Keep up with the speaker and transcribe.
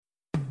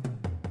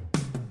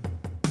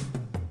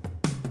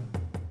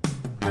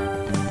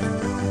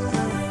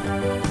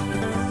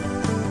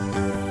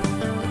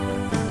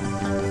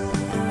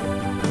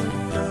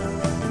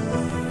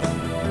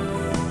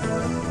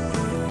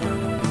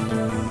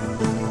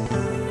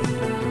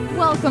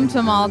Welcome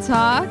to Mall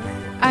Talk.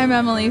 I'm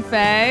Emily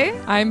Faye.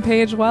 I'm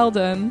Paige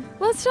Weldon.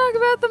 Let's talk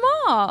about the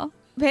mall.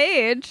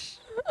 Paige,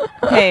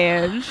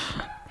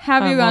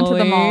 have you gone to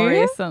the mall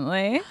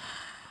recently?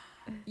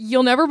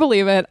 You'll never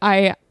believe it.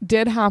 I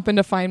did happen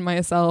to find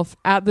myself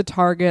at the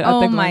Target at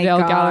the Glendale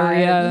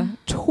Galleria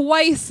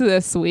twice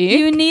this week.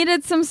 You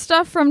needed some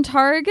stuff from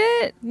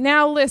Target?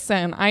 Now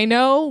listen, I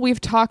know we've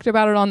talked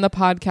about it on the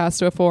podcast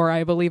before.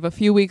 I believe a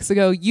few weeks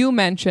ago you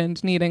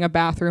mentioned needing a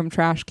bathroom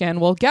trash can.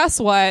 Well, guess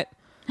what?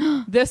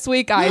 This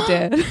week I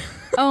did.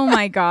 Oh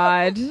my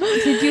God.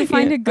 Did you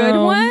find a good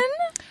one?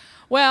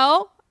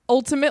 Well,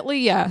 ultimately,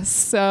 yes.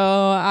 So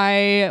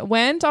I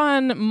went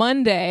on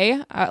Monday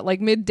at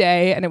like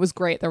midday and it was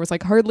great. There was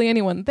like hardly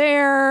anyone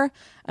there.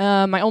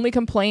 My only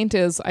complaint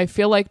is I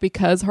feel like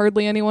because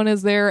hardly anyone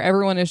is there,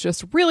 everyone is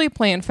just really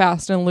playing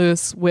fast and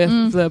loose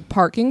with the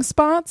parking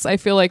spots. I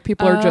feel like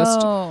people are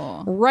just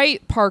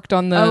right parked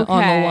on the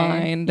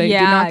line. They do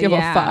not give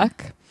a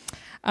fuck.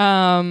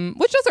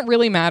 Which doesn't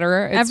really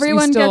matter.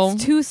 Everyone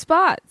gets 2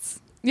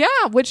 spots. Yeah,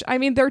 which I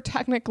mean, there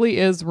technically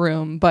is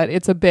room, but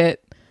it's a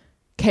bit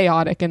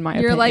chaotic in my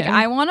opinion. You're like,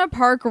 I want to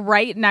park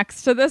right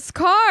next to this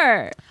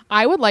car.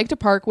 I would like to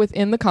park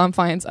within the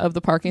confines of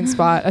the parking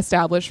spot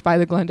established by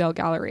the Glendale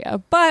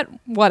Galleria, but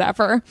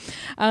whatever.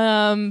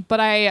 But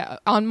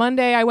on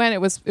Monday I went.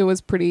 It was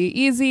pretty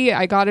easy.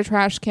 I got a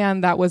trash can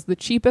that was the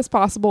cheapest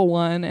possible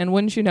one, and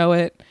wouldn't you know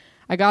it,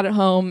 I got it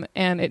home,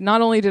 and it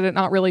not only did it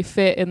not really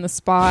fit in the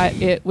spot,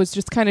 it was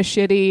just kind of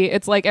shitty.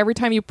 It's like every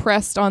time you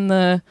pressed on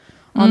the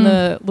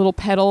little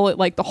pedal, it,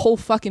 like the whole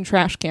fucking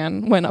trash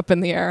can went up in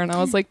the air, and I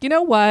was like, you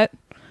know what?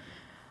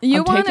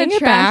 You want a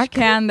trash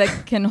can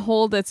that can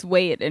hold its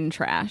weight in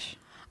trash.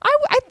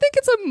 I think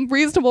it's a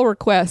reasonable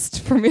request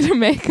for me to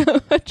make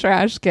a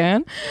trash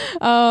can.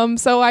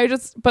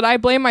 But I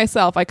blame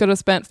myself. I could have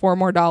spent $4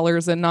 more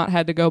and not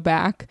had to go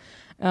back.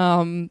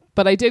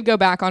 But I did go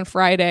back on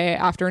Friday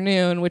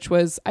afternoon, which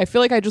was, I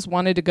feel like I just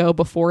wanted to go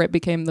before it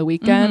became the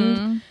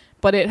weekend,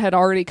 but it had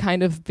already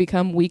kind of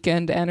become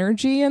weekend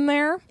energy in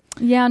there.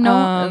 Yeah,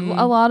 no,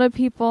 a lot of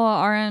people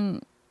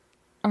aren't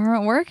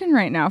working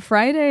right now.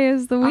 Friday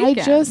is the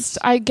weekend.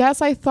 I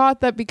guess I thought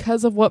that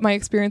because of what my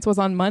experience was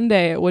on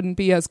Monday, it wouldn't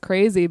be as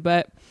crazy,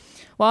 but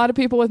a lot of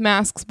people with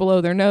masks below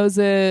their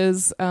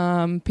noses,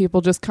 people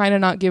just kind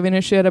of not giving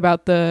a shit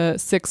about the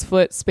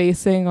 6-foot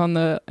spacing in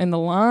the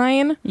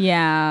line.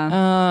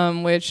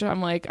 Yeah. Which I'm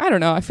like, I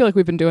don't know. I feel like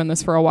we've been doing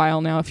this for a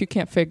while now. If you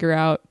can't figure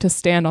out to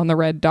stand on the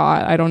red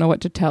dot, I don't know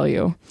what to tell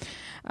you.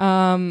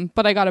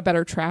 But I got a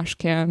better trash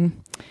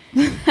can.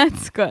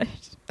 That's good.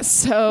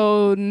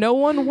 So no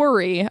one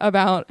worry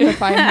about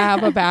if I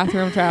have a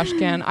bathroom trash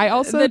can. I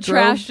also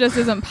trash just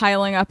isn't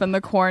piling up in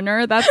the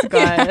corner. That's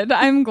good. Yeah.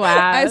 I'm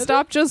glad. I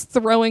stopped just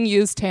throwing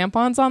used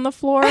tampons on the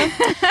floor.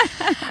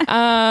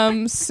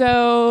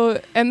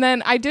 And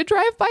then I did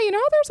drive by,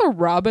 there's a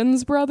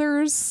Robbins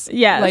Brothers.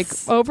 Yes. Like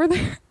over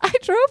there. I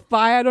drove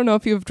by. I don't know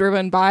if you've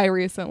driven by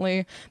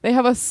recently. They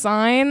have a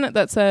sign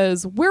that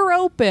says, "We're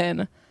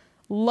open.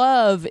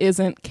 Love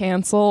isn't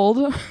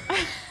canceled."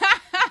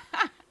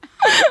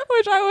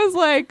 Which I was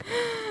like,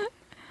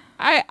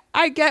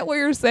 I get what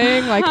you're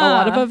saying. Like, a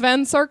lot of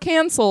events are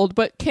canceled,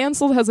 but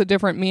canceled has a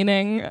different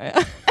meaning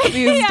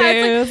these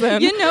days.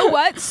 Like, you know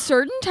what?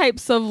 Certain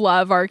types of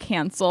love are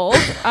canceled.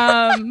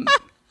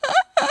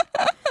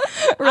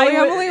 Really,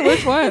 Emily?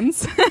 Which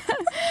ones?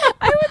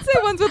 I would say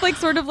ones with like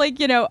sort of like,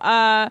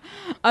 a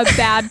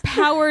bad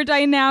power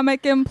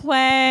dynamic in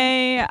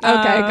play. Okay,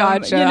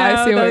 gotcha.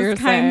 I see what you're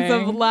saying. Those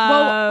kinds of love.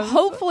 Well,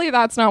 hopefully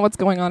that's not what's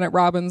going on at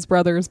Robbins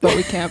Brothers, but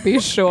we can't be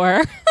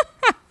sure.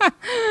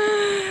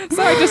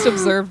 So I just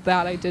observed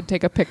that. I did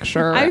take a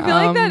picture. I feel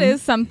like that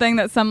is something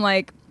that some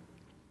 3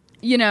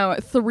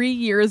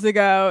 years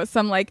ago,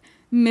 some like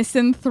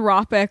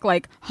misanthropic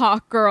like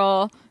hawk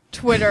girl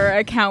Twitter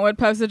account would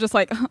post it just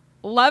like,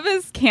 love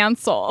is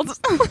canceled.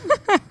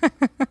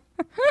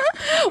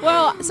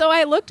 Well, so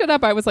I looked it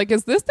up. I was like,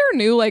 is this their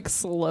new like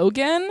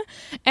slogan?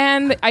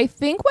 And I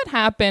think what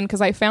happened,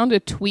 because I found a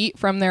tweet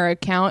from their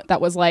account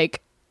that was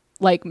like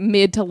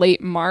mid to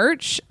late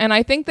March, and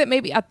I think that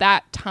maybe at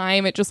that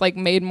time it just like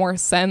made more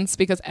sense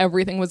because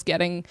everything was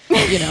getting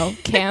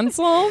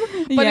canceled,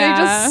 but they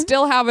just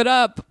still have it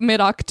up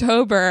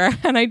mid-October,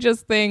 and I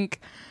just think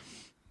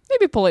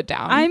maybe pull it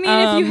down. I mean,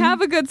 if you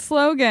have a good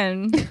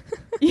slogan,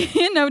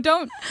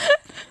 don't.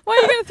 Why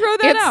are you going to throw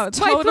that out?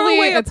 Totally, throw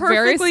away it's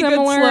very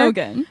similar good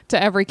slogan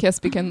to Every Kiss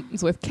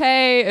Begins with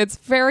K. It's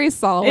very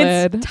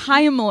solid. It's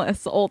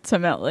timeless,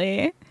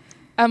 ultimately.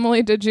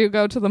 Emily, did you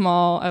go to the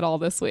mall at all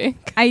this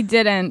week? I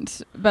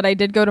didn't, but I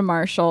did go to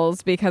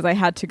Marshall's because I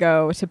had to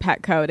go to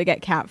Petco to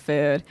get cat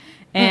food.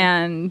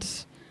 And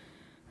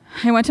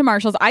I went to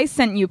Marshall's. I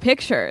sent you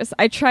pictures.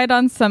 I tried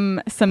on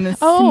some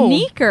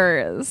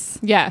sneakers.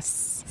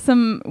 Yes.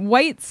 Some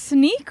white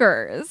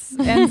sneakers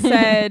and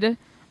said,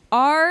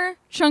 are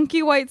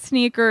chunky white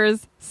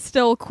sneakers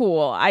still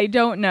cool? I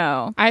don't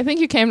know. I think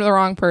you came to the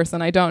wrong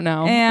person. I don't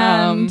know.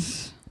 And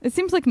it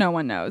seems like no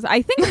one knows.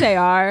 I think they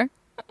are.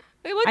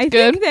 They look good. I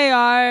think they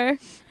are.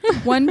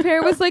 One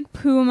pair was like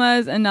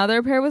Pumas,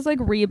 another pair was like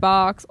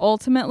Reeboks.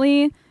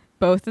 Ultimately,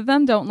 both of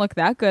them don't look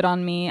that good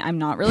on me. I'm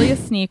not really a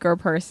sneaker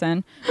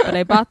person, but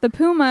I bought the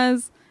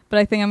Pumas, but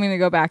I think I'm going to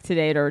go back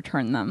today to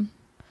return them.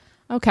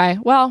 Okay.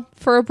 Well,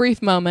 for a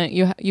brief moment,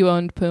 you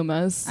owned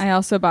Pumas. I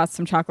also bought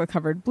some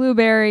chocolate-covered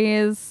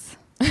blueberries.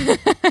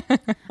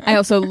 I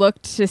also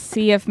looked to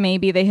see if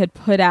maybe they had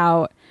put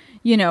out,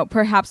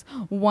 perhaps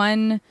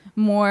one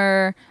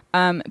more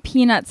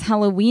Peanuts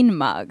Halloween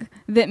mug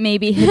that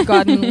maybe had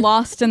gotten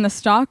lost in the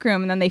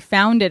stockroom, and then they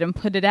found it and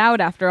put it out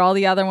after all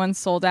the other ones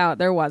sold out.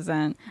 There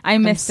wasn't. I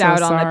missed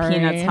out on the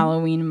Peanuts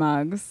Halloween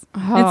mugs.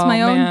 Oh, it's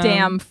my own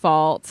damn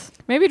fault.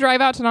 Maybe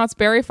drive out to Knott's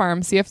Berry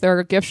Farm, see if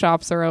their gift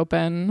shops are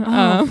open.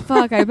 Oh,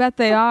 fuck. I bet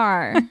they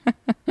are.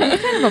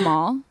 It's kind of a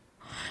mall.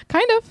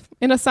 Kind of,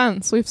 in a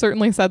sense. We've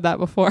certainly said that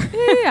before.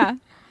 Yeah.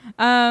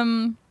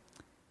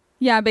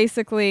 Yeah,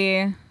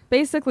 basically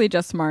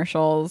just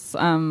Marshalls.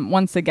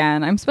 Once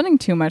again, I'm spending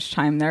too much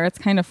time there. It's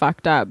kind of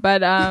fucked up.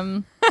 But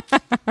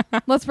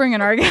let's bring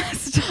in our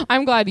guest.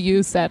 I'm glad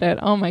you said it.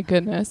 Oh, my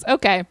goodness.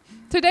 Okay.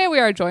 Today we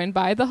are joined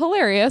by the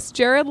hilarious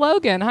Jared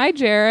Logan. Hi,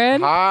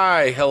 Jared.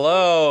 Hi.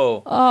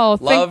 Hello. Oh,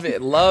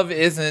 love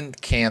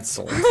isn't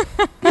canceled.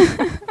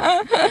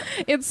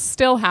 It's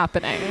still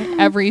happening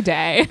every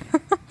day.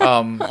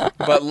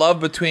 But love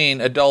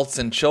between adults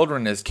and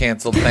children is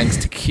canceled thanks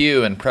to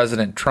Q and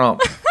President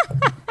Trump.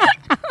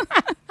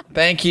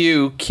 Thank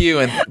you, Q,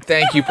 and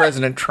thank you,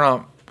 President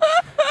Trump,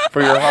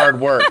 for your hard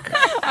work.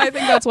 I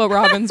think that's what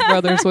Robbins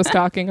Brothers was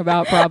talking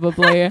about,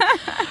 probably.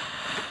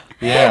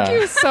 Yeah.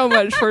 Thank you so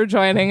much for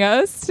joining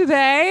us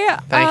today.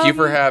 Thank you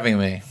for having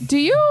me. Do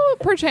you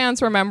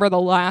perchance remember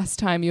the last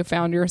time you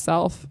found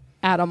yourself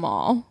at a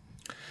mall?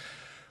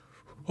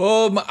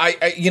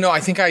 I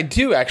think I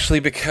do, actually,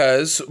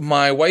 because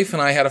my wife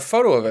and I had a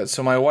photo of it.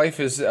 So my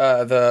wife is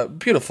the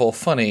beautiful,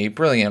 funny,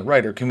 brilliant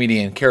writer,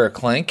 comedian, Kara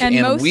Clank. And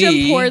most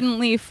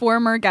importantly,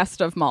 former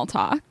guest of Mall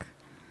Talk.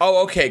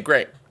 Oh, okay,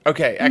 great.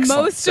 Okay,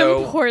 excellent. Most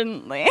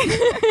importantly.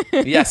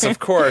 Yes, of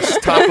course.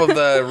 Top of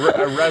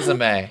the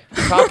resume.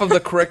 Top of the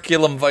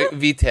curriculum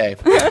vitae.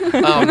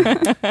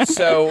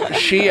 So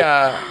she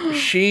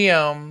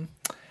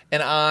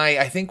and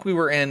I think we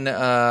were in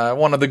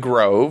one of the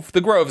Grove.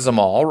 The Grove's a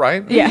mall,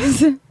 right?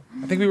 Yes.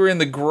 I think we were in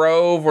the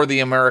Grove or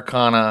the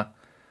Americana.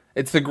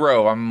 It's the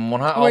Grove.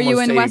 Were you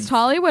in West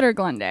Hollywood or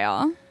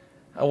Glendale?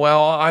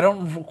 Well, I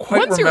don't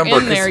quite Once remember.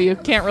 Once you're in there, you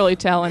can't really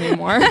tell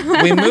anymore.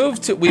 we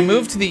moved to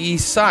the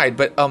East Side,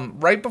 but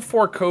right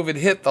before COVID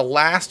hit, the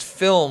last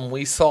film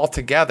we saw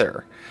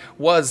together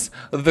was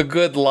The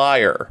Good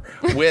Liar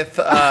with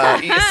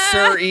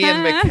Sir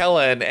Ian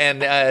McKellen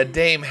and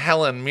Dame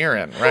Helen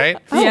Mirren, right?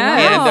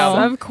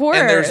 Yeah, of course.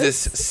 And there's this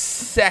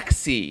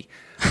sexy,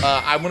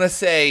 I'm going to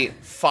say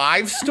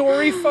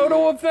 5-story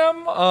photo of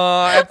them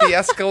at the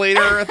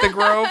escalator at the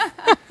Grove.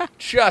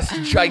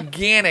 Just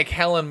gigantic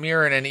Helen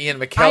Mirren and Ian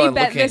McKellen. I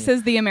bet this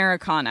is the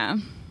Americana.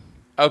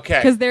 Okay.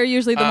 Because they're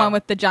usually the one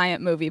with the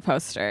giant movie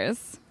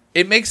posters.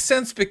 It makes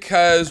sense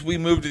because we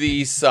moved to the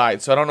East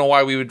Side, so I don't know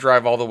why we would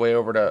drive all the way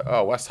over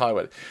to West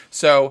Hollywood.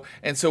 So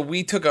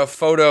we took a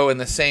photo in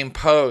the same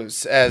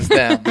pose as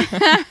them,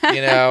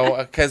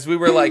 because we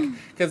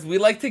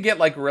like to get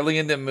like really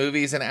into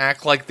movies and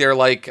act like they're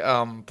like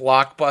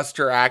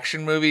blockbuster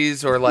action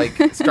movies or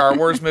like Star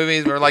Wars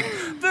movies. We're like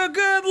The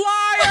Good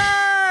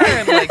Liar,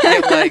 and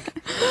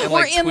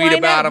we're in tweet line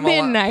about at them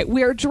midnight.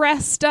 We're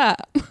dressed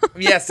up.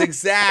 Yes,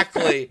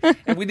 exactly.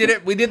 And we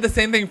did the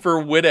same thing for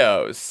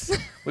Widows.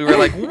 We were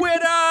like,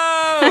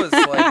 Widows!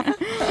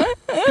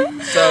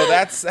 So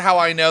that's how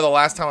I know the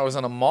last time I was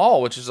in a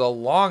mall, which is a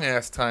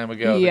long-ass time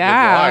ago.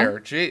 Yeah. The Good Liar.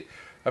 Gee,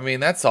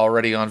 that's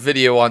already on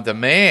video on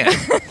demand.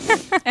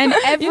 And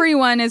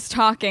everyone is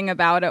talking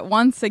about it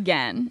once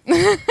again.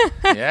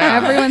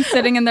 Yeah. Everyone's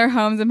sitting in their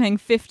homes and paying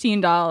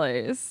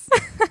 $15.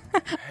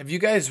 Have you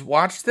guys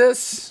watched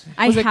this?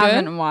 I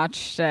haven't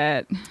watched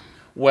it.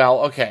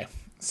 Well, okay.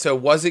 So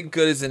was it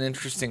good is an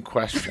interesting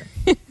question.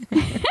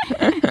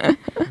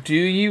 Do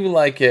you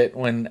like it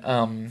when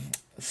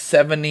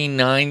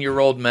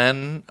 79-year-old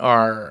men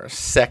are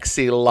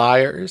sexy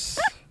liars?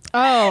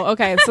 Oh,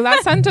 okay. So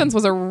that sentence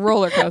was a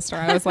roller coaster.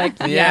 I was like,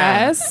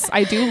 yes,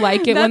 I do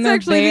like it when they're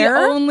That's actually there.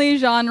 the only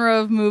genre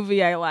of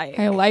movie I like.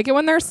 I like it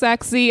when they're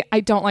sexy.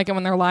 I don't like it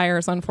when they're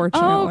liars,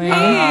 unfortunately.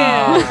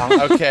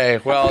 Okay.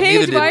 Well,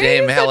 Paige, neither did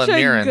Dame Helen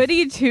Mirren.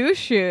 Goody two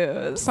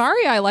shoes.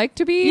 Sorry, I like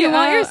to be. You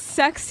want your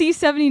sexy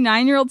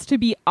 79-year-olds to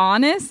be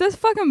honest? That's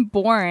fucking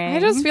boring.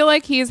 I just feel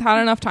like he's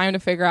had enough time to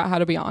figure out how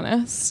to be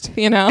honest.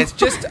 It's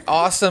just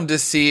awesome to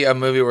see a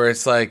movie where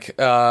it's like,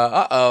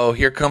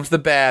 here comes the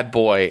bad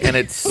boy, and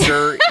it's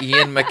Sir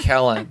Ian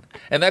McKellen,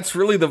 and that's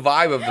really the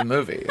vibe of the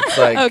movie. It's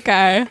like,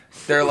 okay,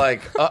 they're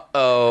like,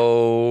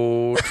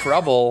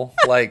 trouble.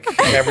 Like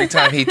every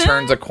time he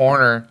turns a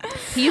corner,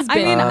 he's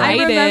been. I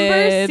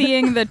remember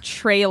seeing the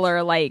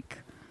trailer like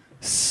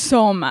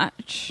so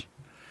much.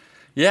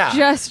 Yeah,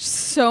 just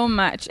so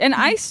much. And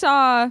I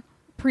saw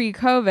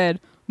pre-COVID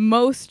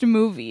most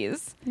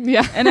movies.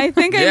 Yeah, and I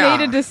think I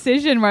made a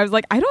decision where I was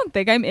like, I don't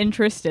think I'm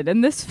interested in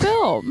this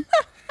film.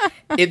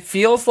 it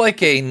feels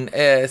like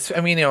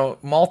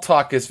mall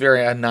talk is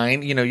very a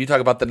nine. You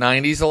talk about the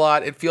 '90s a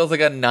lot. It feels like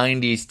a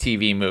 '90s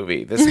TV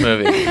movie. This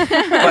movie,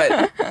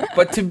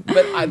 but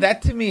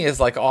that to me is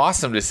like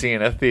awesome to see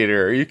in a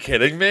theater. Are you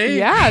kidding me?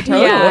 Yeah,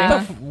 totally.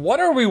 Yeah. What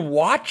are we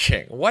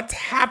watching? What's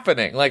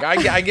happening? Like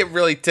I get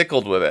really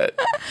tickled with it.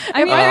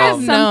 I mean, there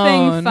is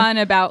something known. fun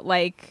about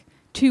like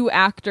two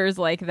actors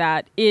like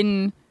that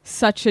in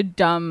such a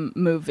dumb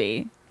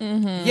movie.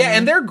 Mm-hmm. Yeah,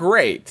 and they're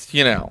great.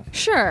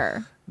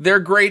 Sure. They're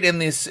great in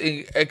this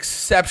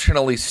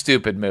exceptionally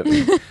stupid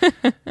movie.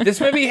 This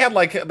movie had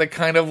like the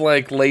kind of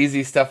like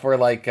lazy stuff where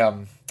like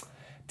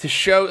to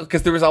show,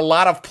 because there was a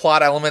lot of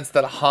plot elements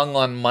that hung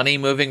on money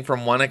moving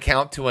from one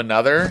account to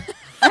another.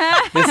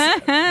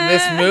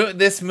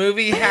 This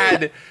movie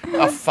had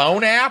a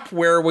phone app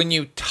where when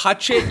you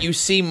touch it, you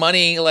see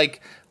money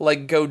like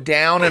go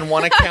down in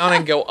one account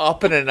and go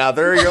up in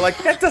another. You're like,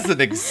 that doesn't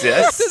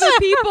exist. So the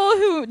people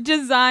who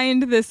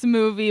designed this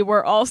movie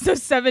were also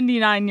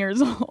 79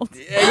 years old.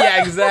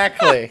 Yeah,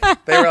 exactly.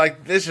 They were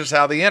like, this is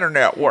how the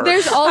internet works.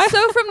 There's also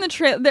from the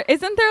trailer,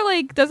 isn't there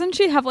like, doesn't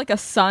she have like a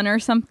son or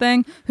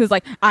something who's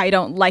like, I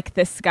don't like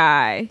this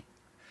guy?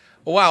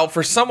 Wow,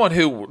 for someone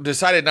who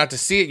decided not to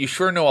see it, you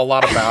sure know a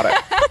lot about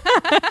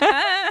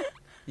it.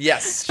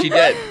 Yes, she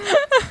did.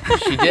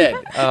 She did.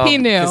 He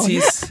knew. 'Cause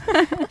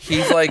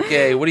he's like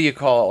a, what do you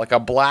call it? Like a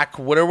black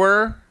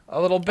widower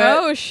a little bit.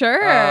 Oh,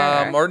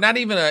 sure. Or not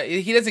even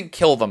he doesn't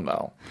kill them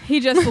though. He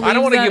just leaves I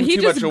don't want to them. give He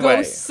too just much away.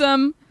 ghosts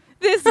them.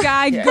 This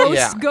guy Yeah.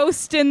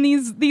 ghosting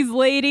these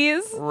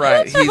ladies.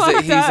 Right.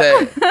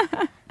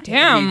 Fucked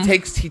Damn.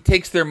 He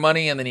takes their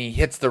money and then he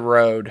hits the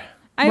road.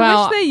 I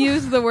Well- wish they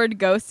used the word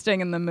ghosting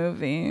in the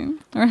movie.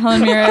 Or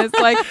Helen Mirren is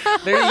like,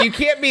 You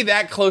can't be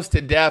that close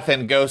to death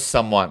and ghost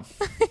someone.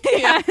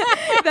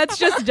 that's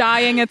just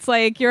dying. It's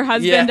like your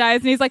husband Yeah. dies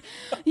and he's like,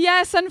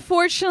 yes,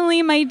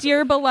 unfortunately, my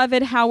dear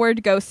beloved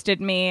Howard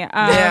ghosted me.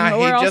 Yeah, he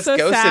we're just also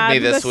ghosted sad. me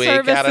this The week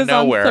service out of is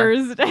nowhere."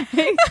 On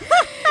Thursday.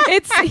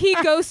 He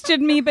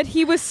ghosted me, but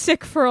he was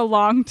sick for a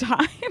long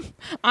time.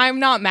 I'm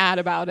not mad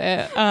about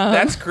it.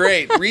 That's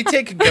great.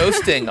 Retake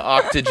ghosting,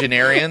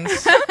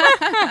 octogenarians.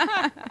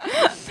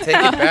 Take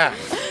it back.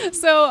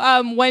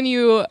 So when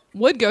you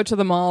would go to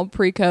the mall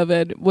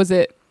pre-COVID, was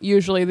it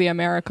usually the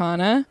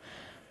Americana?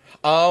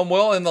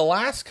 Well, in the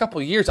last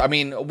couple of years, I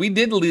mean, we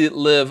did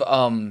live.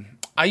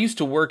 I used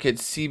to work at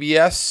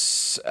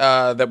CBS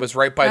that was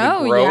right by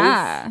the Grove.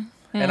 Yeah.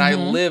 And I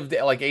lived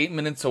like 8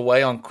 minutes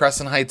away on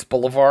Crescent Heights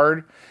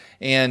Boulevard.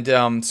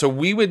 And so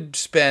we would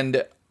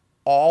spend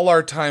all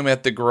our time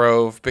at the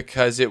Grove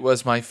because it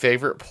was my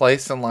favorite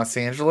place in Los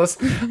Angeles.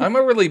 I'm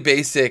a really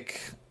basic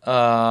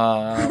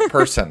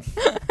person.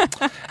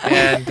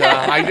 And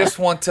I just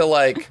want to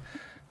like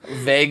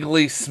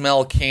vaguely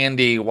smell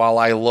candy while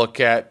I look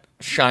at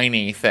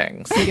shiny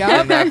things. Yep.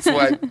 And that's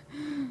what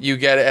you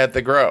get at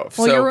the Grove.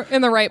 Well, so you're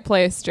in the right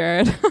place,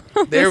 Jared.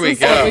 there we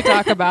This is what we go.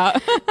 talk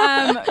about.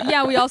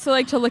 Yeah, we also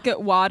like to look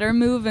at water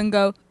move and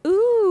go,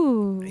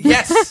 ooh.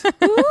 Yes.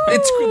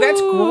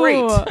 That's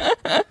great.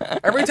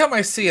 Every time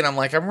I see it, I'm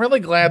like, I'm really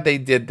glad they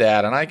did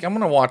that. And I'm going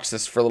to watch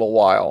this for a little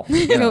while.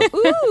 You Go, know?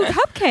 ooh,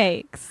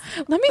 cupcakes.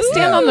 Let me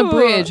stand on the Ooh.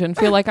 bridge and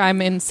feel like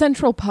I'm in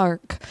Central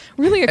Park,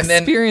 really And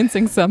then-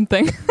 experiencing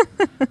something.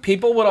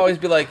 People would always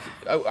be like,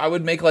 I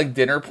would make like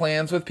dinner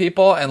plans with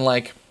people. And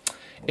like,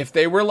 if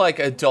they were like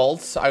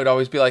adults, I would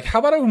always be like, how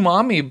about a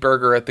umami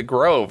burger at the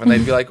Grove? And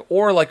they'd be like,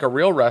 or like a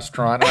real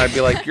restaurant. And I'd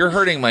be like, you're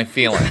hurting my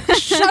feelings.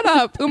 Shut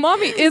up.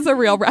 Umami is a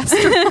real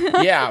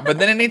restaurant. Yeah. But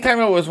then anytime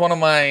it was one of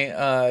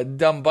my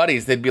dumb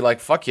buddies, they'd be like,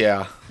 fuck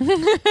yeah.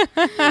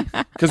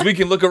 Because we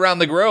can look around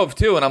the Grove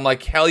too. And I'm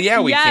like, hell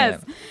yeah, we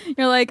Yes. can.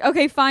 You're like,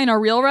 okay, fine, a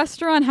real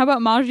restaurant? How about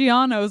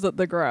Maggiano's at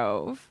the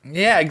Grove?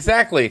 Yeah,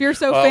 exactly. You're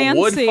so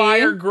Wood fancy.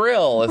 Fire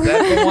Grill. Is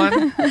that the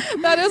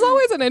one? That is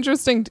always an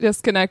interesting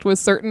disconnect with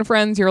certain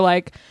friends. You're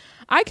like,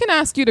 I can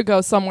ask you to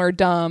go somewhere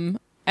dumb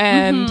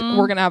and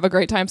we're going to have a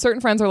great time. Certain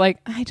friends are like,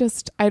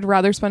 I'd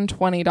rather spend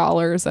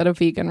 $20 at a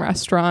vegan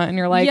restaurant. And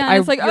you're like, yeah,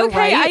 it's like, you're okay,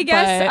 right, I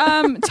guess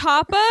but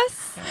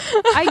tapas.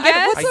 I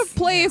guess. what's a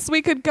place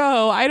we could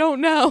go? I don't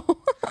know.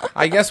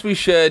 I guess we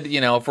should,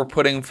 if we're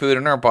putting food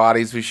in our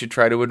bodies, we should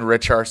try to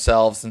enrich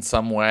ourselves in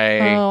some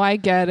way. Oh, I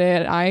get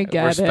it.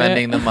 We're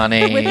spending the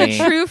money. With a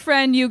true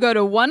friend, you go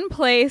to one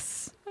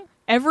place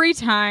every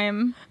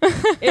time.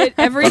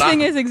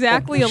 Everything is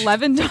exactly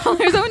 $11.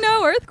 Oh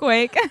no,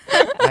 earthquake.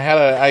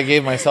 I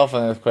gave myself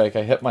an earthquake.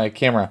 I hit my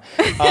camera.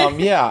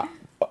 Yeah.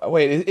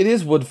 Wait, it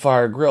is Wood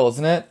Fire Grill,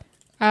 isn't it?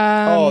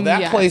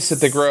 That place at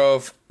the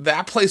Grove.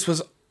 That place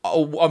was.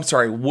 Oh, I'm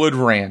sorry, Wood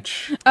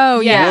Ranch.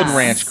 Oh yeah, Wood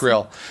Ranch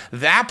Grill.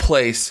 That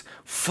place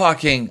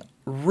fucking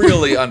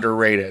really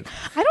underrated.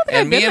 I don't think And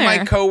I've been me and there.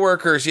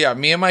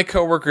 my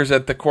coworkers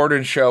at the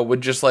Corden show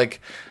would just like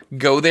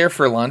go there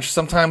for lunch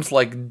sometimes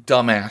like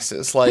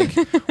dumbasses. Like,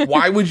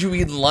 why would you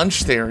eat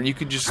lunch there? You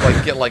could just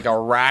like get like a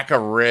rack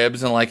of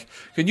ribs and like,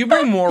 could you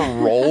bring more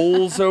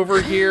rolls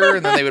over here?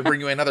 And then they would bring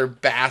you another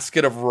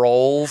basket of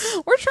rolls.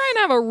 We're trying to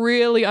have a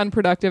really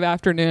unproductive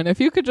afternoon. If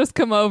you could just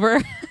come over.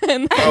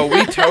 Oh,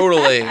 we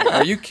totally.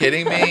 Are you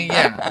kidding me?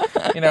 Yeah.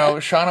 You know,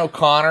 Sean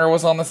O'Connor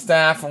was on the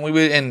staff, and we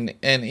would, and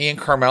Ian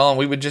Carmel, and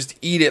we would just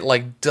eat at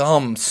like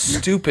dumb,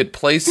 stupid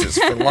places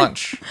for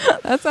lunch.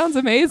 That sounds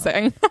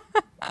amazing.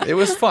 It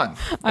was fun.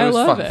 I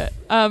love it.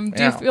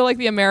 Do you feel like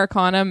the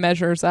Americana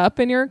measures up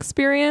in your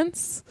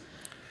experience?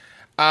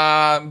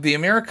 The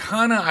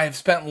Americana I've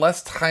spent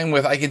less time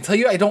with. I can tell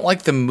you I don't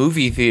like the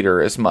movie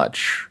theater as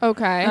much.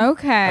 Okay.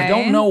 Okay. I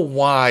don't know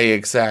why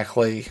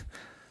exactly.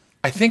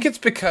 I think it's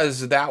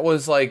because that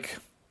was like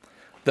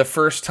the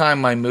first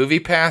time my movie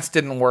pass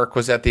didn't work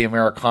was at the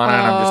Americana,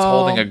 and I'm just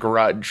holding a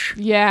grudge.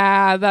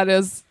 Yeah, that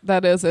is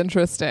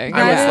interesting.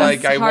 I was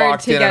like, I hard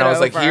walked to in and I was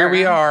get like, here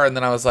we over. are. And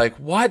then I was like,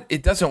 what?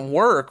 It doesn't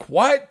work.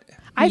 What?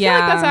 I feel like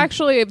that's Yeah.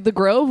 actually the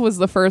Grove was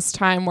the first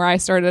time where I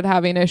started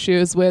having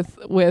issues with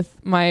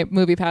my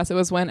movie pass. It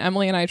was when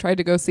Emily and I tried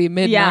to go see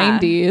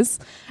mid-90s,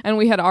 and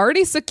we had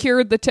already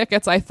secured the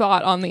tickets, I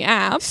thought, on the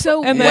app.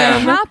 So and what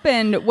then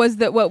happened was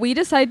that what we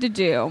decided to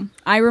do,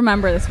 I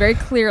remember this very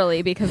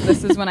clearly because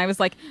this is when I was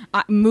like,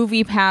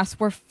 movie pass,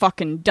 we're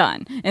fucking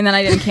done. And then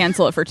I didn't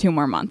cancel it for 2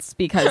 more months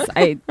because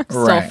I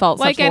still Right. felt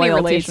Like such any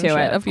loyalty to it.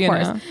 relationship, Of you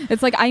course. know.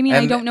 It's like, I mean, I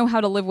And- don't know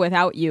how to live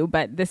without you,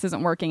 but this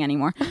isn't working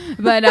anymore.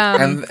 But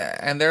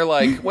And they're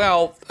like,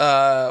 well,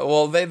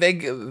 they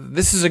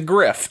this is a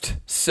grift,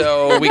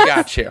 so we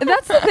got you.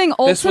 that's the thing.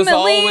 Ultimately, This was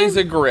always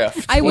a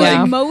grift. I was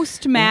Yeah.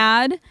 most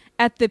mad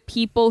at the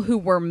people who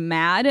were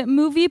mad at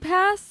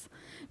MoviePass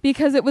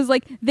because it was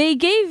like they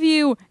gave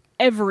you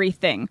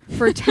everything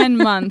for 10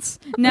 months.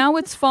 Now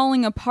it's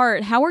falling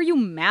apart. How are you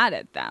mad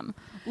at them?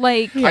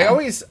 Like I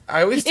always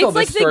tell it's this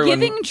like the story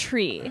giving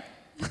tree.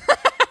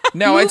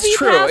 no, it's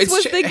true. MoviePass It's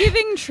was the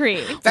giving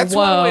tree. That's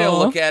one way to Whoa.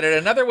 look at it.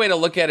 Another way to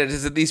look at it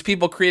is that these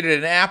people created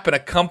an app and a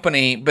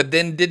company, but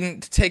then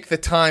didn't take the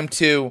time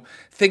to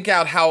think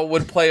out how it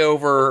would play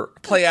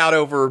out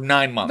over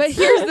 9 months. But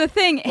here's the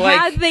thing: Like,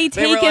 had they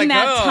they were taken like,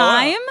 that "Oh,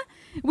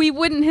 time, we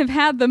wouldn't have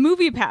had the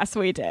MoviePass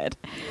we did.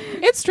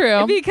 it's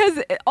true. Because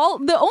the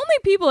only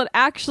people that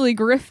actually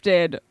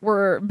grifted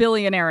were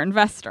billionaire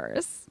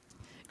investors.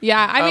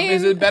 Yeah, I mean,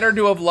 is it better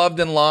to have loved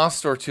and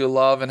lost, or to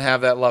love and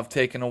have that love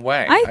taken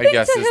away? I think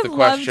guess to is have the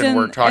question loved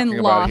we're talking and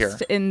about lost here.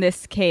 in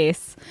this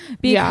case,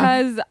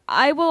 Yeah. because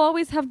I will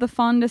always have the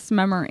fondest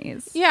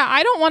memories. yeah,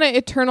 I don't want to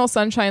Eternal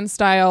Sunshine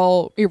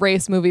style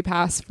erase movie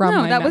pass from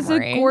No, my that memory. was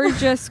a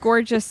gorgeous,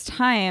 gorgeous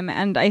time,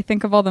 and I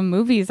think of all the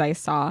movies I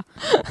saw.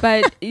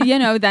 But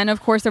then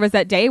of course there was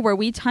that day where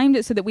we timed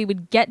it so that we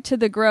would get to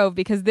the Grove,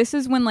 because this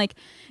is when like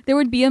there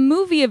would be a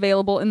movie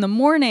available in the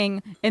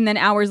morning, and then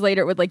hours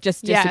later it would like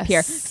just disappear.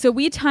 Yes. So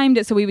we timed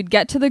it so we would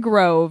get to the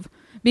Grove,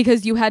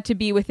 because you had to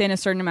be within a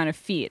certain amount of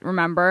feet,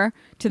 remember,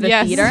 to the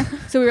Yes. theater.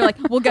 So we were like,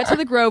 we'll get to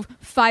the Grove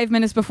 5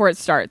 minutes before it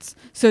starts,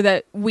 so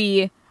that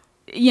we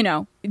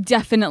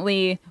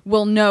definitely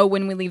will know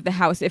when we leave the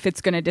house if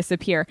it's going to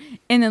disappear.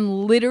 And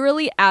then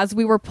literally as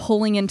we were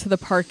pulling into the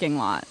parking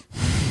lot,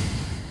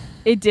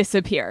 it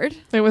disappeared.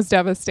 It was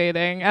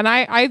devastating. And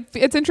I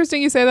it's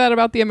interesting you say that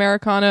about the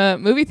Americana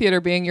movie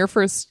theater being your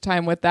first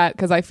time with that,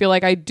 because I feel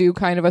like I do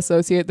kind of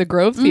associate the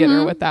Grove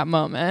Theater with that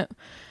moment.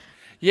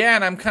 Yeah,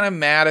 and I'm kind of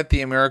mad at the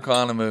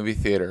Americana movie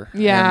theater.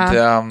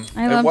 Yeah. And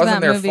I it love wasn't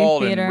that their movie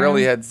fault theater. and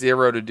really had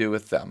zero to do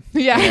with them.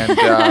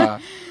 Yeah.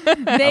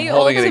 And They I'm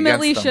holding it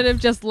ultimately against them. should have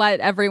just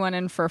let everyone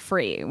in for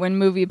free when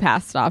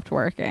MoviePass stopped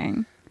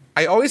working.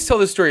 I always tell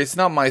this story. It's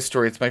not my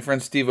story. It's my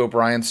friend Steve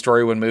O'Brien's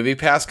story when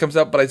MoviePass comes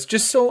up, but it's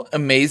just so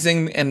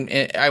amazing, and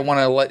I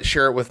want to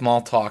share it with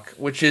Mall Talk,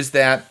 which is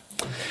that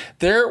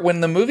when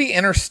the movie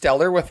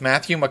Interstellar with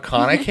Matthew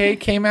McConaughey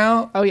came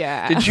out, Oh,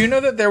 yeah. did you know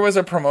that there was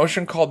a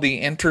promotion called the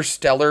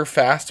Interstellar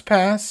Fast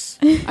Pass?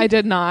 I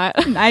did not.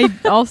 I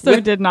also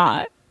did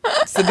not.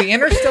 So the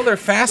Interstellar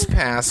Fast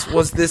Pass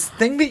was this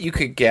thing that you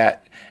could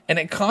get, and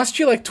it cost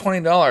you like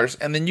 $20,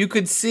 and then you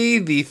could see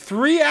the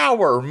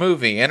 3-hour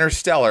movie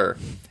Interstellar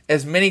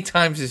as many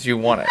times as you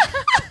wanted.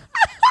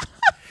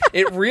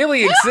 It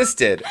really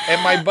existed.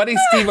 And my buddy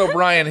Steve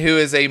O'Brien, who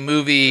is a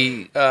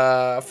movie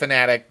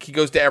fanatic, he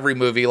goes to every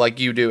movie like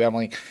you do,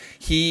 Emily.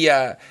 He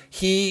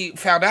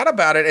found out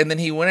about it, and then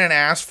he went and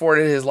asked for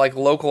it at his like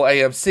local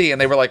AMC, and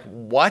they were like,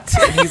 "What?"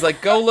 And he's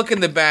like, "Go look in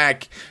the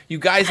back. You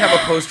guys have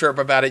a poster up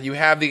about it. You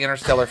have the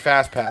Interstellar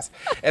Fast Pass."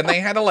 And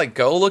they had to like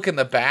go look in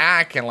the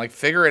back and like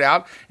figure it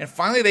out. And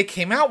finally, they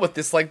came out with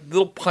this like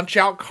little punch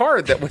out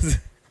card that was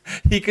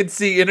he could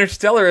see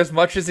Interstellar as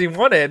much as he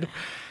wanted.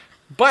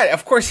 But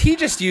of course, he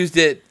just used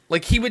it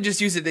like he would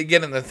just use it to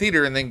get in the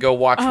theater and then go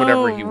watch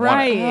whatever he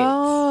right. wanted.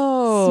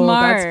 Oh,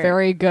 Smart. that's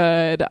very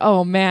good.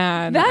 Oh,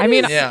 man. That I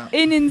mean, is Yeah.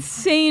 an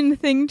insane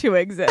thing to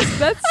exist.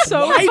 That's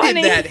so Why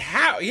funny. did that?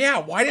 How? Yeah,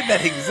 why did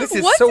that exist?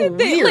 It's What so did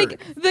they weird. like?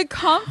 The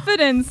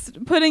confidence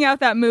putting out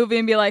that movie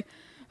and be like,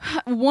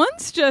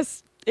 once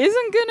just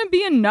isn't going to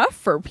be enough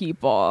for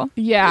people.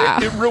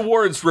 Yeah. It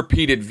rewards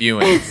repeated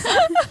viewings.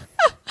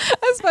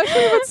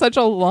 Especially if it's such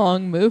a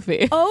long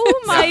movie.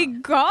 Oh my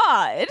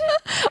God.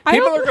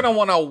 People are going to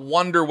want to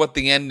wonder what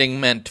the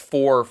ending meant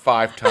 4 or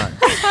 5 times.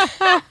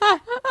 I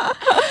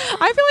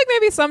feel like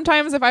maybe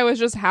sometimes if I was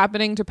just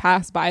happening to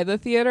pass by the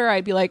theater,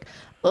 I'd be like,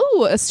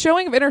 "Ooh, a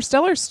showing of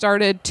Interstellar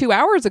started 2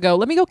 hours ago.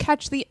 Let me go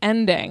catch the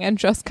ending and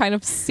just kind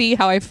of see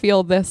how I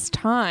feel this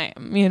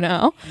time," you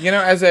know? You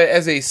know, as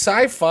a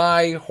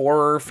sci-fi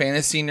horror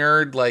fantasy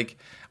nerd, like,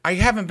 I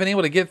haven't been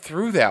able to get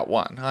through that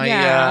one.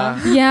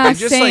 Yeah,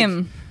 same.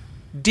 Like,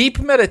 deep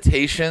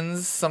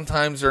meditations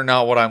sometimes are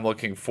not what I'm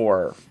looking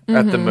for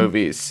at the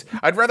movies.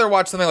 I'd rather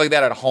watch something like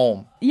that at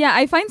home. Yeah,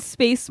 I find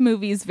space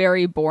movies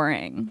very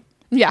boring.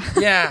 Yeah.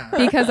 Yeah.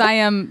 Because I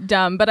am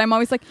dumb, but I'm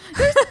always like,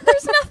 there's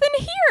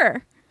nothing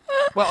here.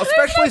 Well,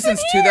 especially nothing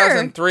since here.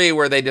 2003,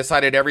 where they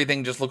decided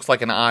everything just looks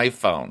like an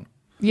iPhone.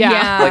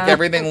 Yeah. Like,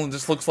 everything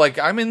just looks like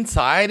I'm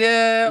inside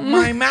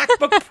my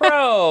MacBook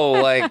Pro.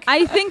 Like,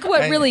 I think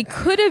what really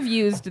could have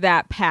used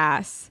that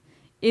pass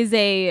is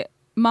a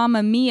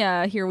Mamma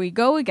Mia, Here We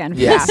Go Again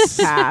Yes.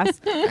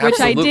 fast pass, which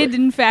I did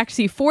in fact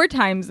see 4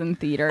 times in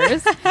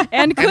theaters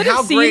and could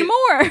have seen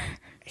more.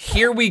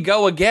 Here we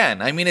go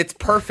again. I mean, it's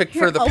perfect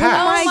for the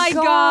pass. Oh my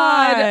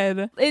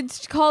God. It's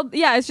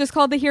just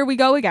called the Here We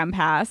Go Again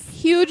pass.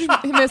 Huge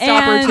missed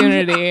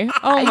opportunity.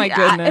 Oh my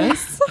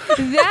goodness.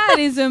 That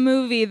is a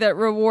movie that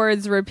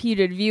rewards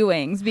repeated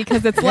viewings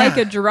because it's like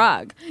a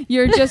drug.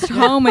 You're just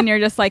home and you're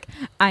just like,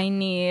 I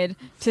need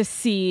to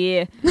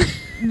see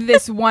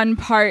this one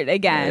part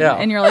again. Yeah.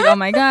 And you're like, oh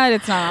my God,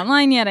 it's not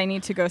online yet. I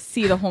need to go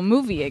see the whole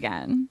movie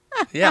again.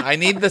 Yeah, I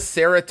need the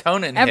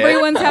serotonin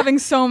Everyone's having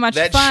so much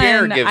that fun.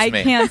 Cher gives I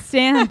me. can't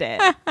stand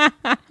it.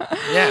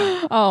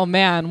 Yeah. Oh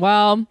man.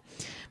 Well,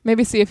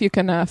 maybe see if you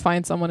can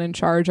find someone in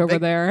charge over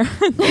there.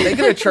 They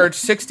could have charged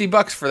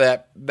 $60 for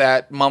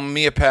that Mamma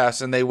Mia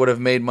pass, and they would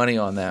have made money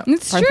on that.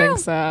 It's I true. think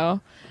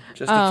so.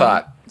 Just a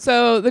thought.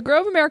 So the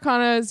Grove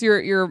Americana is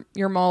your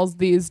malls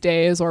these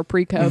days or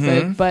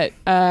pre-COVID, but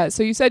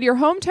so you said your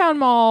hometown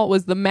mall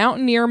was the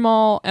Mountaineer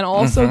Mall and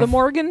also the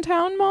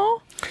Morgantown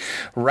Mall?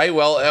 Right.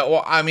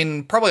 Well, I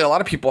mean, probably a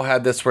lot of people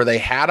had this where they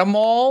had a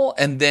mall,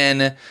 and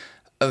then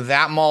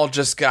that mall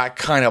just got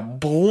kind of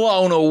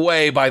blown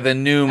away by the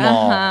new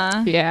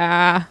mall.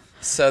 Yeah.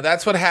 So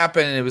that's what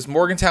happened. It was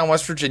Morgantown,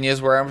 West Virginia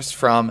is where I was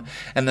from.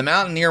 And the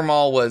Mountaineer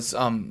Mall was,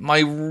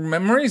 my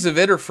memories of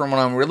it are from when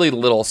I'm really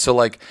little. So,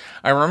 like,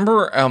 I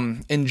remember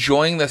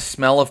enjoying the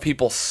smell of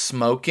people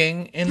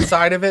smoking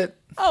inside of it.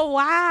 Oh,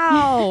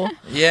 wow.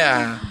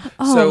 Yeah.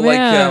 Oh, So,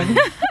 man.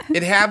 like,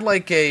 it had,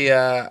 like,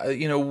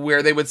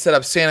 where they would set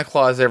up Santa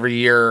Claus every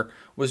year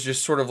was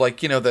just sort of like,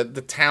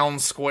 the town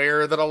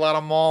square that a lot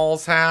of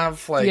malls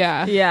have. Like,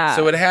 Yeah.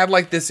 So it had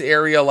like this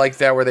area like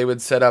that where they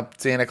would set up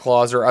Santa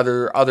Claus or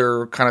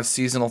other kind of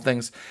seasonal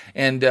things.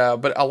 And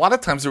but a lot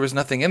of times there was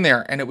nothing in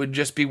there, and it would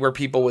just be where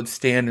people would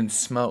stand and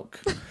smoke.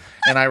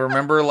 And I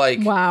remember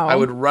like Wow. I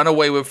would run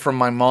away from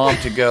my mom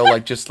to go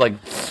just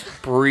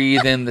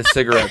breathe in the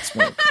cigarette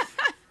smoke.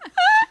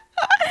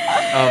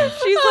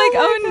 She's like,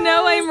 oh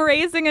no, I'm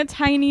raising a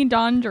tiny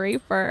Don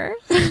Draper.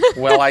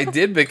 Well, I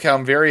did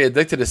become very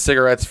addicted to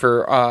cigarettes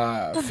for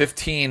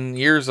 15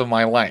 years of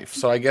my life.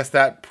 So I guess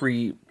that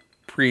presaged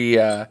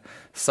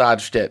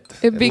it.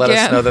 It began let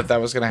us know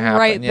that was going to happen.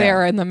 Right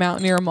there in the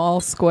Mountaineer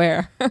Mall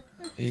square.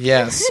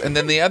 Yes. And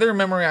then the other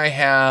memory I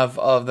have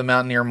of the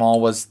Mountaineer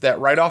Mall was that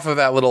right off of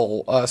that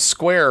little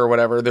square or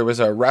whatever, there was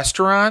a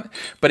restaurant,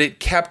 but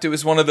it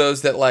was one of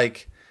those that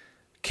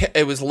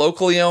it was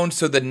locally owned,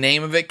 so the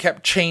name of it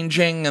kept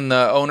changing and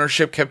the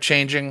ownership kept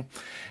changing.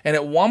 And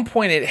at one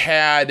point it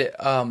had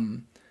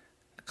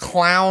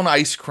clown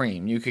ice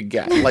cream you could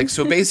get.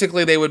 So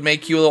basically they would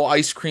make you a little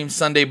ice cream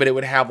sundae, but it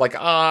would have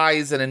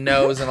eyes and a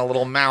nose and a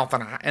little mouth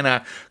and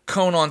a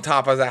cone on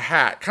top as a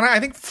hat. I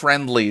think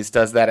Friendly's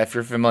does that, if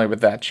you're familiar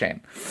with that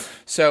chain.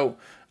 So,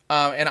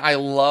 and I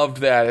loved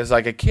that as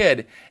a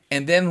kid.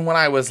 And then when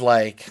I was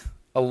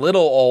a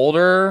little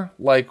older,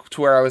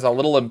 to where I was a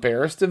little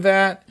embarrassed of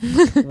that,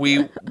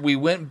 we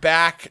went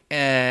back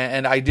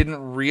and I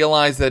didn't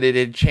realize that it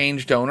had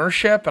changed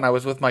ownership, and I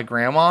was with my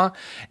grandma,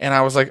 and I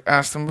was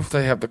asked them if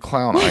they have the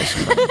clown ice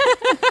cream.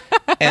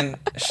 And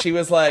she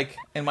was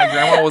and my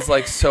grandma was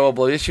so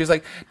oblivious. She was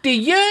like,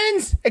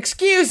 "DeYuns,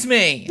 excuse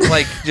me."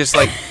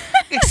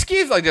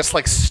 Excuse me, just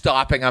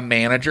stopping a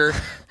manager.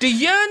 Do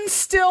you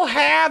still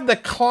have the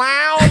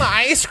clown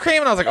ice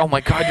cream? And I was like, oh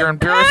my God, you're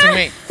embarrassing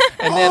me.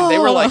 And then they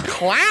were like,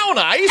 clown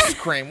ice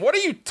cream? What are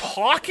you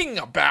talking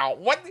about?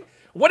 What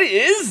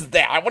is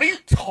that? What are you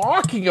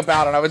talking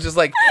about? And I was just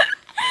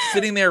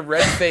sitting there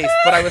red-faced,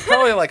 but I was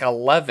probably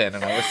 11,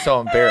 and I was so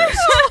embarrassed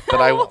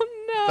that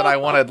I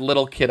wanted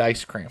little kid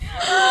ice cream.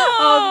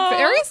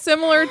 Very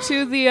similar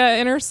to the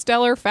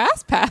Interstellar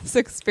Fast Pass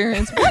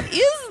experience. What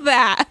is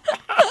that?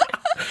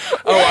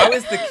 I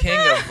was the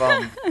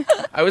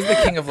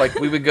king of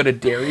we would go to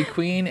Dairy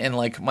Queen, and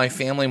my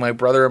family, my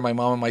brother and my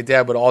mom and my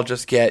dad would all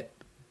just get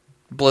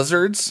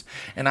Blizzards,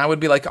 and I would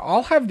be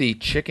I'll have the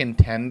chicken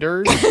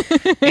tenders.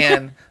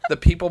 And the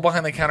people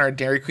behind the counter at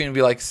Dairy Queen would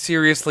be like,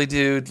 seriously,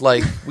 dude,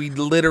 like, we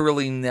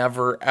literally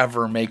never,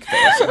 ever make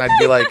those. And I'd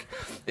be like,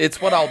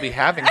 it's what I'll be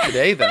having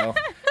today, though.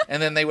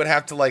 And then they would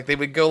have to, like, they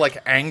would go, like,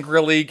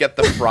 angrily get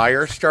the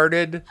fryer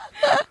started.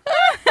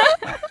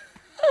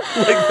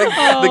 Like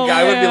the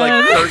guy would be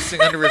like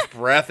cursing under his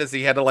breath as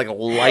he had to like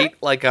light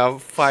like a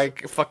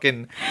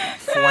fucking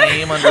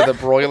flame under the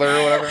broiler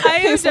or whatever. I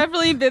have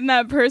definitely been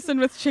that person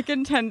with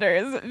chicken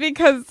tenders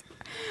because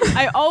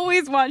I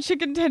always want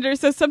chicken tenders.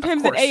 So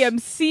sometimes at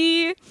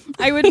AMC,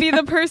 I would be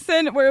the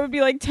person where it would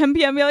be like 10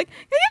 p.m. Be like, can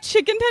I get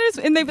chicken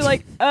tenders? And they'd be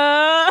like,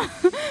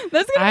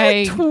 that's gonna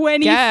be like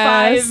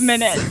 25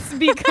 minutes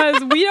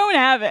because we don't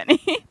have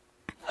any.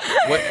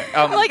 What,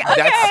 like,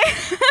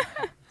 okay.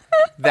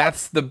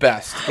 That's the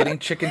best. Getting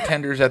chicken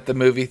tenders at the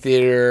movie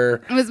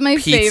theater. It was my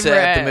pizza favorite.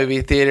 at the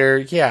movie theater.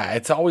 Yeah,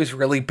 it's always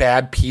really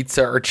bad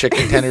pizza or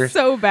chicken tenders.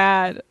 So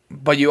bad.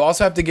 But you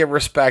also have to give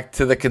respect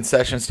to the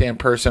concession stand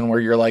person where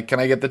you're like, can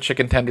I get the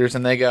chicken tenders?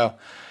 And they go,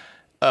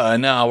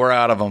 no, we're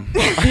out of them.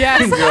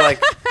 Yes. And you're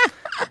like,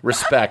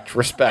 respect.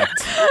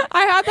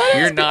 I had that.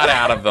 You're not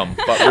out of them,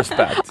 but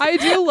respect. I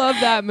do love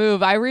that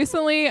move. I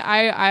recently,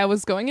 I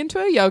was going into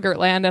a yogurt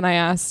land and I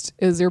asked,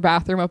 is your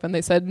bathroom open?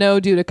 They said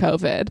no due to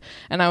COVID.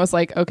 And I was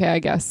like, okay, I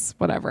guess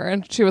whatever.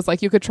 And she was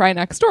like, you could try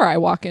next door. I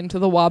walk into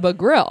the Waba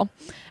Grill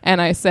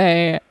and I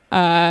say,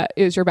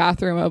 is your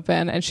bathroom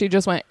open? And she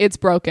just went, it's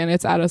broken.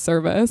 It's out of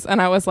service. And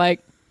I was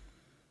like,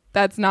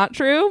 that's not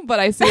true,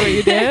 but I see what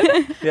you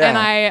did. Yeah.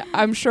 And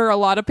I'm sure a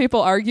lot of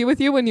people argue with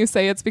you when you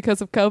say it's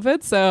because of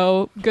COVID,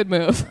 so good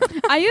move.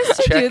 I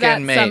used to do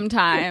that mate.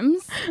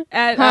 sometimes.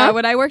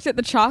 When I worked at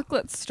the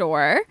chocolate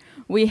store,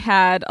 we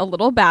had a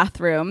little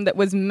bathroom that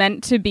was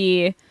meant to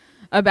be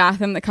a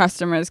bathroom that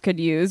customers could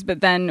use, but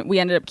then we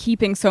ended up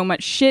keeping so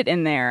much shit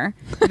in there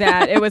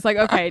that it was like,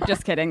 okay,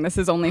 just kidding, this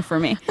is only for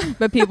me.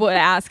 But people would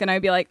ask, and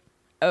I'd be like,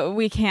 oh,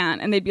 we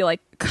can't. And they'd be like,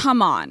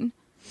 come on.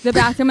 The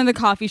bathroom in the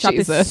coffee shop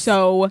is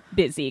so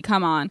busy.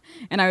 Come on.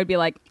 And I would be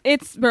like,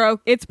 it's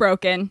broken.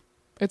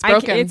 It's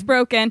broken. It's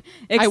broken.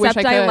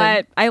 Except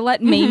I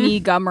let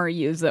Mamie Gummer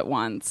use it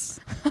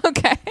once.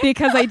 Okay.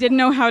 Because I didn't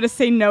know how to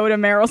say no to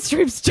Meryl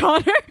Streep's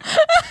daughter.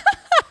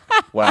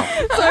 Wow.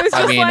 So I was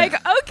just like,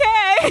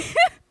 okay.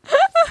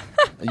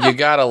 You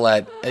gotta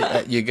let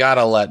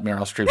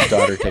Meryl Streep's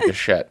daughter take a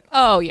shit.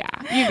 Oh yeah,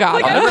 you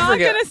got like, it. I'm not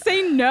gonna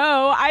say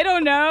no. I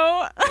don't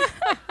know.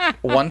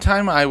 One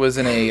time I was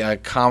in a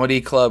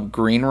comedy club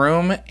green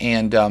room,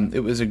 and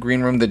it was a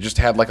green room that just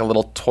had like a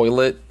little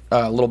toilet,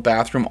 little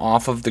bathroom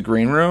off of the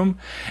green room,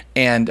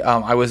 and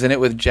I was in it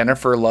with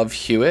Jennifer Love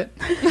Hewitt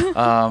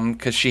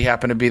because she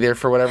happened to be there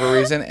for whatever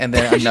reason, and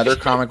then another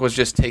comic was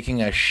just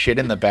taking a shit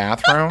in the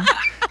bathroom,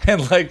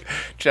 and like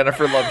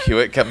Jennifer Love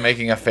Hewitt kept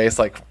making a face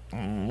like,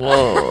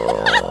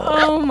 whoa.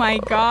 Oh my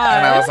god.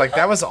 And I was like,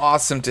 that was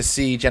awesome to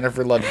see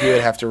Jennifer Love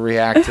Hewitt have to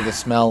react to the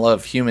smell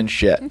of human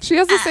shit. She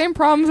has the same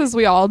problems as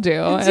we all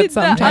do at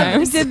some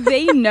times. Did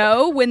they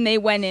know when they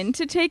went in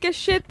to take a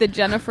shit that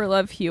Jennifer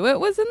Love Hewitt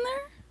was in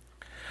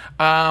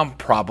there?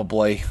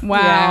 Probably.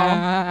 Wow.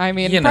 Yeah, I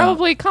mean,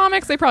 probably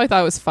comics, they probably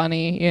thought it was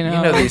funny, you know.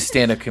 You know these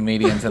stand-up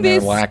comedians and their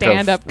lack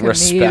of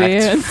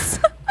comedians.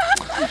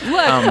 respect.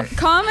 Look,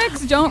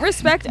 comics don't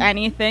respect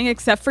anything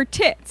except for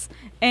tits.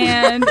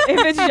 And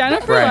if it's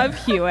Jennifer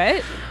Love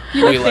Hewitt,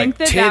 you would think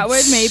like that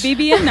would maybe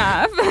be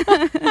enough.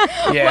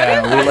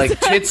 Yeah, we like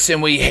tits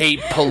and we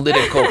hate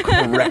political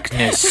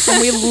correctness. And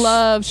we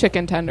love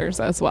chicken tenders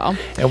as well.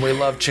 And we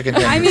love chicken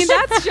tenders. I mean,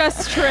 that's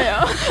just true.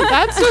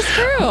 That's just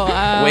true.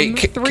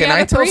 Wait, can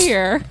I tell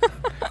here?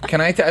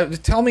 Can I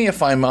tell me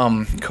if I'm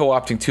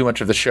co-opting too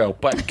much of the show?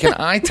 But can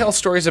I tell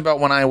stories about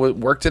when I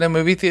worked in a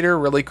movie theater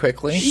really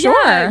quickly? Sure.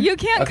 Yeah, you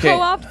can't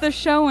co-opt the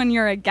show when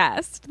you're a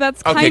guest.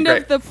 That's kind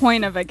of the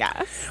point of a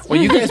guest.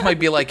 Well, you guys might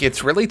be like,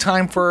 it's really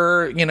time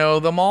for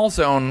the Mall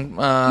Zone.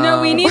 No,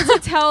 we need to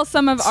tell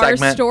some of our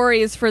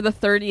stories for the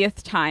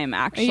 30th time.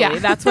 Actually,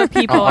 that's what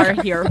people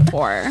are here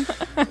for.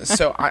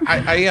 So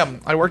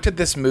I worked at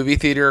this movie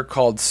theater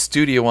called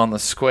Studio on the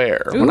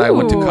Square when I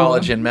went to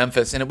college in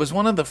Memphis, and it was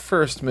one of the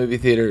first movie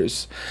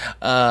theaters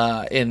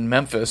in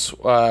Memphis,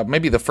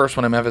 maybe the first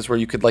one in Memphis where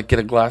you could like get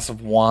a glass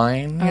of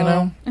wine,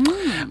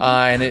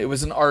 and it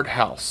was an art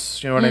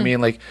house. You know what I mean?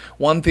 Like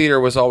one theater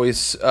was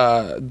always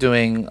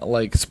doing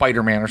like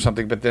Spider-Man or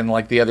something, but then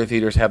like the other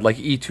theaters had like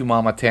E Tu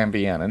Mama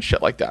Tambien and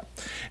shit like that.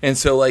 And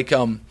so like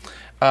the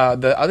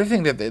other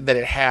thing that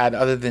it had,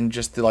 other than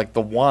just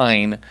the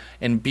wine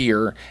and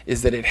beer,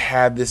 is that it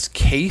had this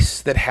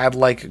case that had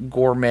like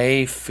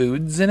gourmet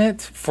foods in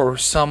it for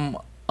some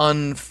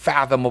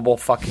unfathomable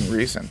fucking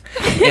reason.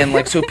 And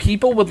like so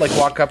people would like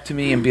walk up to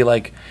me and be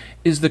like,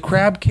 is the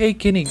crab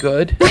cake any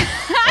good?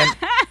 And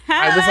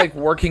I was like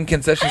working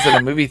concessions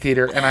at a movie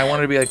theater, and I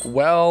wanted to be like,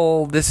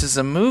 well, this is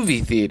a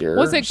movie theater.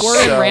 Was it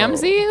Gordon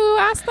Ramsay who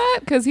asked that?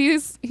 Because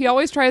he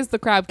always tries the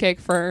crab cake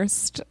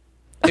first.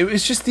 It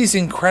was just these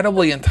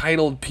incredibly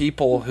entitled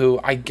people who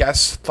I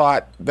guess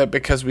thought that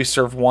because we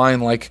serve wine,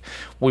 like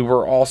we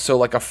were also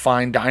like a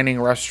fine dining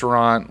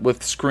restaurant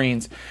with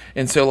screens.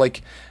 And so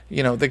like,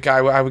 the guy,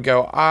 I would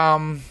go,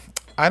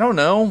 I don't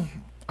know.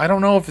 I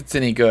don't know if it's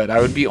any good.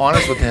 I would be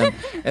honest with him,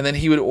 and then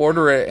he would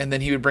order it, and then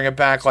he would bring it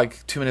back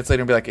like 2 minutes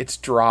later and be like, it's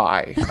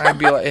dry. And I'd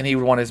be like, and he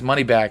would want his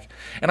money back.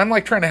 And I'm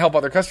like trying to help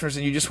other customers,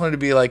 and you just wanted to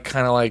be like,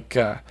 kind of like,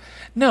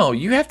 no,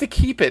 you have to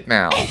keep it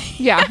now.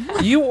 Yeah.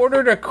 You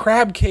ordered a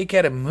crab cake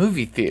at a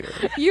movie theater.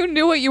 You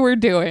knew what you were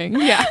doing.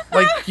 Yeah.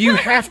 Like, you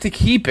have to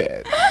keep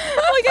it.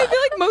 Like, I feel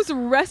like most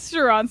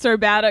restaurants are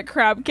bad at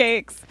crab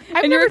cakes.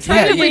 I've and never you're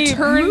tried to trying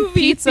return movie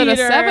pizza to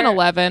theater.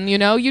 7-Eleven, you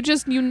know?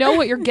 You know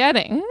what you're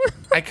getting.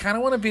 I kind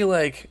of want to be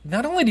like,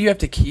 not only do you have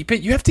to keep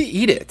it, you have to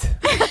eat it.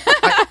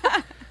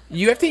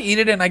 You have to eat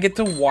it, and I get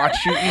to watch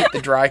you eat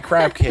the dry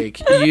crab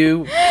cake,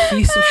 you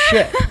piece of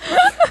shit.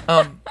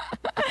 And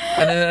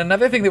then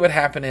another thing that would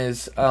happen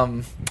is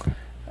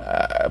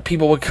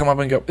people would come up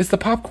and go, is the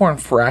popcorn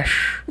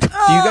fresh? Do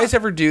you guys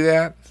ever do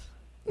that?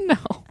 No.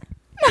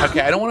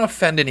 Okay, I don't want to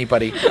offend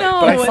anybody,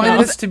 No, but I find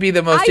this to be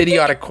the most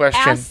idiotic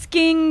question.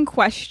 Asking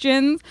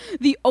questions.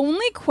 The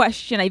only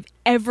question I've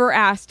ever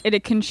asked at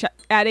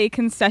a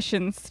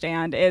concession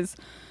stand is,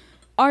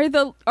 are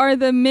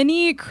the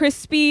mini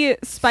crispy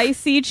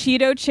spicy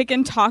Cheeto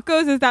chicken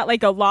tacos? Is that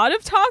like a lot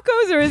of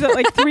tacos, or is it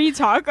like 3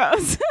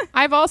 tacos?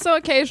 I've also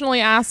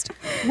occasionally asked,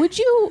 would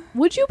you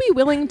be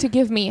willing to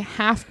give me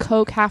half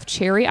Coke, half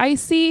cherry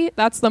icy?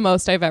 That's the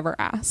most I've ever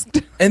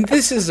asked. And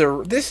this is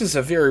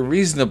a very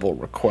reasonable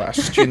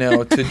request,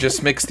 to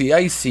just mix the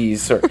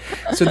ices.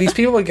 So these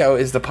people would go,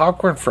 "Is the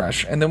popcorn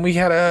fresh?" And then we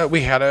had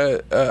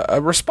a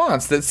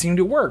response that seemed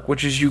to work,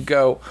 which is you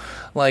go,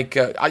 like,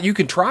 "You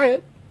can try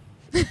it."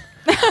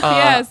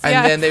 Yes.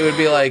 And then they would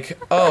be like,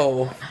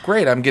 "Oh,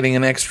 great! I'm getting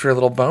an extra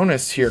little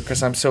bonus here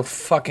because I'm so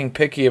fucking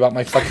picky about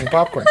my fucking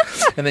popcorn."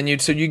 And then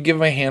you'd give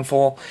them a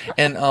handful,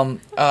 and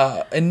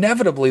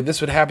inevitably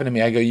this would happen to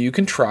me. I go, "You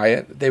can try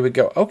it." They would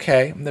go,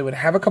 "Okay." And they would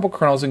have a couple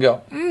kernels and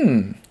go,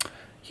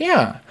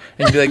 yeah.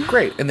 And you'd be like,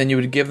 "Great." And then you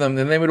would give them,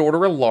 then they would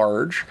order a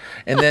large.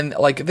 And then,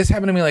 like, this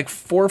happened to me like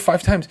 4 or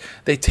 5 times.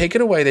 They take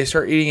it away, they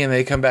start eating, and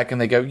they come back and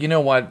they go, "You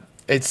know what?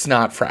 It's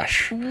not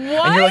fresh." What?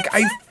 And you're like,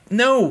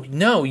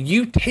 No,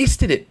 you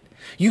tasted it.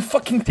 You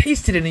fucking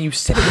tasted it and you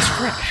said it was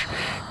fresh.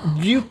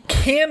 You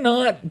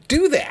cannot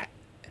do that.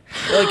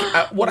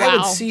 Like, what I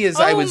would see is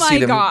I would see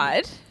them. Oh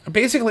my God.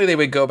 Basically, they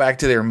would go back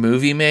to their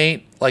movie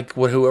mate, like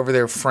whoever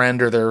their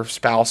friend or their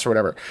spouse or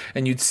whatever,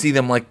 and you'd see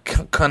them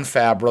like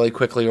confab really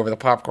quickly over the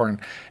popcorn,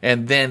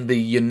 and then the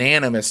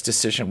unanimous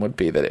decision would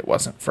be that it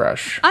wasn't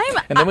fresh.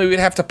 And then we would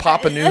have to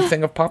pop a new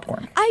thing of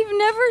popcorn. I've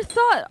never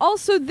thought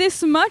also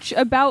this much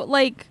about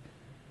like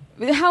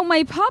how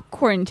my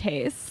popcorn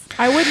tastes.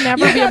 I would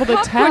never be able to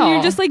popcorn, tell.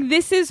 You're just like,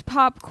 this is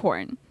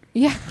popcorn.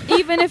 Yeah.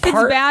 Even if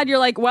it's bad, you're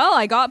like, well,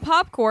 I got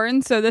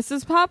popcorn, so this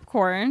is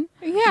popcorn.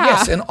 Yeah.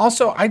 Yes, and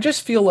also I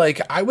just feel like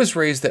I was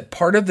raised that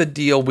part of the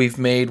deal we've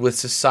made with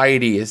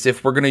society is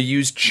if we're going to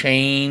use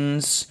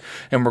chains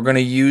and we're going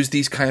to use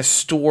these kind of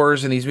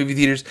stores and these movie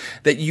theaters,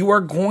 that you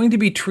are going to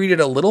be treated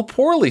a little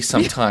poorly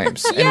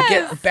sometimes and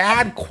get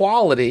bad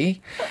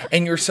quality,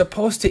 and you're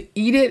supposed to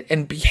eat it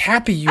and be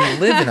happy you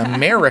live in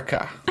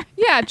America.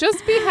 Yeah,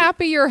 just be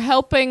happy you're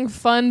helping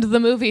fund the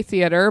movie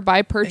theater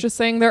by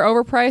purchasing their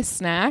overpriced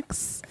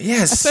snacks.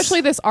 Yes. Especially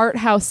this art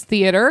house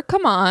theater.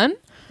 Come on.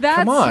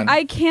 Come on.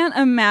 I can't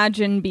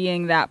imagine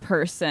being that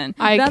person.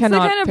 That's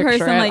cannot the kind of picture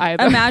person, it like,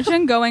 either.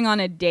 imagine going on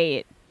a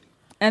date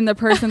and the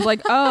person's like,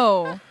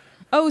 oh,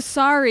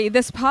 sorry,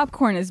 this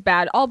popcorn is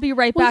bad. I'll be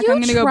right back. I'm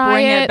going to go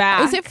bring it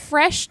back. Is it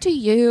fresh to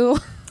you?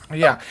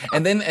 Yeah,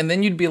 and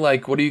then you'd be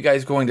like, "What are you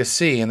guys going to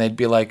see?" And they'd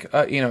be like,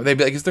 they'd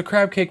be like, "Is the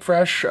crab cake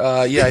fresh?"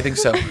 Yeah, I think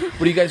so.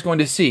 What are you guys going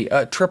to see?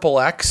 Triple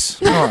X.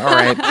 Oh, all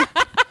right.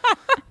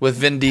 With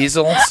Vin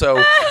Diesel.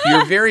 So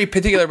you're very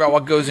particular about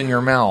what goes in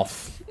your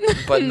mouth,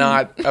 but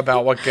not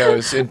about what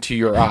goes into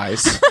your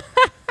eyes.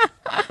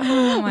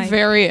 Oh my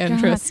Very God.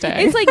 interesting.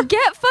 It's like,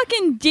 get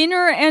fucking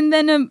dinner and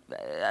then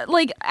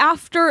like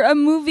after a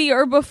movie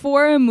or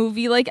before a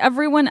movie like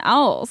everyone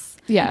else.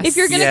 Yes. If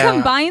you're going to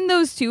combine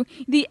those two,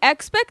 the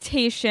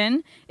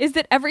expectation is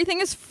that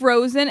everything is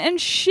frozen and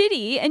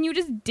shitty and you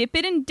just dip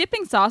it in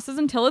dipping sauces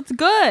until it's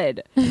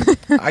good.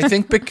 I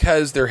think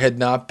because there had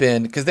not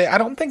been, I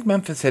don't think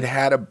Memphis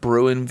had a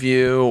Bruin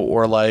View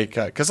or like,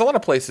 because a lot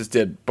of places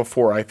did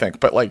before, I think,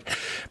 but like,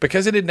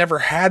 because it had never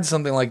had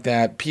something like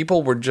that,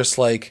 people were just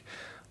like,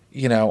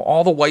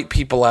 all the white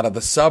people out of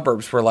the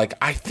suburbs were like,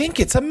 I think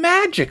it's a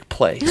magic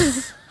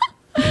place.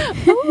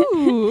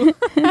 Ooh.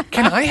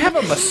 Can I have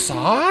a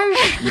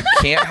massage? You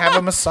can't have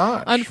a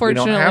massage.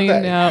 Unfortunately, we don't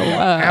have that. no. We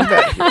don't have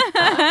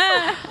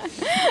that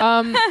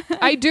here.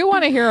 I do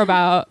want to hear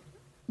about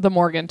the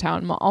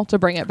Morgantown Mall to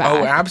bring it back.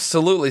 Oh,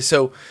 absolutely.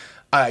 So,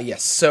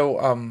 yes.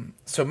 So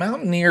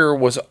Mountaineer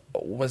was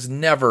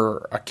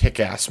never a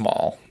kick-ass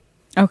mall.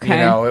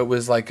 Okay. It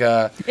was like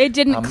it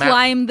didn't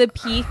climb the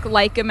peak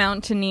like a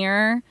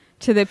Mountaineer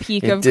to the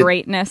peak of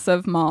greatness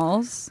of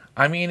malls.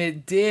 I mean,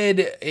 it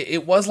did.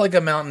 It was like a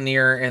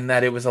Mountaineer in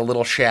that it was a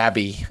little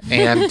shabby,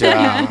 and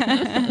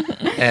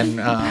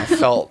and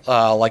felt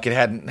like it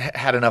hadn't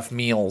had enough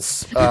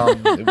meals.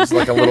 It was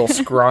like a little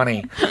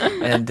scrawny.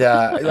 And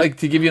like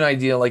to give you an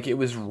idea, like it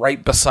was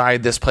right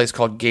beside this place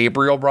called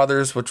Gabriel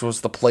Brothers, which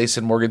was the place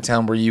in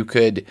Morgantown where you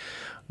could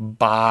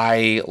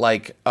buy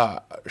like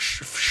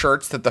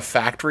shirts that the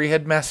factory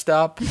had messed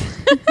up.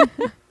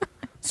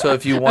 So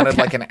if you wanted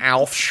like an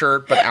Alf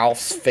shirt, but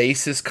Alf's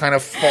face is kind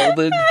of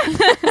folded.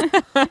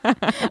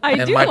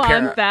 I do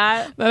want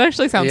that. That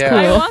actually sounds cool.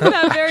 I want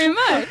that very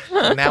much.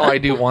 Now I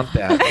do want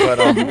that. But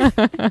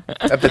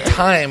at the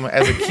time,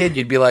 as a kid,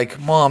 you'd be like,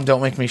 Mom,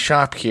 don't make me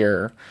shop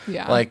here.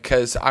 Yeah. Like,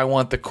 because I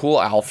want the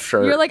cool Alf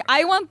shirt. You're like,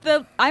 I want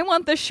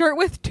the shirt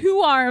with 2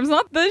 arms,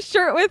 not the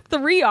shirt with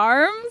 3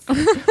 arms.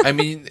 I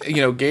mean,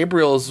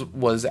 Gabriel's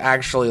was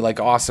actually like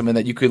awesome in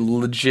that you could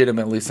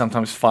legitimately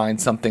sometimes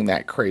find something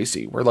that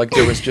crazy where like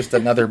there was just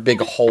another big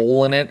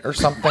hole in it or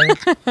something.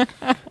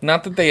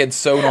 Not that they had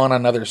sewn on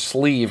another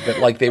sleeve, but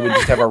like they would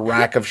just have a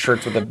rack of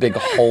shirts with a big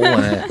hole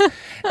in it.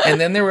 And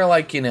then there were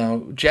like,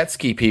 jet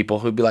ski people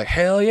who'd be like,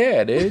 hell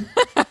yeah, dude.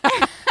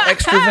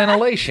 Extra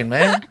ventilation,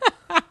 man.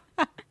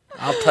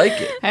 I'll take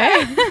it.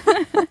 Hey.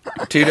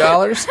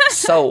 $2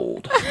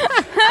 sold.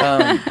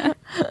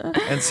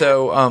 And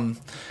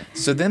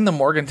so then the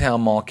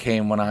Morgantown Mall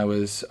came when I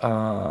was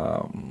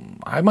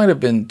I might have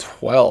been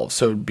 12,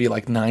 so it'd be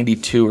like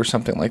 92 or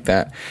something like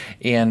that.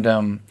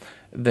 And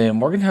the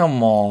Morgantown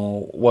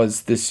Mall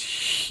was this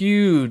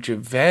huge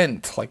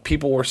event. Like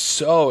people were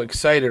so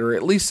excited, or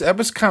at least that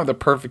was kind of the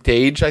perfect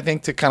age, I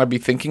think, to kind of be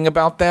thinking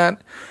about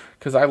that,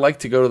 because I like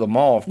to go to the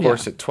mall, of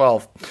course, at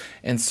 12.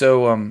 And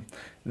so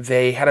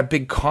they had a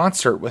big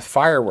concert with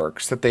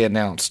fireworks that they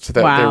announced that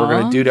they were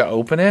going to do to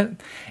open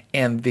it.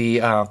 And the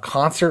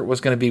concert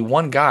was going to be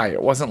one guy.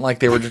 It wasn't like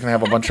they were just going to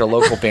have a bunch of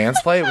local bands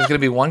play. It was going to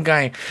be one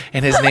guy,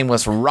 and his name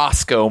was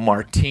Roscoe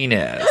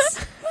Martinez.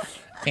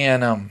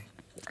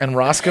 And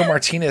Roscoe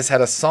Martinez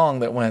had a song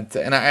that went,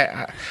 and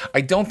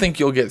I don't think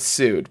you'll get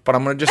sued, but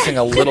I'm going to just sing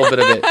a little bit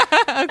of it.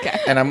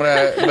 Okay. And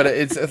but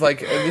it's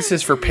like, this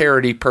is for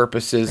parody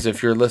purposes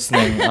if you're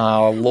listening,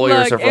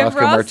 lawyers Look, of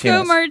Roscoe Martinez. If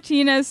Roscoe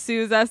Martinez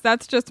sues us,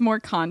 that's just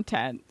more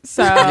content.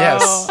 So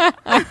Yes.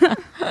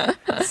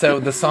 So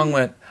the song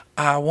went,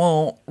 I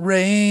won't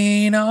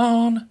rain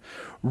on,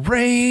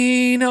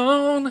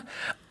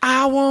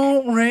 I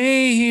won't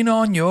rain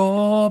on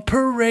your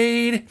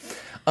parade.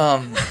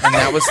 And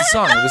that was the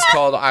song. It was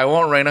called "I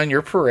Won't Rain on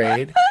Your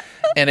Parade,"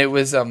 and it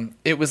was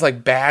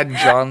like bad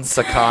John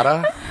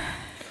Cicada,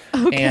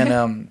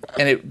 and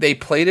they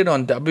played it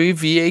on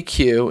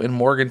WVAQ in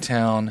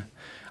Morgantown.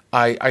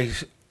 I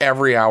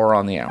every hour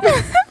on the hour.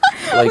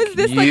 Like, was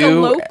this like a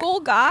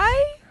local guy?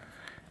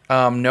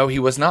 No, he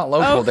was not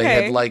local.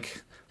 Okay.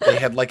 They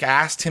had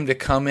asked him to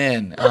come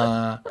in.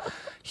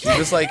 He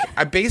was like,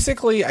 I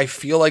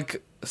feel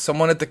like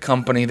someone at the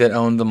company that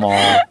owned the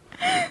mall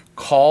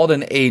called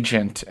an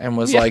agent and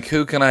was like,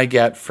 who can I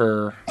get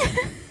for,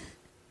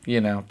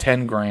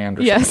 $10,000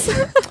 or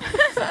something?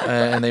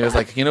 And they was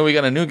like, we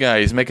got a new guy.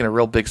 He's making a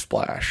real big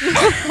splash.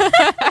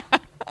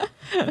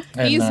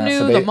 He's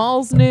new. The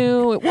mall's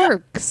new. It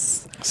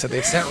works. So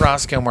they sent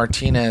Roscoe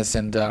Martinez,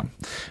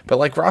 but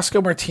like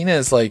Roscoe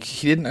Martinez, like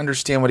he didn't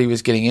understand what he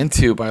was getting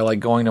into by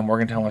like going to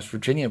Morgantown, West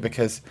Virginia,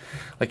 because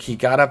like he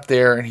got up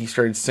there and he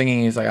started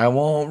singing. He's like, I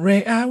won't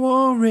rain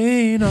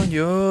on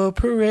your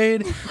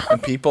parade,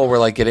 and people were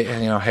like getting,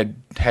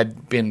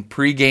 had been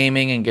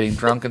pre-gaming and getting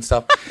drunk and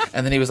stuff,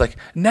 and then he was like,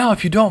 now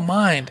if you don't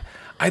mind,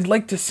 I'd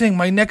like to sing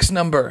my next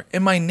number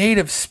in my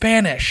native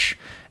Spanish,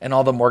 and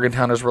all the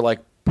Morgantowners were like,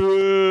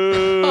 boo.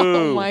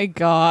 Oh my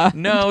God.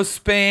 No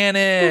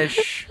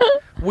Spanish.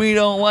 We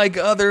don't like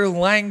other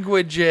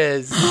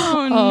languages.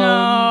 Oh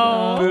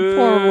no. Boo.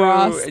 Poor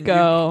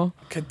Roscoe.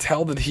 You could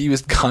tell that he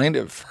was kind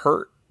of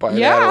hurt by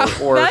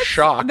that or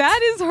shocked.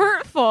 That is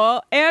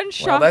hurtful and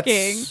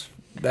shocking.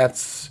 Well,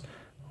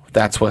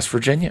 that's West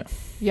Virginia.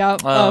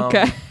 Yep.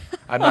 Okay.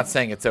 I'm not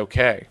saying it's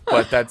okay,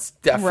 but that's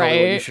definitely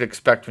what you should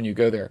expect when you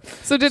go there.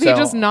 So did he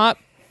just not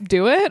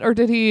do it, or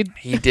did he?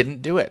 He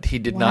didn't do it. He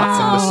did not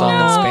sing the song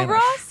in Spanish.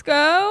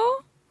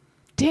 Roscoe.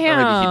 Damn.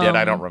 Or maybe he did.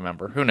 I don't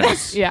remember. Who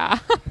knows? Yeah.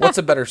 What's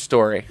a better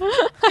story?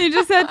 He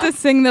just had to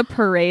sing the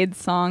parade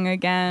song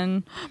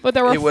again. But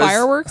there were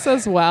fireworks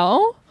as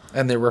well.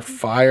 And there were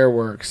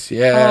fireworks.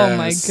 Yes. Oh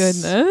my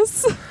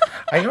goodness.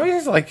 I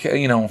always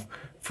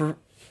for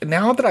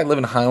now that I live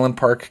in Highland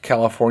Park,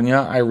 California,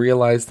 I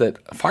realize that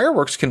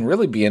fireworks can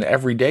really be an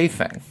everyday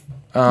thing.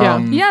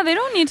 Yeah, they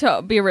don't need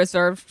to be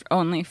reserved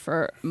only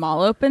for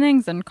mall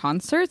openings and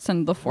concerts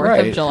and the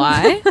 4th of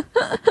July.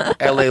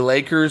 LA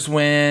Lakers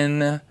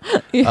win.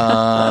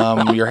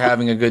 You're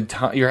having a good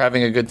time. You're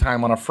having a good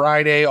time on a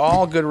Friday.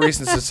 All good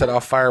reasons to set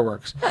off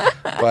fireworks.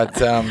 But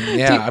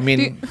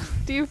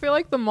do you feel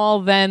like the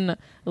mall then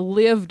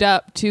lived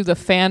up to the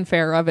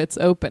fanfare of its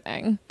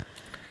opening?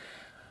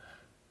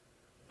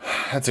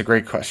 That's a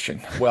great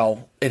question.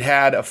 Well, it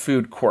had a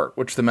food court,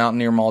 which the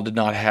Mountaineer Mall did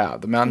not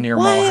have. The Mountaineer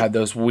Mall had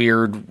those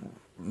weird...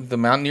 The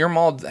Mountaineer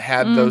Mall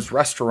had those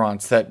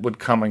restaurants that would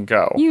come and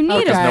go. You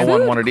need because no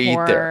one wanted to eat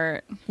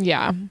there.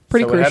 Yeah,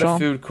 pretty so crucial. It had a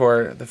food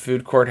court. The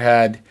food court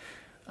had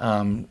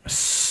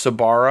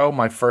Sbarro,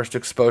 my first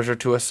exposure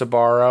to a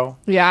Sbarro.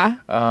 Yeah.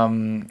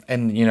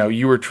 And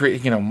you were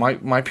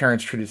my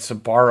parents treated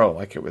Sbarro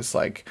like it was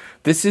like,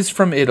 this is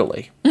from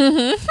Italy.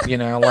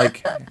 Mm-hmm.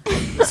 Like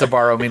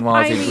Sbarro,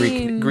 meanwhile, is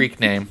a Greek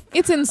name.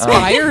 It's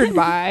inspired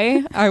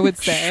by, I would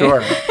say.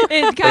 Sure.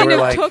 It kind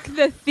of took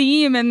the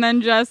theme and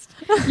then just,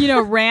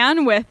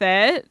 ran with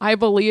it. I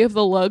believe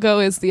the logo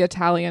is the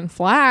Italian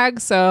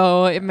flag,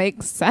 so it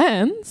makes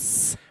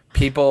sense.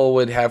 People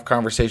would have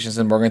conversations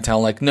in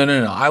Morgantown like, no,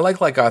 I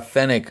like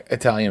authentic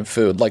Italian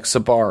food, like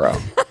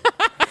Sbarro.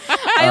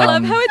 I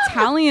love how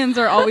Italians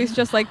are always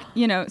just like,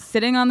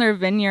 sitting on their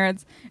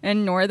vineyards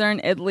in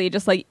northern Italy,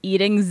 just like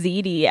eating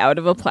ziti out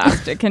of a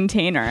plastic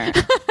container.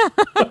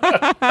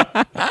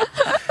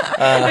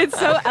 It's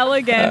so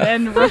elegant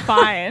and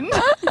refined.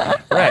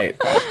 Right.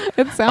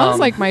 It sounds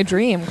like my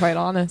dream, quite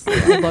honestly.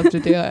 I'd love to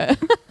do it.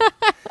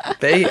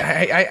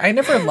 I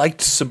never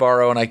liked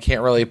Sbarro, and I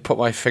can't really put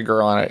my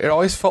finger on it. It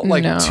always felt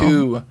like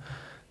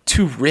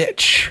too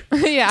rich.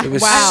 Yeah. It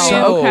was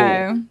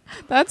okay.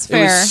 That's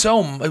fair.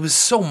 It was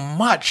so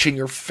much in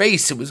your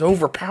face. It was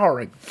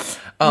overpowering.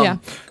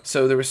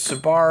 So there was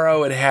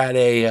Sbarro. It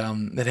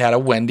had a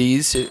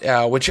Wendy's,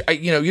 which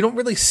you don't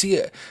really see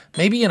it.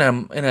 Maybe in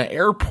an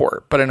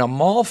airport, but in a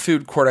mall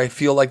food court, I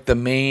feel like the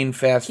main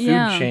fast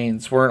food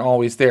chains weren't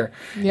always there.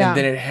 Yeah. And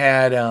then it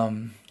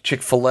had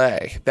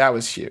Chick-fil-A. That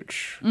was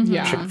huge. Mm-hmm.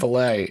 Yeah.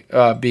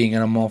 Chick-fil-A being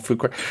in a mall food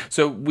court.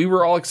 So we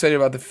were all excited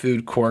about the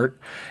food court.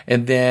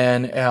 And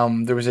then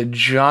there was a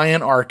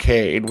giant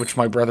arcade, which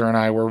my brother and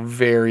I were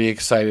very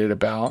excited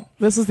about.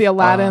 This is the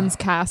Aladdin's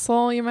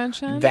Castle you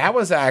mentioned? That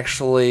was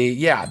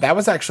actually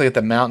at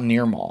the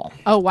Mountaineer Mall.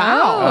 Oh,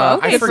 wow.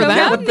 Okay. I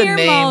forget what the Mountaineer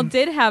name... Mall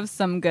did have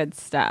some good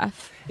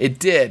stuff. It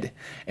did.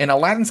 And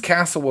Aladdin's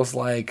Castle was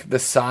like the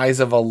size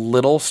of a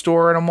little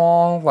store in a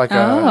mall. Like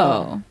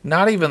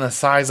not even the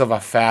size of a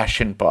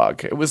fashion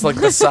bug. It was like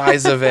the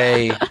size of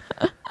a...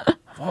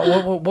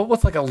 What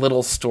was like a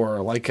little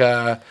store? Like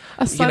a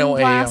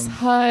Sunglass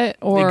Hut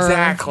or...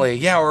 Exactly.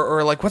 Yeah,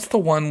 or like what's the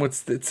one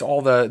with it's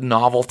all the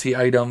novelty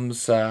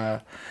items?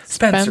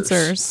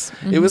 Spencer's.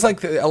 Mm-hmm. It was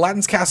like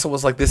Aladdin's Castle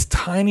was like this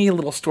tiny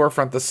little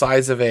storefront the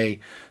size of a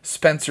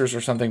Spencer's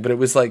or something, but it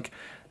was like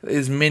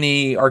as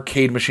many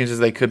arcade machines as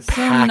they could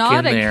pack in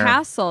there. Not a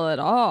castle at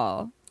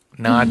all.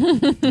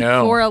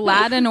 No. Or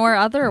Aladdin or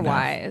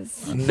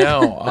otherwise.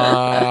 No.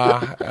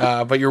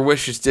 But your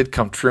wishes did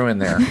come true in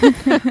there.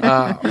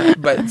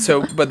 But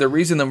the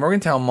reason the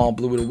Morgantown Mall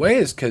blew it away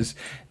is because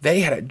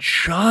they had a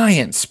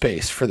giant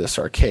space for this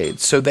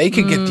arcade. So they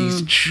could get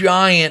these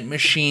giant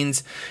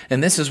machines.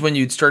 And this is when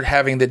you'd start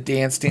having the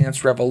Dance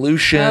Dance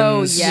Revolutions.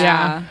 Oh,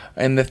 yeah.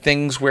 And the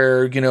things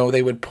where,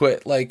 they would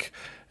put like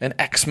an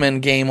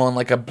X-Men game on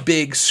like a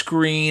big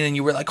screen and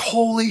you were like,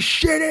 holy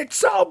shit, it's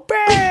so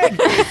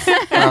big.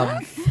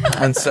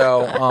 And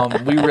so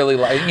we really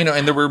like,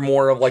 and there were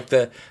more of like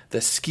the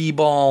skee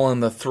ball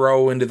and the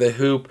throw into the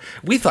hoop.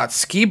 We thought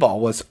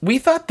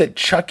that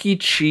Chuck E.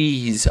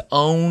 Cheese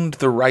owned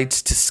the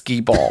rights to skee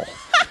ball.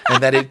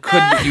 And that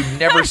you'd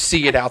never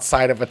see it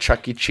outside of a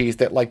Chuck E. Cheese,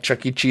 that like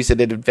Chuck E. Cheese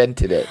had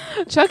invented it.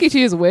 Chuck E.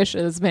 Cheese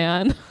wishes,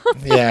 man.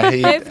 Yeah.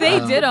 If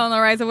they did own the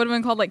rights, it would have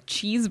been called like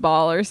Cheese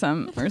Ball or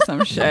some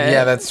shit.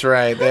 Yeah, that's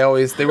right.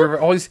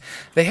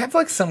 They have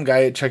like some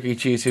guy at Chuck E.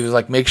 Cheese who was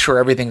like, make sure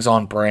everything's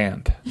on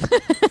brand.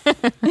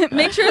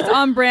 Make sure it's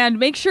on brand.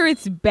 Make sure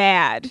it's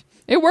bad.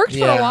 It worked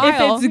for a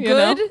while. If it's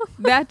good,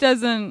 that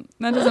doesn't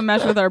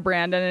mesh with our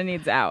brand and it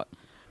needs out.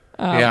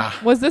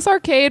 Was this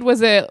arcade?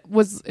 Was it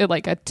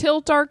like a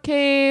tilt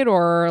arcade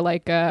or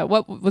like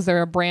what was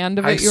there a brand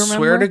of it? You remember? I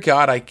swear to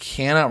God, I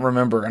cannot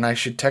remember, and I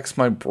should text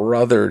my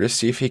brother to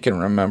see if he can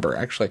remember.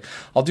 Actually,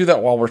 I'll do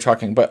that while we're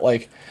talking. But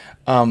like,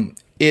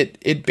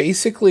 it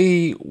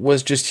basically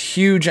was just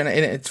huge, and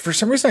it's for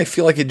some reason I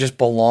feel like it just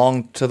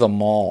belonged to the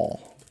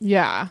mall.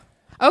 Yeah.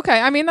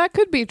 Okay. I mean, that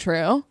could be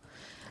true.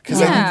 Because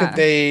I think that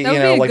that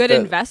would be a good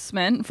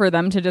investment for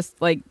them to just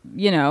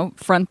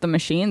front the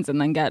machines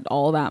and then get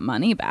all that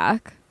money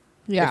back.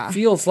 Yeah. It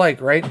feels like,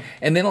 right?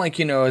 And then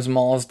as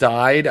malls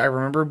died, I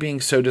remember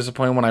being so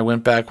disappointed when I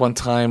went back one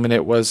time and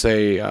it was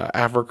a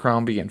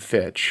Abercrombie and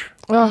Fitch.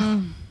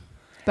 Oh,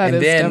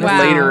 and then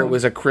later it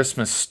was a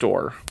Christmas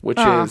store, which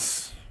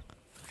is...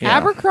 Yeah.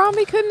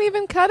 Abercrombie couldn't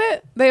even cut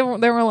it. They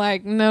were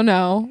like,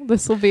 no,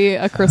 this will be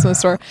a Christmas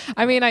store.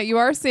 I mean, you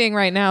are seeing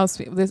right now,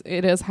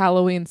 it is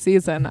Halloween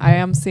season. I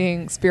am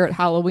seeing Spirit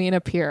Halloween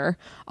appear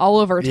all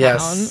over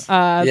town.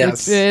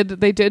 Yes.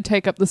 They did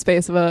take up the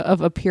space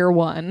of a Pier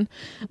 1.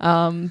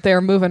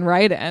 They're moving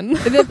right in.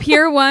 The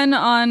Pier 1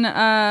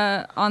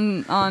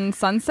 on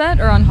Sunset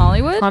or on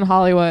Hollywood? On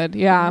Hollywood,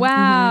 yeah.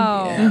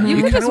 Wow. Mm-hmm. Yeah.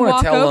 You can just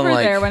walk over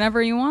there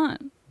whenever you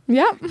want.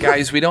 Yeah.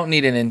 Guys, we don't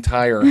need an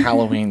entire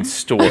Halloween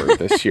store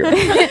this year.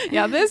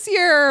 Yeah, this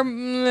year...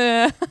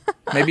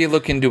 Maybe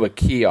look into a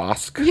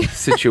kiosk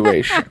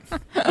situation.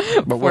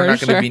 But we're not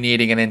going to be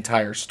needing an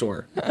entire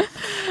store.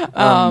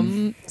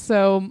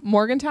 So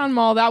Morgantown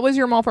Mall, that was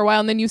your mall for a while.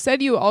 And then you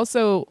said you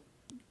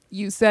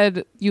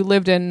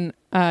lived in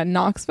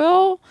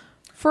Knoxville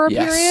for a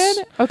Yes.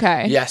 period?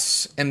 Okay.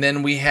 Yes, and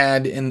then we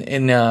had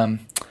in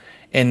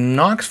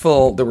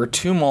Knoxville there were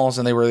 2 malls,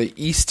 and they were the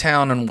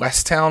Easttown and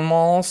Westtown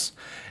malls,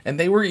 and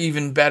they were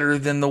even better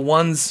than the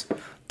ones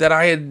that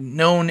I had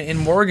known in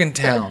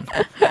Morgantown.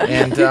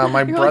 And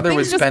my brother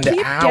would spend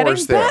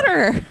hours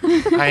there. Better.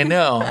 I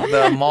know,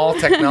 the mall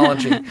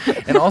technology.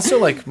 And also,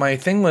 like, my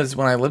thing was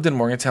when I lived in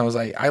Morgantown was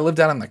I lived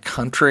out in the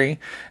country,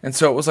 and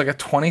so it was like a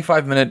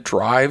 25-minute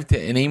drive to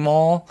any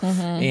mall.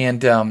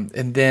 And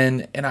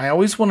I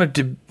always wanted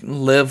to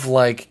live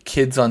like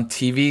kids on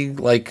TV,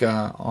 like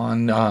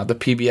on the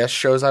PBS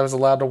shows I was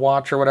allowed to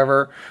watch or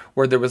whatever,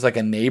 where there was like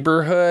a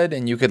neighborhood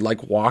and you could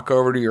like walk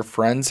over to your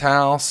friend's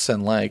house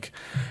and like,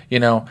 you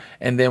know.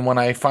 And then when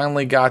I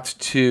finally got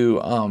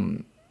to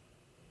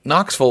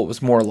Knoxville, it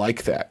was more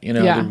like that. You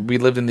know, Yeah. we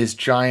lived in these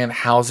giant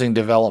housing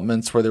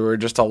developments where there were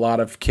just a lot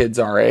of kids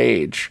our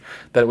age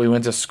that we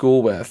went to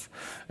school with.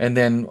 And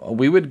then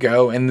we would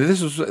go, and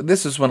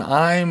this is when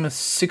I'm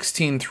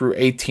 16 through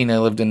 18. I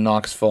lived in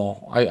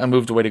Knoxville. I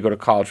moved away to go to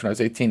college when I was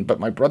 18, but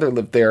my brother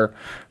lived there,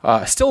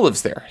 still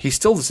lives there. He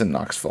still lives in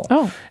Knoxville.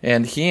 Oh.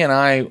 And he and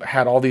I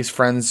had all these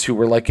friends who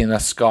were like in a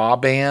ska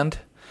band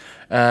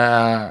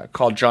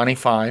called Johnny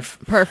Five.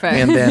 Perfect.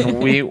 And then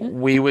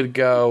we would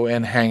go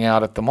and hang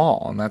out at the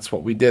mall, and that's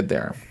what we did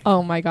there.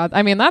 Oh my God.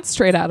 I mean, that's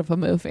straight out of a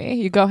movie.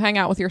 You go hang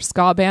out with your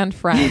ska band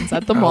friends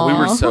at the mall. We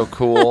were so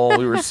cool.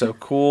 We were so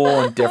cool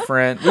and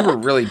different. We were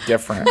really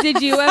different. Did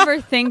you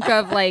ever think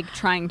of like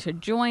trying to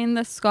join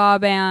the ska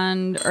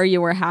band, or you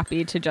were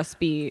happy to just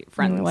be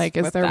friends? Like,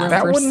 is with there them? room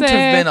That for wouldn't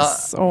have been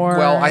six, or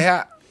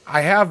well. I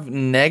have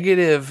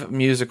negative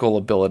musical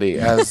ability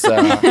as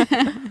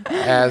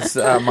as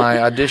my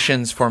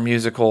auditions for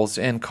musicals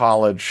in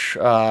college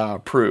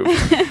proved.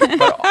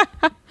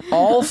 But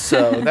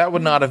also, that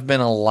would not have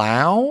been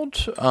allowed.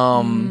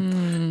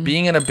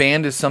 Being in a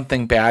band is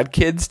something bad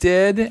kids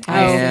did,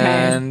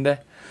 and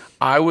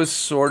I was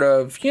sort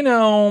of, you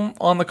know,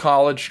 on the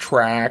college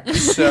track.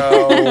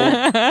 So,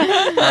 but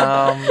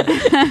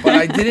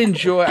I did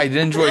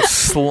enjoy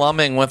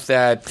slumming with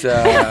that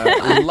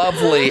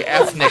lovely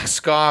ethnic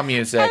ska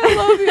music. I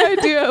love the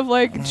idea of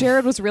like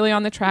Jared was really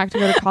on the track to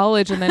go to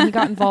college, and then he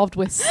got involved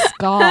with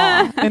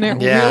ska, and it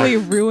really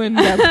ruined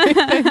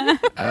everything.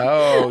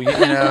 Oh, you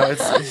know,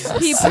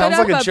 it He sounds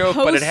put like up a joke,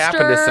 but it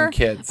happened to some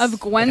kids. Of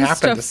Gwen It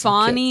happened to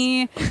some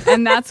Stefani,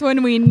 and that's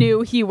when we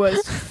knew he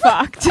was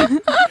fucked.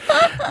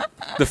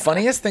 The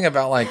funniest thing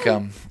about like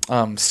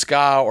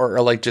ska or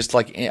like just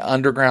like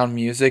underground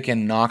music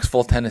in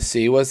Knoxville,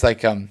 Tennessee was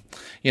like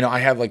you know, I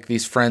have like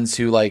these friends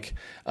who like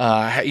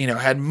you know,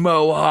 had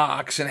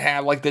mohawks and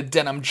had like the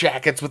denim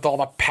jackets with all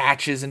the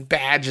patches and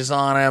badges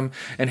on them,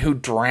 and who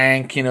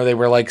drank. You know, they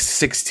were like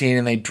 16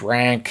 and they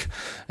drank,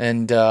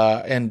 and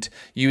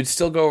you would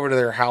still go over to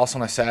their house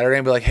on a Saturday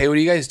and be like, "Hey, what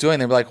are you guys doing?"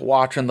 They'd be like,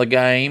 "Watching the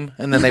game,"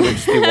 and then they would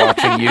just be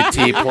watching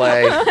UT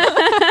play.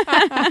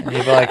 And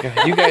you'd be like,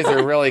 "You guys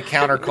are really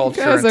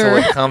counterculture until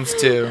it comes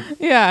to."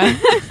 Yeah.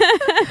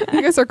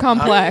 You guys are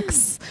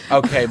complex.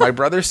 Okay, my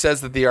brother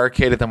says that the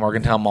arcade at the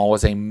Morgantown Mall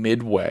was a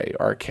Midway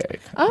arcade.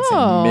 It's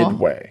a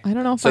Midway. I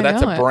don't know if so I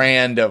that's know a it.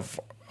 brand of,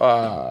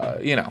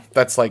 you know,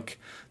 that's like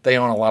they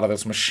own a lot of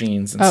those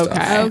machines and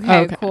stuff.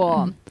 Okay,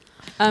 cool.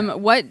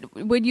 What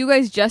would you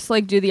guys just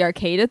like do the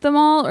arcade at the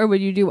mall, or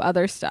would you do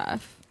other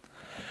stuff?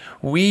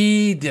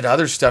 We did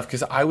other stuff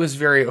because I was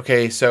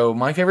so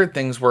my favorite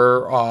things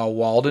were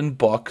Walden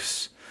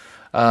books,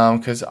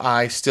 because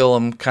I still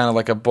am kind of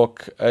like a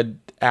book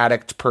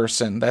addict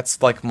person.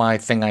 That's like my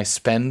thing I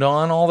spend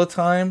on all the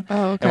time.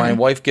 Oh, okay. And my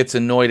wife gets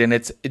annoyed, and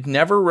it's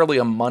never really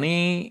a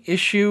money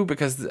issue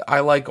because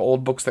I like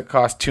old books that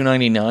cost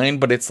 $2.99,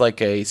 but it's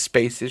like a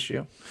space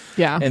issue.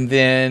 Yeah. And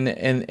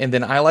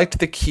then I liked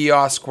the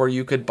kiosk where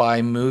you could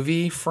buy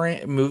movie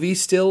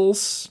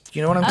stills.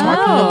 You know what I'm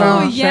talking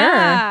about? Oh,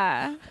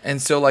 yeah.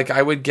 And so, like,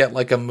 I would get,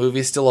 like, a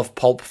movie still of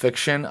Pulp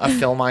Fiction, a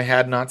film I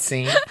had not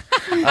seen.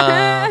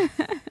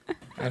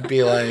 I'd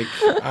be like,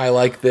 I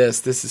like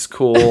this. This is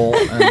cool.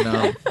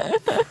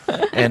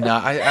 And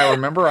I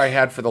remember I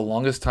had, for the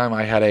longest time,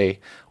 I had a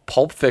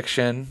Pulp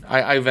Fiction.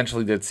 I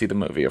eventually did see the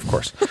movie, of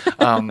course.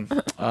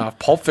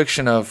 Pulp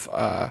Fiction of,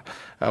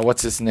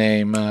 what's his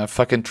name?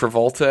 Fucking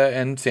Travolta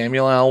and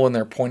Samuel L. when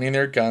they're pointing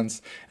their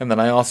guns. And then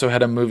I also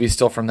had a movie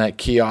still from that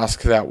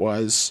kiosk that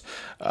was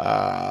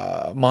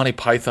Monty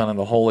Python and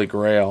the Holy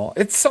Grail.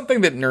 It's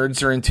something that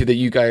nerds are into that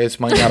you guys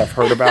might not have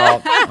heard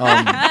about.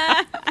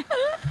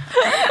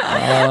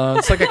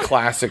 It's like a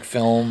classic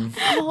film.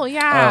 Oh,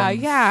 yeah,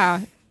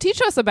 yeah.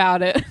 Teach us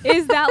about it.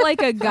 Is that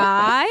like a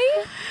guy?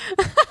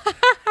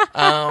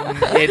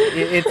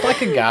 It's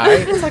like a guy.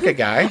 It's like a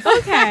guy.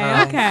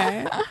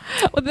 Okay.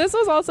 Well, this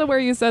was also where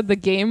you said the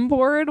game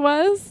board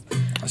was.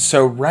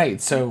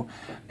 So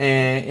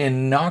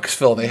in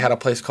Knoxville, they had a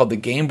place called the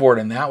Game Board,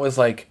 and that was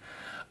like,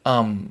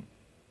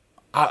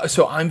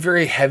 So I'm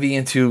very heavy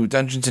into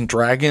Dungeons and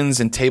Dragons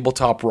and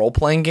tabletop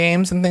role-playing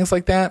games and things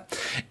like that.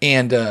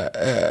 And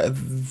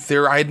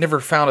I had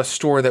never found a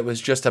store that was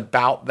just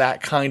about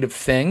that kind of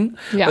thing.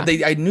 Yeah. But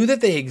I knew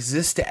that they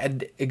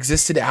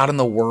existed out in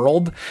the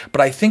world. But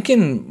I think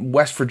in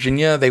West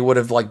Virginia they would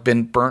have like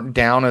been burnt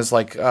down as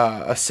like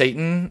a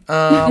Satan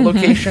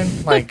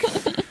location, like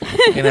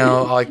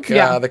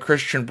the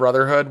Christian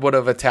Brotherhood would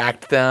have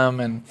attacked them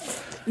and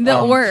the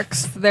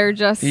orcs. They're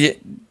just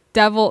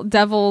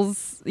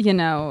devil's.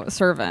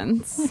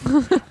 Servants.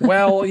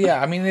 Well,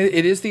 yeah, I mean,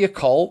 it is the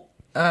occult,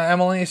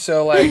 Emily.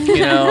 So, like,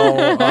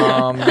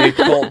 the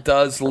occult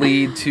does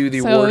lead to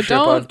the worship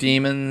of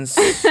demons.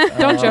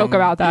 Don't joke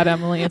about that,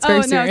 Emily. It's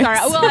very serious. Sorry.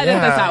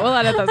 We'll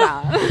edit this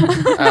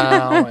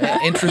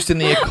out. Interest in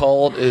the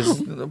occult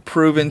is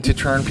proven to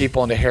turn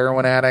people into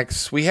heroin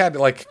addicts. We had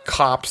like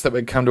cops that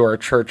would come to our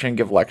church and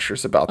give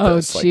lectures about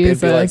this. Like,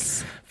 Jesus. they'd be like,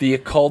 the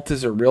occult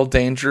is a real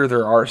danger.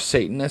 There are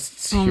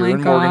Satanists here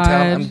in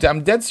Morgantown.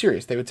 I'm dead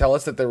serious. They would tell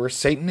us that there were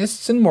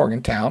Satanists in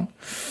Morgantown,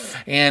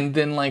 and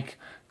then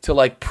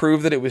to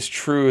prove that it was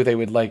true, they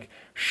would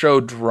show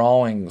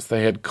drawings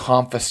they had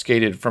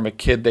confiscated from a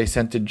kid they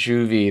sent to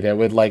juvie that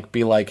would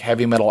be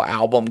heavy metal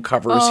album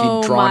covers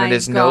he'd drawn in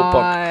his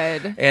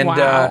notebook. And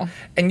wow.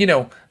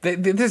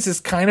 This is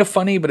kind of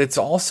funny, but it's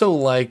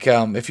also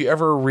if you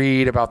ever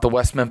read about the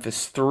West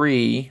Memphis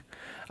 3.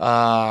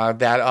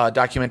 That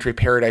documentary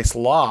Paradise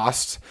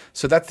Lost.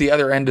 So that's the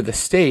other end of the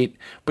state.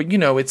 But,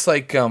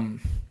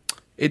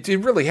 it's it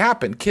really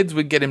happened. Kids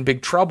would get in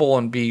big trouble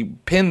and be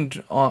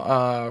pinned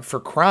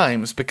for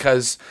crimes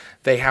because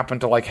they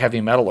happened to like heavy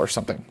metal or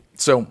something.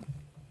 So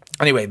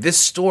anyway, this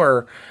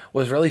store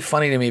was really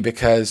funny to me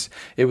because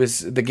it was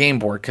the game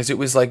board, because it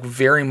was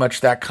very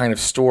much that kind of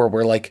store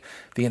where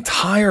the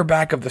entire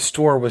back of the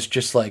store was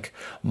just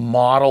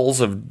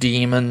models of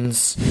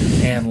demons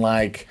and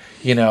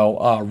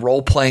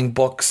role-playing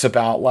books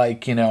about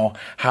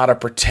how to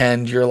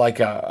pretend you're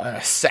a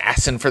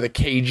assassin for the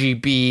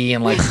KGB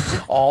and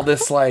all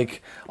these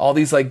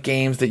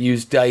games that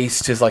use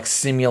dice to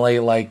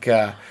simulate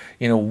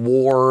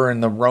war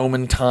in the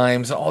Roman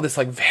times and all this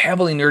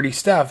heavily nerdy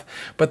stuff.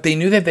 But they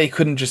knew that they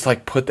couldn't just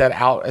put that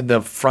out in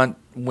the front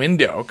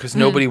window because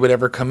nobody would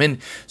ever come in.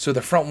 So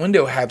the front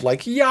window had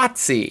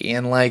Yahtzee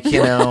and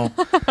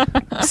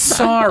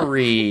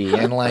Sorry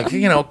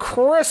and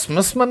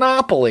Christmas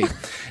Monopoly.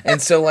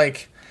 And so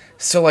this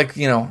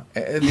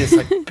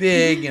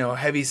big,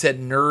 heavy set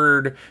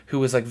nerd who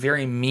was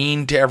very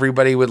mean to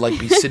everybody would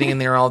be sitting in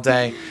there all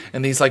day.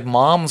 And these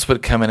moms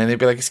would come in and they'd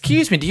be like,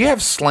 "Excuse me, do you have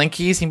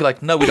Slinkies?" And he'd be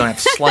like, "No, we don't have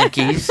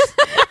Slinkies."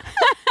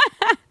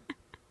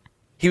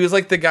 He was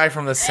the guy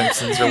from The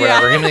Simpsons or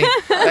whatever. Yeah.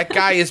 That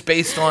guy is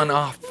based on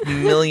a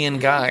million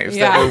guys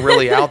that were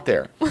really out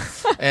there.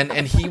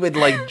 And he would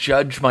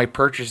judge my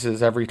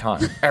purchases every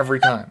time.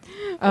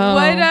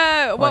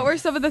 What were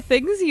some of the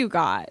things you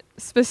got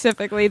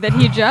specifically that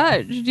he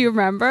judged? Do you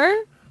remember?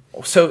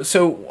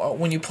 So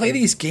when you play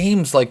these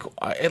games,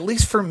 at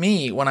least for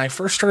me, when I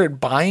first started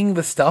buying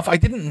the stuff, I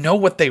didn't know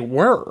what they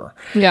were.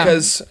 Yeah.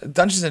 Because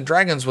Dungeons and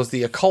Dragons was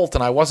the occult,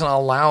 and I wasn't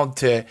allowed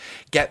to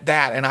get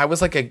that. And I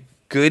was a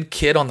good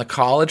kid on the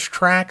college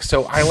track,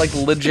 so I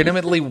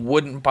legitimately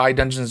wouldn't buy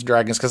Dungeons and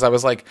Dragons because I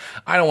was I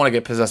don't want to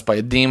get possessed by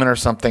a demon or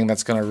something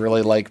that's going to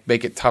really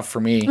make it tough for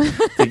me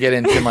to get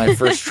into my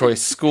first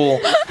choice school.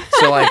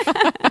 So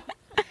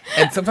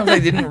and sometimes I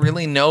didn't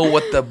really know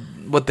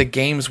what the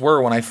games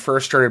were when I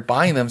first started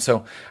buying them.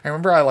 So I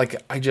remember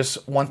I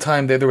just one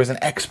time there was an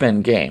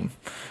X-Men game.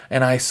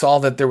 And I saw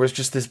that there was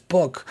just this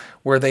book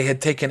where they had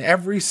taken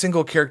every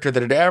single character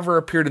that had ever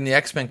appeared in the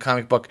X-Men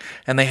comic book,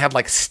 and they had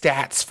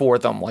stats for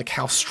them,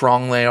 how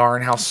strong they are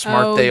and how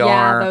smart they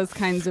are. Those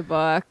kinds of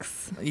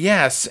books.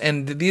 Yes,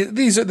 and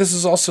this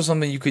is also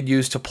something you could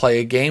use to play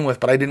a game with,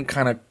 but I didn't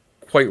kind of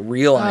quite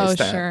realize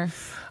that. Sure.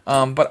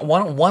 But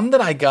one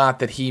that I got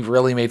that he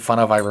really made fun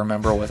of, I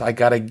remember, was I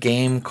got a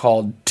game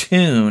called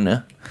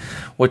Toon,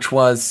 which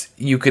was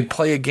you could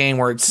play a game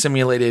where it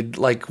simulated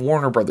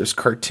Warner Brothers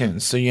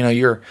cartoons. So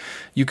you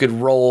could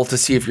roll to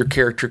see if your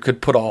character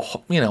could put a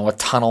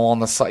tunnel on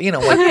the side,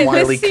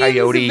 Wile E.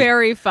 Coyote. This seems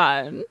very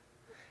fun.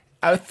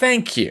 Oh,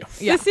 thank you.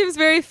 Yeah. This seems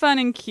very fun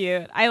and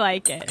cute. I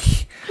like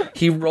it.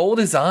 He rolled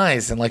his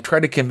eyes and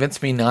tried to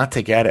convince me not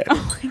to get it. Oh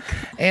my God.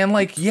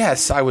 And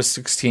yes, I was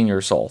 16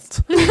 years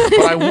old,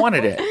 but I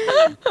wanted it.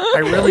 I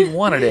really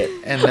wanted it,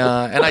 and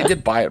I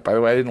did buy it. By the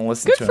way, I didn't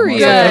listen to him. For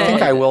you. I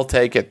think I will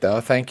take it though.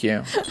 Thank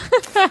you.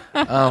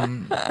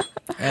 But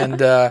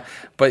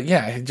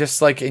yeah,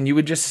 just and you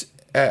would just.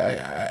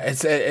 I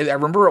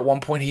remember at one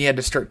point he had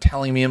to start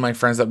telling me and my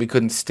friends that we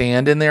couldn't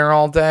stand in there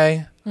all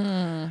day.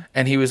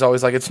 And he was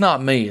always "It's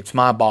not me, it's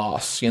my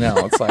boss."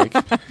 It's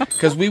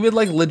because we would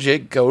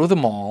legit go to the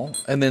mall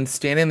and then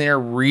stand in there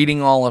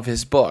reading all of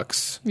his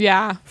books.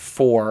 Yeah.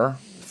 For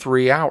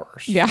 3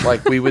 hours. Yeah.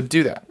 We would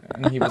do that.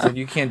 And he was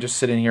 "You can't just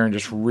sit in here and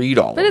just read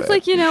all of it." But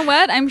it's you know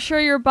what? I'm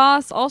sure your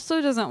boss also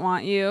doesn't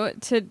want you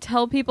to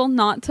tell people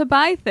not to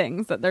buy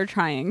things that they're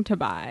trying to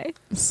buy.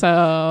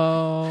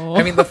 So.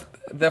 I mean,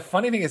 the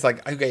funny thing is,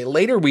 like, okay,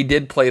 later we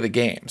did play the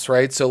games,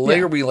 right? So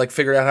later we like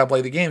figured out how to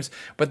play the games,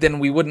 but then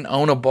we wouldn't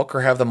own a book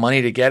or have the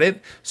money to get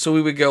it. So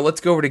we would go,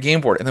 let's go over to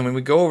Game Board, and then we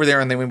would go over there,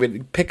 and then we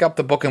would pick up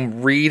the book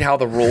and read how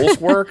the rules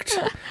worked,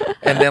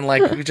 and then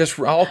like we just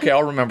okay,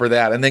 I'll remember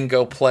that, and then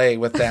go play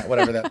with that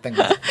whatever that thing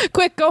was.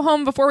 Quick, go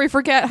home before we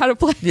forget how to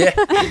play. Yeah,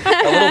 a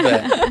little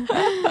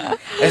bit.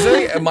 And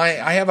so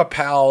I have a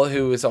pal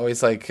who is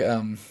always like.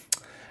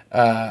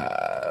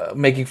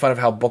 Making fun of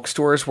how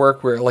bookstores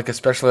work, where like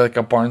especially like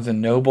a Barnes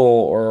and Noble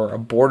or a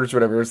Borders or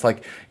whatever, it's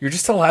like you're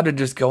just allowed to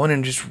just go in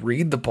and just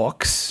read the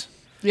books,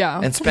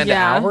 and spend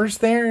hours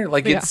there.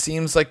 Like it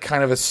seems like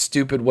kind of a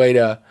stupid way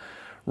to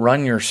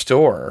run your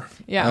store.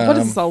 Yeah, what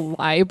is this, a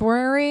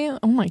library?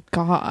 Oh my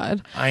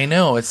god! I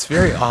know, it's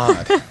very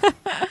odd.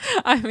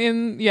 I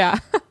mean, yeah.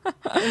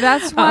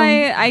 That's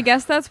why I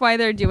guess that's why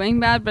they're doing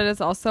bad, but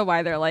it's also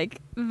why they're like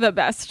the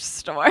best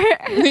store.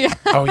 Yeah.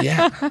 Oh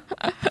yeah,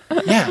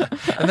 yeah.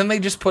 And then they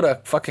just put a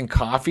fucking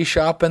coffee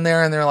shop in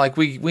there, and they're like,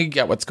 we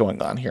get what's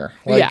going on here.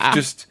 Like,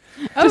 just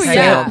hang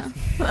out.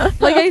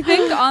 Like I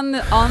think on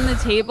the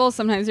table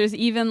sometimes there's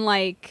even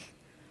like,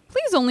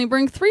 please only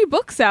bring 3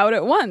 books out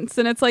at once,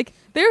 and it's like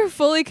they're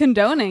fully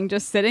condoning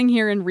just sitting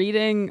here and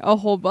reading a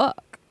whole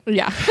book.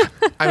 Yeah.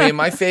 I mean,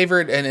 my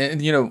favorite,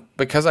 and you know,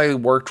 because I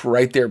worked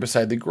right there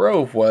beside the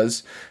Grove,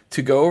 was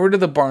to go over to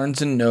the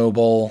Barnes and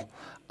Noble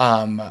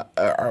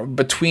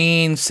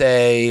between,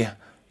 say,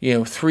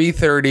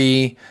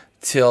 3:30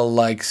 till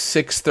like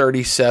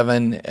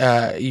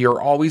 6:37.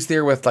 You're always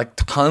there with like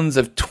tons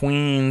of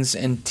tweens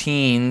and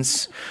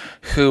teens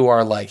who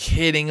are like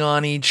hitting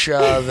on each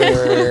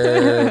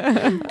other,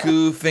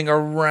 goofing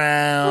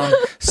around,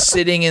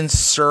 sitting in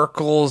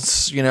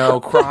circles,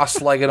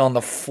 cross-legged on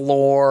the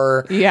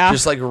floor,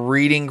 just like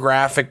reading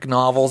graphic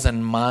novels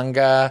and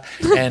manga.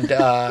 And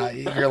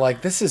you're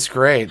like, this is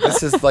great.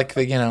 This is like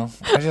I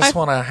just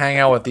want to hang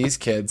out with these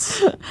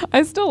kids.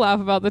 I still laugh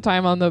about the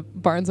time on the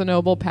Barnes &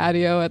 Noble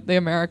patio at the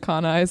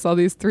Americana. I saw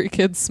these 3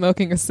 kids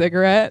smoking a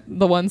cigarette,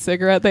 the one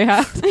cigarette they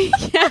had.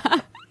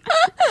 Yeah.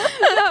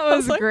 That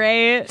was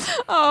great.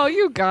 Oh,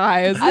 you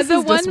guys. This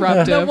is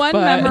disruptive. The one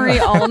memory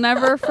I'll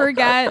never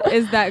forget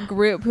is that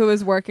group who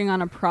was working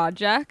on a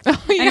project. And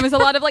it was a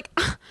lot of like,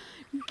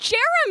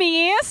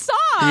 Jeremy,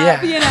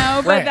 stop,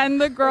 but then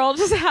the girl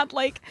just had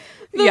like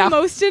the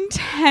most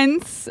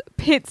intense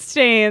pit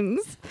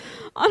stains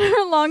on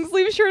her long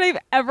sleeve shirt I've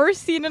ever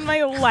seen in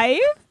my life.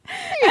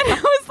 And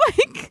I was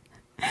like,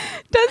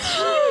 does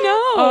she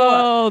know?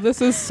 Oh,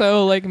 this is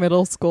so like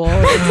middle school.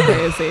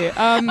 It's crazy.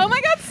 Oh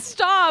my god,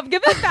 stop.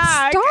 Give it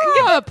back. Stop.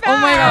 Give it back. Oh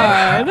my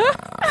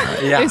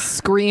god. Yeah. They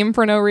scream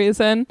for no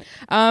reason.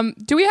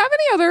 Do we have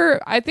any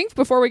other, I think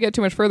before we get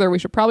too much further, we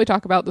should probably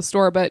talk about the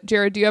store, but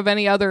Jared, do you have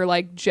any other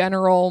like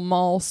general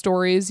mall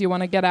stories you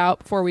want to get out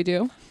before we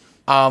do?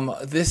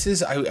 This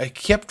is, I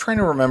kept trying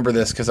to remember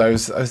this because I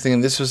was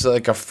thinking this was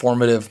like a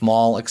formative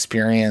mall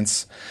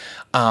experience.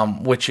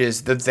 Which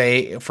is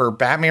that for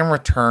Batman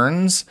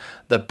Returns,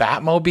 the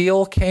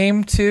Batmobile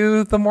came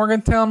to the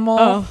Morgantown Mall.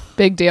 Oh,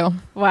 big deal.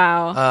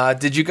 Wow.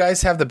 Did you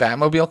guys have the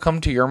Batmobile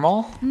come to your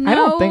mall? No, I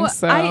don't think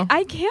so.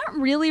 I can't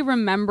really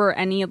remember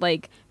any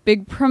like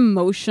big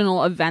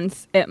promotional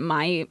events at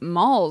my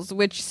malls,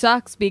 which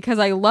sucks because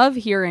I love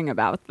hearing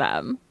about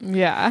them.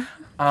 Yeah.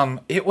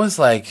 It was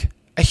like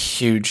a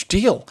huge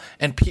deal.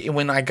 And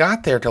when I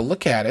got there to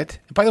look at it,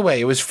 by the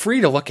way, it was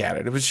free to look at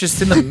it. It was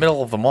just in the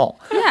middle of the mall.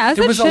 Yeah,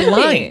 there was a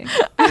line.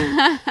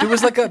 There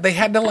was they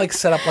had to like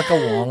set up like a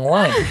long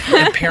line.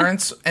 And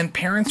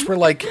parents were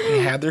like,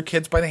 had their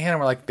kids by the hand and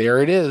were like,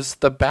 there it is,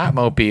 the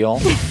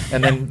Batmobile.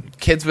 And then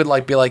kids would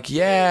like be like,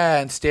 yeah,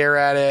 and stare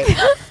at it.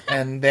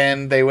 And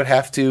then they would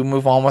have to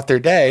move on with their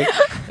day.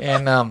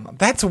 And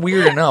that's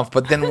weird enough.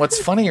 But then what's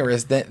funnier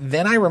is that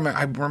then I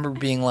remember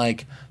being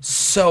like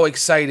so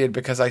excited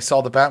because I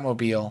saw the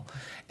Batmobile.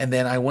 And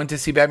then I went to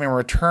see Batman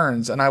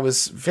Returns, and I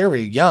was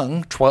very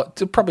young,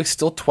 probably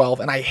still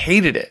 12, and I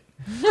hated it.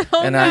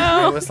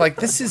 I was like,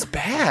 this is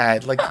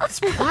bad. Like,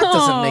 this plot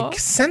doesn't make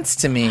sense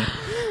to me.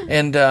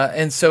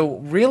 And so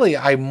really,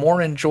 I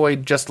more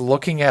enjoyed just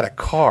looking at a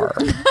car.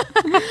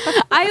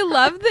 I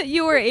love that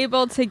you were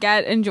able to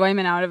get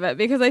enjoyment out of it,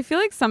 because I feel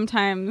like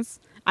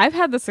sometimes I've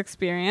had this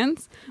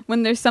experience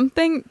when there's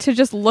something to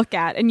just look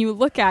at, and you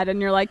look at it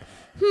and you're like,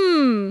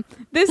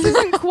 this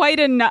isn't quite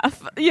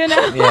enough, Yeah,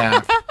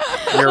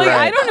 you're right.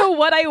 I don't know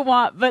what I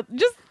want, but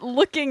just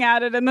looking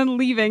at it and then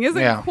leaving it's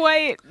not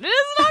quite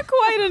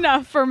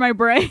enough for my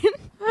brain.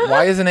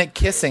 Why isn't it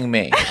kissing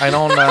me? I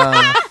don't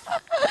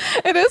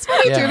It is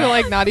funny too to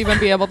like not even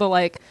be able to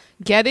like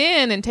get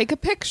in and take a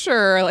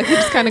picture. Like you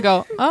just kind of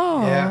go,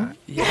 oh,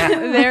 yeah.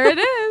 There it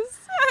is.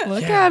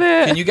 Look at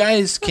it.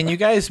 Can you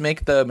guys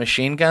make the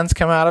machine guns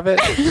come out of it?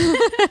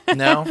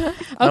 No.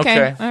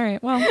 Okay. All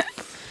right. Well.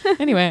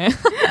 Anyway.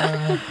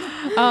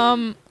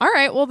 All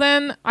right. Well,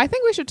 then I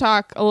think we should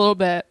talk a little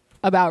bit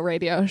about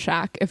Radio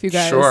Shack if you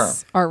guys Sure.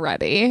 are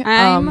ready.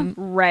 I'm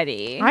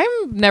ready.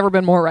 I've never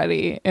been more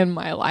ready in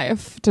my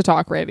life to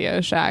talk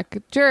Radio Shack.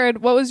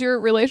 Jared, what was your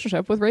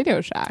relationship with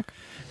Radio Shack?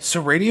 So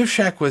Radio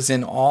Shack was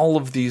in all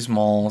of these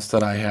malls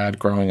that I had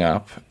growing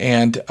up.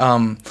 And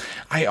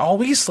I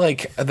always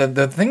like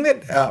the thing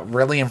that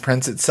really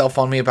imprints itself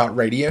on me about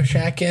Radio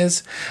Shack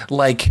is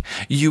like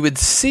you would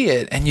see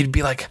it and you'd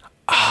be like,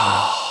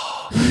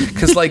 oh,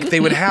 because like they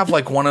would have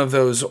like one of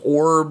those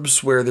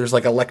orbs where there's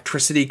like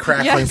electricity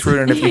crackling through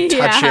it. And if you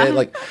touch it,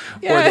 like,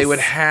 or they would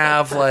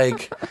have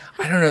like,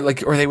 I don't know,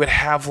 like, or they would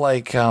have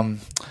like,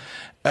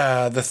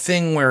 the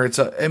thing where it's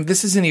and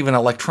this isn't even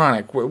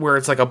electronic, where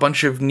it's like a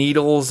bunch of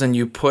needles and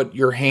you put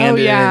your hand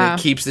in and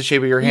it keeps the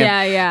shape of your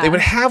hand. Yeah. They would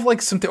have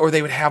like something, or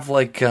they would have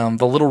like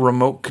the little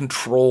remote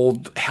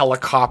controlled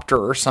helicopter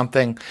or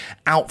something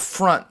out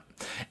front.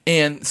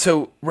 And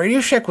so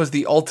Radio Shack was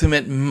the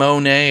ultimate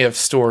Monet of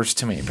stores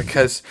to me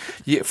because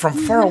from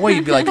far away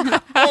you'd be like,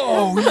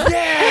 oh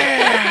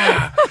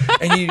yeah,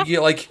 and you'd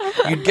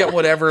get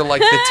whatever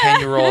like the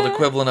 10-year-old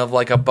equivalent of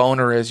like a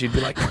boner is. You'd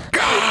be like,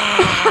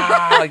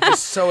 God, like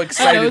just so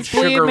excited,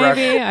 sugar rush.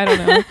 Maybe I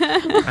don't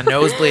know. A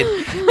nosebleed.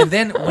 And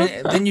then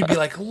you'd be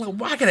like, well,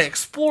 I gotta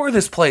explore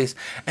this place.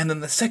 And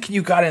then the second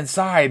you got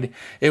inside,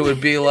 it would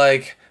be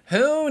like,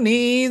 who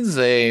needs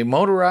a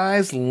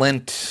motorized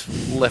lint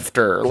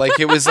lifter? Like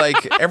it was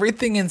like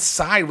everything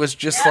inside was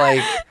just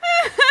like,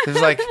 it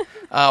was like,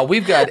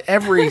 we've got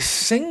every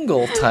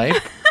single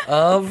type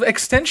of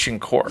extension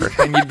cord.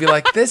 And you'd be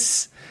like,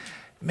 this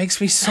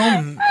makes me so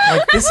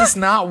like, this is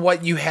not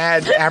what you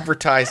had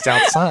advertised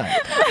outside.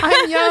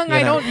 I'm young.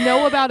 I don't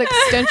know about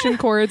extension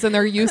cords and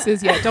their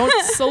uses yet. Don't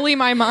sully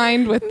my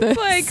mind with this.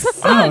 Like,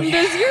 son,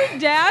 does your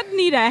dad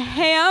need a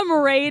ham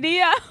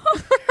radio?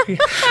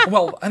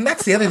 Well, and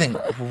that's the other thing.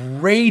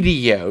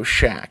 Radio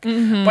Shack.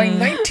 Mm-hmm. By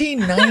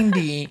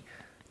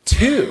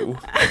 1992,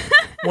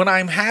 when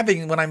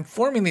I'm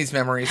forming these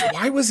memories,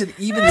 why was it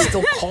even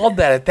still called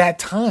that at that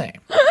time?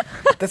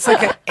 That's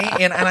like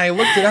and I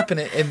looked it up and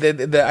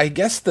I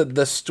guess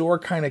the store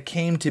kind of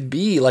came to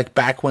be like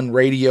back when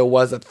radio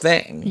was a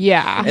thing.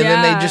 Yeah. And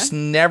then they just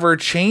never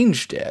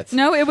changed it.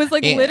 No, it was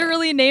like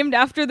literally named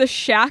after the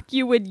shack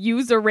you would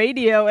use a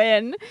radio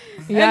in.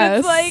 Yes. And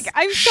it's like,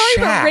 I'm sorry,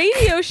 Shack. but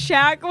Radio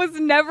Shack was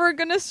never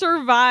going to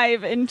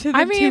survive into the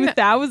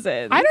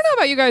 2000s. I don't know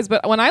about you guys,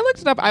 but when I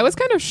looked it up, I was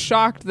kind of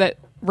shocked that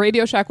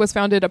Radio Shack was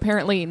founded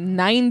apparently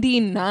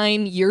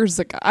 99 years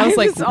ago. I was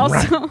like,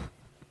 also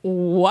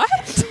what?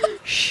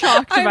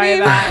 shocked by I mean,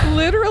 that.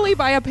 literally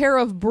by a pair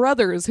of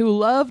brothers who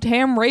loved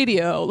ham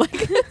radio. Like,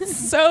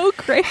 it's so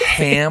crazy.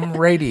 Ham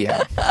radio.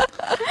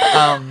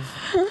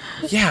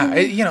 Yeah,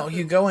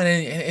 you go in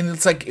and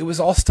it's like it was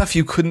all stuff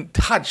you couldn't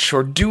touch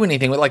or do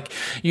anything with. Like,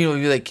 you're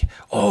like,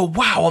 oh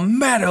wow, a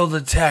metal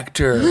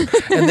detector,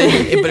 and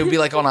then but it would be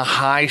like on a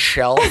high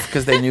shelf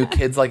because they knew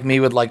kids like me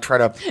would like try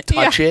to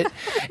touch it,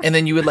 and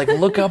then you would like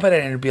look up at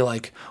it and it'd be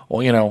like,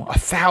 well,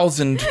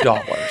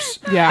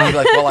 $1,000. Yeah, and you'd be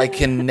like, well, I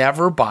can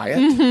never buy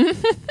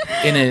it.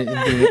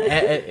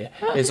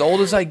 As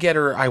old as I get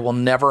her, I will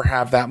never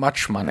have that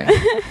much money.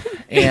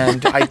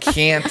 And I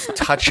can't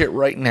touch it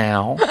right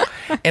now.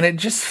 And it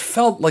just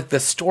felt like the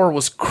store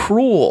was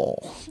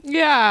cruel.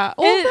 Yeah.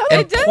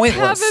 It does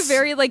pointless. have a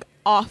very like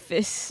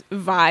office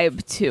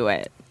vibe to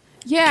it.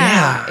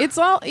 Yeah. It's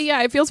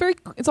always very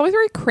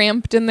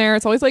cramped in there.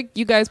 It's always like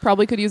you guys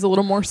probably could use a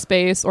little more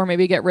space or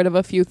maybe get rid of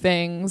a few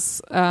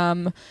things.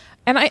 And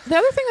the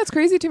other thing that's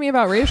crazy to me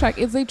about Radio Shack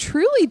is they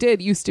truly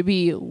did used to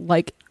be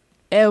like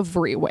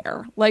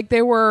everywhere. Like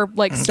they were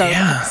like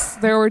Starbucks.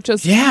 They were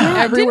just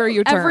everywhere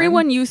you turn.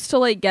 Everyone used to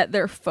like get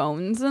their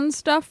phones and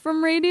stuff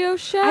from Radio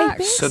Shack. I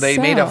think So they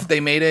made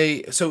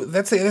a so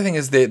that's the other thing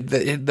is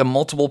the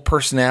multiple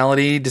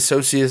personality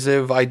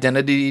dissociative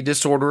identity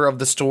disorder of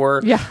the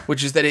store,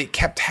 which is that it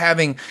kept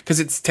having,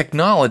 because it's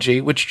technology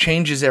which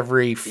changes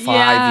every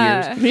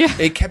 5 years.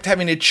 It kept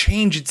having to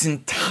change its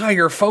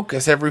entire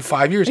focus every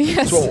 5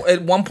 years. So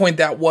at one point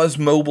that was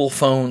mobile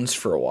phones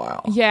for a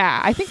while.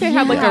 I think they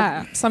had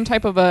like some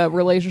type of a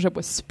relationship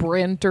with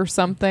Sprint or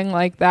something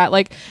like that.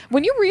 Like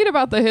when you read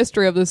about the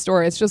history of the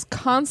store, it's just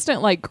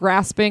constant like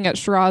grasping at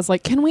straws.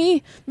 Like, can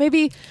we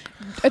maybe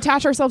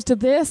attach ourselves to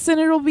this and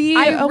it'll be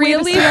I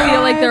really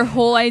feel like their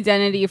whole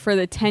identity for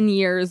the 10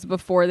 years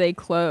before they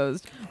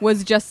closed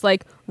was just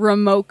like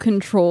remote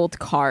controlled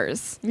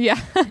cars. Yeah.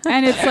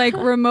 And it's like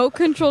remote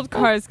controlled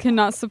cars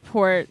cannot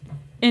support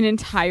an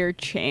entire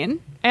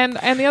chain. And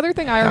the other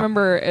thing I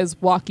remember is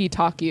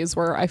walkie-talkies,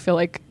 where I feel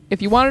like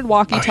if you wanted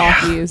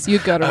walkie-talkies,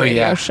 you'd go to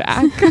Radio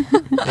Shack.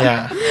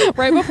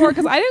 Right before,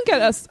 because I didn't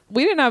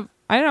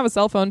have a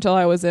cell phone until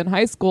I was in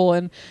high school,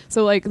 and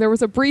so like there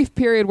was a brief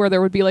period where there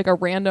would be like a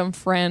random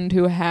friend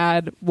who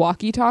had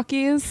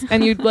walkie-talkies,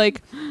 and you'd play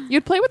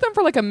with them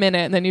for like a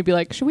minute, and then you'd be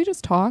like, should we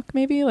just talk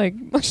maybe? Like,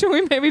 should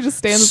we maybe just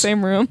stay in the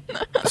same room?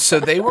 So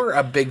they were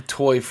a big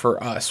toy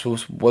for us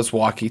was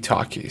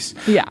walkie-talkies,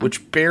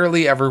 which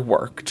barely ever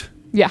worked.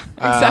 Yeah,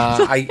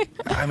 exactly.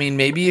 I mean,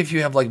 maybe if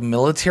you have like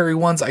military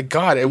ones, were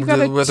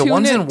the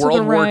ones in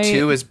World War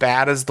II as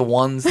bad as the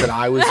ones that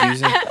I was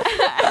using?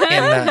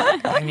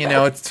 And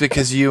it's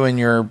because you and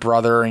your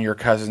brother and your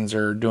cousins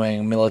are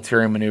doing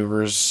military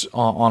maneuvers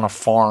on a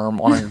farm,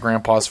 on your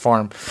grandpa's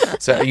farm.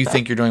 So you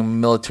think you're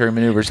doing military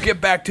maneuvers.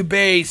 Get back to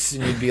base,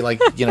 and you'd be like,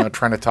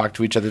 trying to talk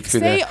to each other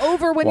through Say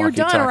over when you're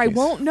done, or I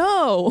won't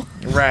know.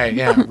 Right?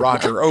 Yeah,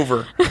 Roger.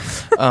 Over.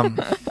 I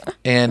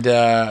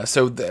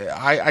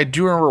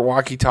do remember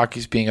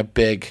walkie-talkies being a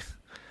big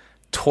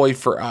toy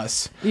for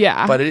us.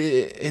 Yeah. But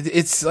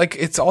it's like,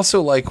 it's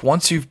also like,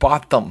 once you've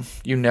bought them,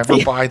 you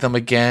never buy them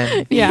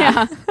again.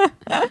 Yeah.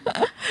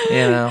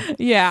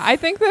 Yeah, I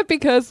think that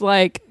because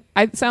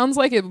it sounds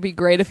like it would be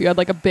great if you had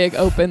like a big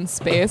open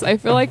space. I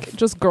feel like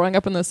just growing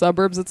up in the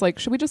suburbs, it's like,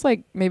 should we just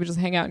maybe just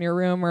hang out in your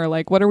room, or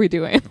what are we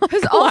doing?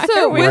 Because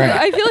also,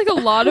 I feel like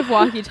a lot of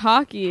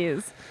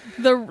walkie-talkies,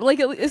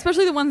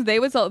 especially the ones they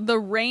would sell, the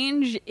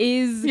range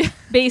is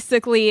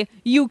basically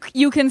you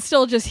can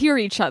still just hear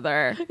each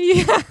other.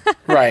 Yeah.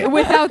 Right.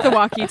 Without the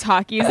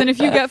walkie-talkies. And if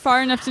you get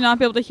far enough to not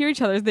be able to hear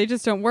each other, they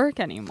just don't work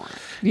anymore.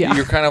 Yeah.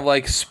 You're kind of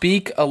like,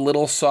 speak a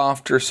little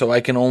softer so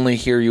I can only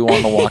hear you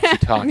on the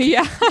walkie-talkie.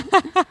 Yeah.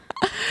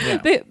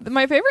 Yeah.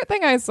 My favorite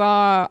thing I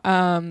saw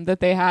that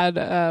they had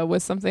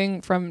was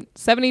something from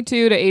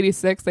 72 to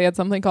 86. They had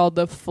something called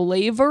the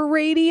Flavor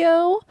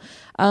Radio,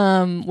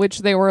 which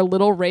they were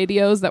little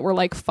radios that were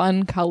like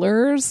fun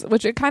colors,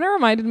 which it kind of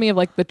reminded me of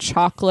like the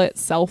chocolate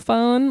cell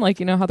phone.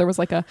 How there was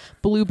like a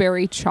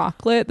blueberry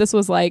chocolate. This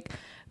was like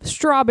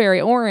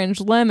strawberry, orange,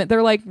 lemon.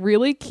 They're like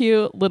really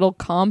cute little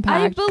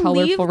compact,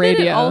 colorful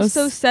radios. It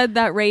also said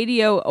that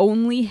radio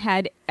only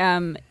had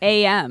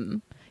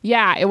AM.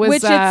 Yeah, it was.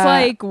 Which it's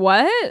like,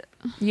 what?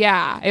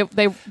 Yeah,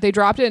 they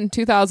dropped it in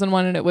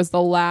 2001, and it was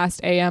the last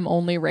AM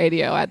only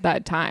radio at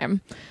that time.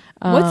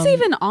 What's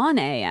even on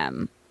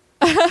AM?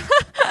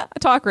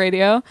 Talk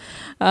radio,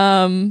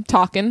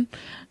 talking.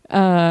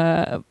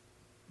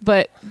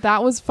 But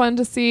that was fun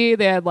to see.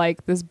 They had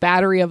like this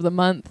battery of the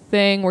month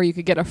thing where you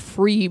could get a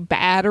free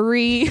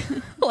battery,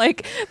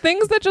 like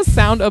things that just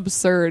sound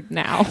absurd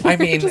now. I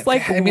mean, just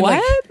what?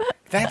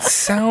 That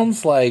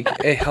sounds like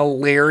a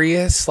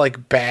hilarious,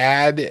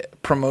 bad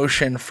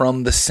promotion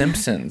from The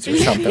Simpsons or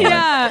something.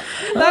 Yeah,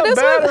 that is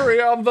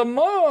battery of the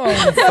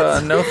month.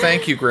 No,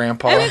 thank you,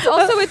 Grandpa. And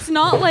it's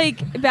not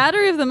like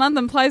battery of the month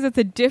implies it's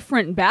a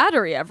different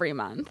battery every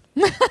month.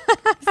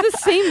 It's the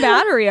same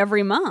battery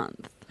every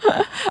month.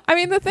 I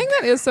mean, the thing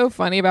that is so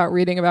funny about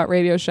reading about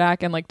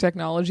RadioShack and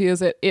technology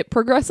is it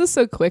progresses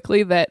so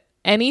quickly that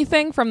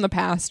anything from the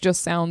past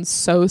just sounds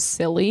so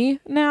silly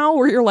now,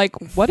 where you're like,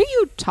 what are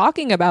you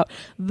talking about?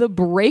 The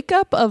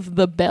breakup of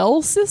the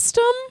Bell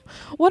system?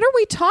 What are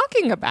we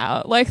talking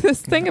about?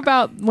 This thing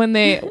about when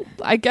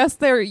I guess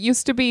there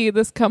used to be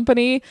this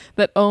company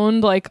that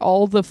owned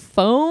all the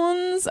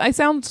phones. I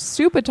sound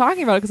stupid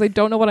talking about it because I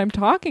don't know what I'm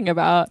talking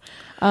about.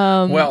 You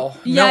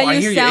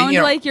sound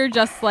like you're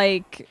just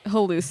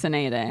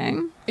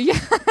hallucinating.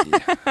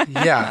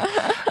 Yeah.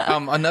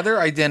 Another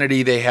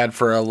identity they had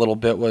for a little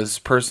bit was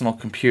personal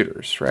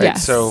computers, right?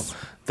 Yes. So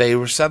they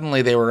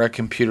were a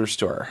computer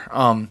store.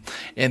 And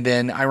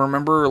then I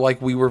remember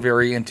we were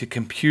very into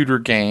computer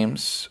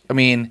games. I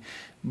mean,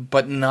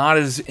 but not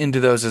as into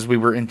those as we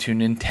were into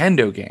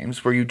Nintendo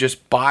games, where you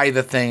just buy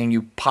the thing and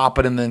you pop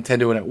it in the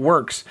Nintendo and it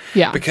works.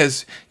 Yeah.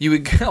 Because you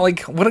would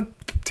what a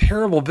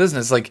terrible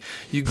business.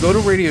 You go to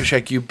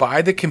RadioShack, you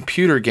buy the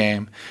computer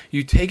game,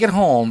 you take it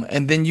home,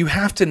 and then you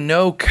have to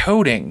know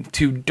coding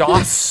to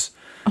DOS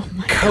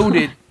code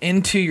it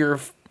into your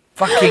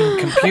fucking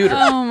computer.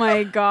 Oh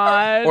my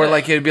god. Or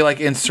it'd be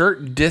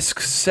insert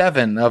disk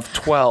 7 of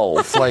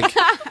 12.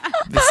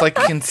 This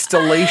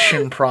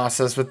installation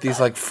process with these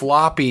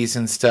floppies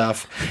and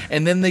stuff.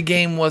 And then the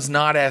game was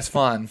not as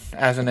fun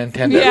as a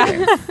Nintendo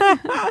game.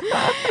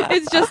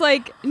 It's just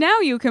now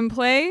you can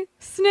play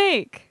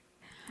Snake.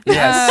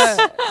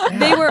 Yes.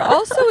 They were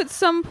also at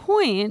some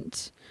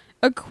point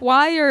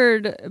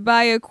acquired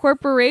by a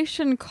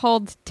corporation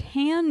called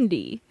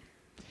Tandy.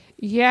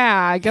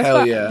 Yeah, I guess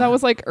that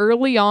was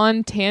early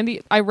on.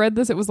 Tandy, I read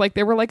this. It was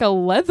they were a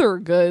leather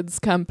goods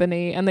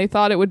company, and they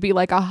thought it would be a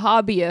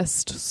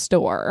hobbyist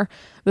store.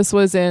 This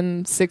was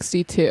in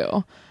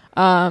 62.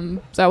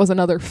 So that was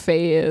another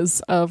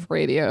phase of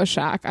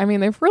RadioShack. I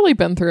mean, they've really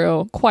been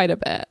through quite a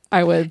bit,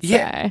 I would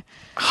say.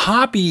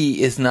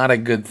 Hobby is not a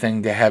good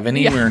thing to have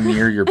anywhere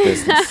near your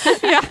business.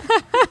 Yeah.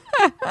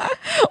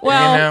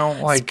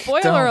 Well,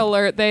 spoiler don't.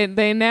 alert,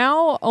 they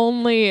now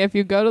only, if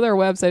you go to their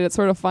website, it's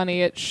sort of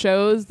funny, it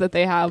shows that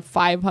they have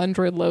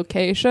 500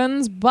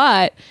 locations,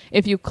 but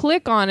if you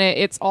click on it,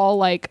 it's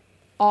all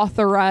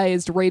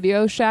authorized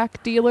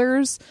RadioShack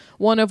dealers,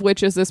 one of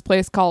which is this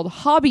place called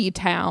Hobby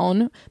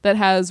Town that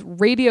has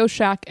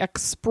RadioShack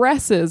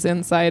Expresses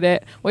inside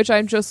it, which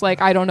I'm just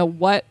I don't know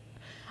what,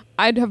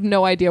 I'd have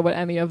no idea what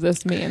any of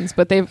this means,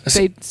 but they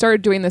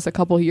started doing this a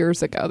couple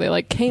years ago.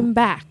 They came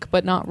back,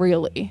 but not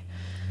really.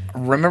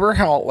 Remember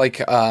how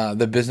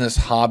the business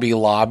Hobby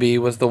Lobby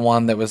was the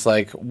one that was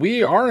like,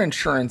 our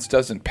insurance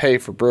doesn't pay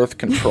for birth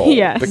control.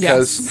 Yes.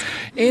 Because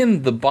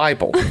in the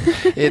Bible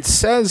it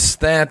says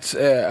that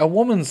a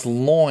woman's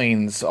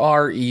loins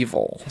are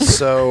evil.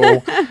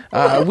 So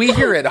we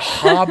here at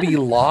Hobby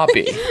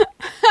Lobby,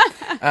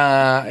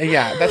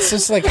 that's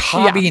just like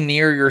hobby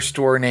near your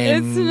store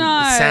name. It's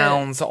not,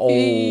 sounds old.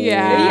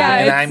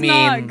 Yeah, and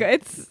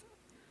it's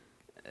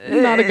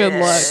not a good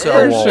look. So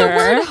for old. the sure.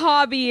 word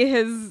hobby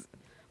has.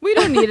 We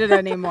don't need it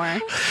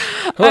anymore.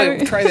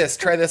 Try this.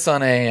 Try this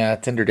on a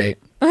Tinder date.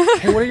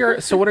 Hey, what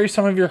are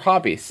some of your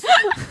hobbies?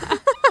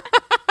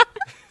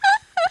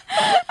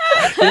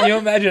 Can you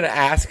imagine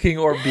asking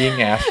or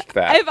being asked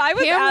that? If I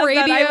was asked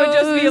that, I would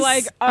just be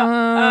like,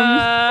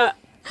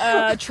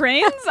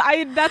 trains?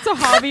 That's a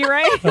hobby,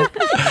 right?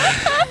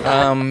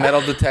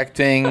 Metal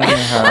detecting.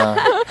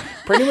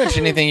 Pretty much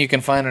anything you can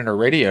find in a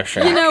Radio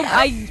Shack. You know,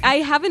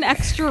 I have an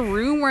extra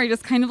room where I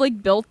just kind of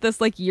like built this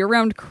like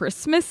year-round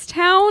Christmas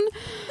town.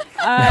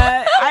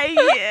 That's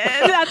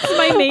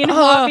my main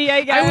hobby,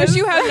 I guess. I wish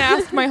you hadn't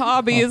asked my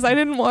hobbies.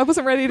 I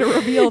wasn't ready to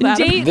reveal that.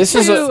 Date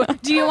two.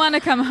 Do you want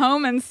to come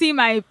home and see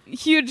my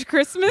huge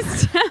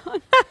Christmas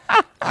town?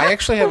 I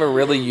actually have a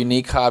really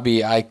unique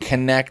hobby. I'm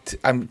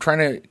trying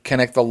to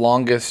connect the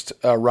longest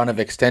run of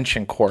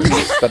extension cords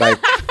that I.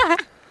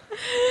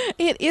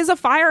 It is a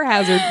fire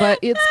hazard, but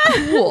it's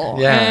cool.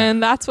 Yeah.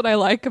 And that's what I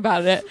like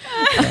about it.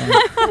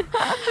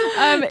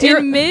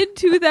 In mid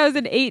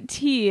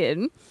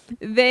 2018,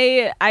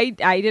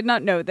 I did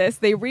not know this.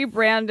 They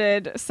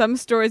rebranded some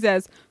stores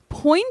as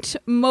Point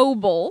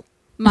Mobile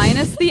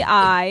minus the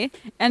I,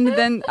 and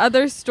then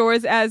other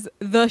stores as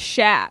The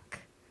Shack.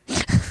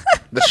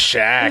 The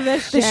Shack. The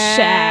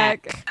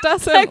Shack.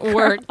 Doesn't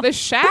work. The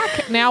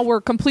Shack, now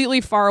we're completely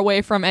far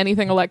away from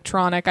anything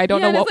electronic. I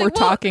don't know what we're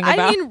talking about.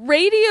 I mean,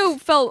 radio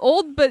felt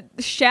old, but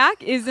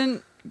Shack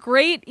isn't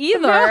great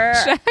either. No,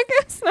 Shack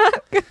is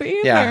not good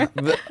either. Yeah,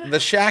 the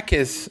Shack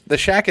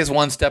is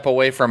one step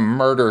away from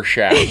Murder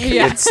Shack.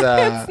 Yeah, It's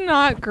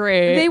not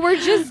great. They were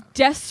just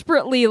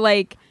desperately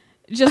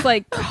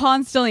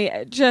constantly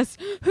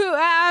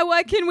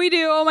what can we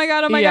do? Oh my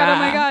god, oh my god, oh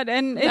my god.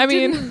 And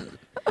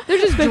they're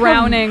just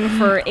drowning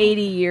for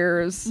 80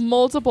 years.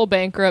 Multiple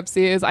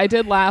bankruptcies. I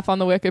did laugh on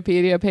the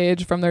Wikipedia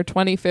page from their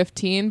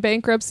 2015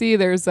 bankruptcy.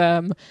 There's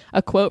a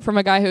quote from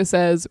a guy who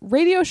says,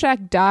 "Radio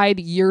Shack died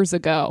years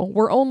ago.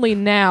 We're only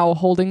now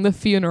holding the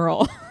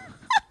funeral."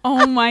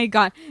 Oh my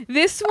god.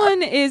 This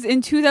one is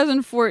in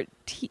 2004.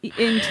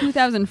 In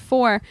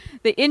 2004,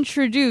 they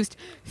introduced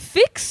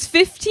Fix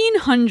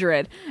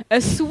 1500, a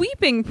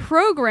sweeping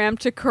program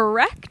to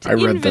correct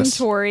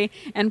inventory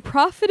and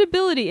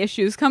profitability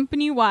issues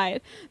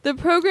company-wide. The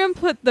program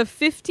put the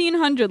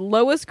 1,500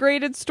 lowest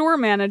graded store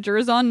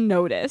managers on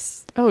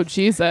notice. Oh,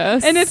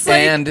 Jesus. And it's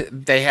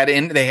they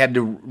had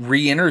to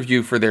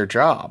re-interview for their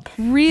job.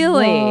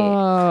 Really?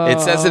 Whoa. It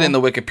says it in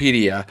the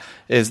Wikipedia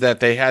is that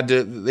they had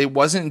to. It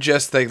wasn't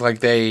just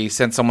they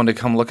sent someone to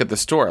come look at the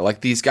store. Like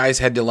these guys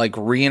had to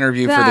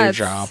re-interview for their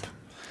job.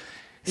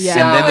 Yeah.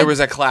 And then there was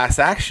a class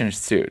action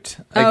suit.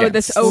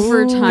 This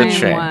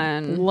overtime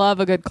one. Love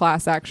a good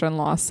class action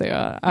lawsuit.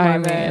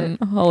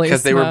 Holy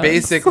because they were smokes.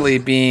 basically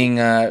being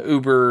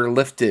Uber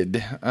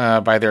lifted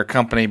by their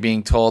company,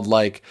 being told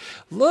look,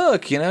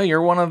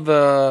 you're one of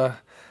the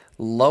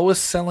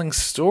lowest selling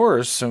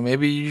stores, so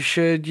maybe you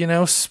should,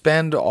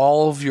 spend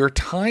all of your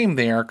time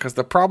there because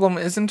the problem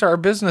isn't our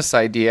business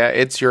idea,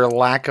 it's your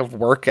lack of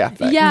work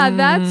ethic. Yeah,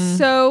 that's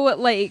so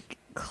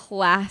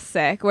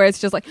classic, where it's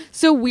just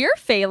so we're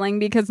failing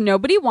because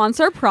nobody wants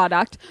our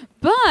product,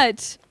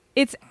 but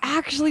it's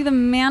actually the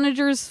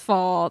manager's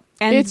fault,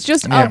 and it's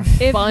just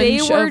if bunch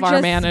they were of our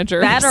just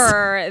managers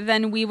better,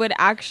 then we would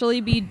actually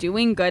be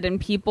doing good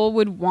and people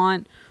would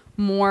want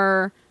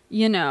more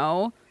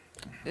metal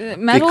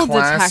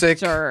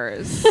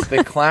detectors.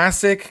 The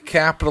classic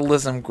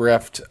capitalism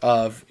grift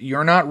of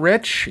you're not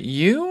rich,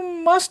 you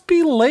must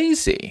be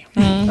lazy.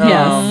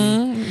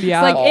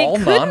 Yeah. All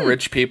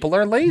non-rich people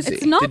are lazy.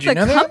 It's not the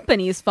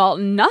company's fault.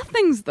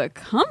 Nothing's the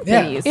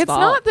company's fault. It's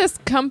not this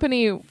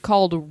company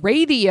called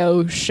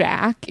Radio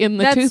Shack in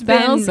the that's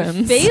 2000s.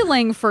 Been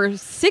failing for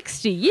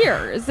 60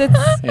 years. It's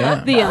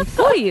the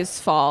employee's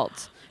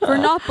fault for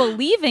not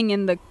believing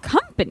in the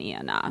company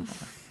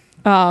enough.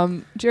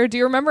 Jared, do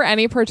you remember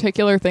any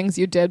particular things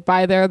you did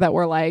by there that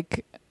were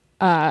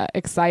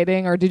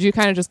exciting, or did you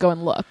kind of just go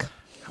and look?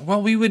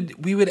 Well, we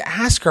would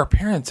ask our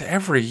parents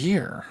every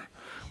year.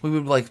 We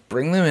would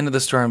bring them into the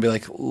store and be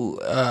like,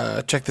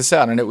 check this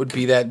out. And it would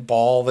be that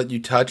ball that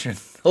you touch and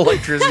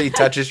electricity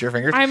touches your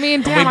fingers. I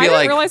mean, damn, I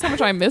didn't realize how much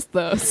I missed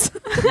those.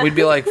 We'd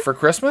be like, for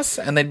Christmas?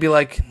 And they'd be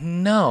like,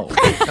 no.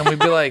 And we'd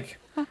be like,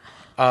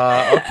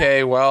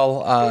 okay,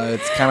 well,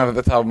 it's kind of at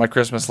the top of my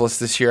Christmas list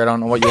this year. I don't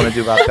know what you want to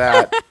do about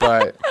that.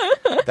 But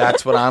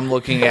that's what I'm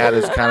looking at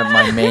as kind of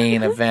my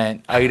main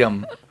event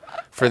item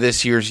for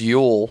this year's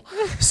Yule.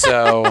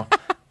 So...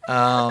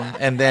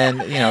 and then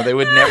they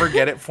would never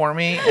get it for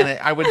me, and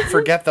I would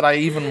forget that I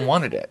even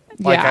wanted it.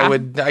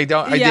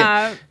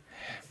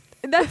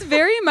 that's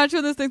very much one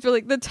of those things where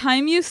like the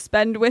time you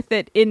spend with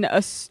it in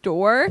a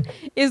store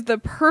is the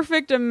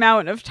perfect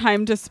amount of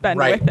time to spend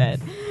with it.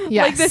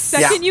 Yes. Like the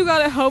second you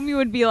got it home, you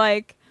would be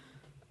like,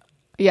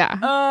 yeah.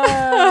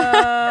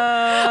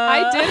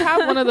 I did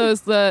have one of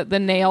those the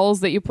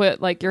nails that you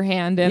put like your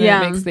hand in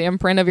and it makes the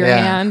imprint of your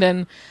hand,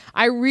 and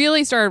I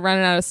really started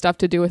running out of stuff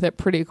to do with it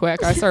pretty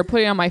quick. I started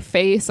putting it on my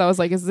face. I was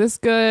like, is this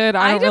good?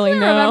 I don't really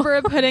know.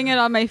 remember putting it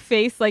on my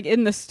face like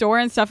in the store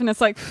and stuff, and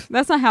it's like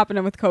that's not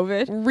happening with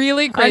COVID.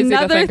 Really crazy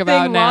to think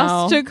about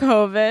now. Lost to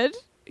COVID.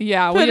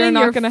 Yeah, we are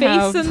not going to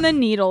have face in the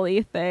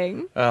needly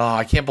thing. Oh,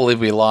 I can't believe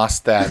we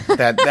lost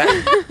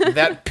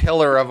that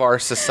pillar of our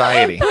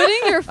society. Putting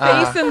your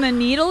face in the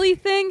needly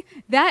thing,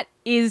 that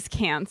is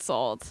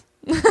canceled.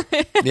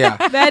 Yeah,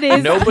 that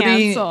is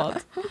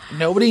canceled.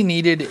 Nobody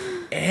needed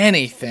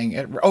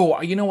anything.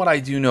 Oh, you know what? I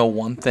do know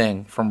one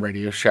thing from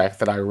Radio Shack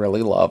that I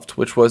really loved,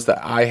 which was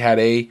that I had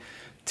a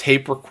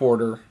tape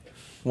recorder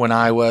when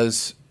I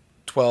was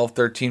 12,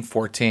 13,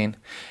 14.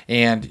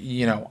 And,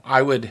 you know,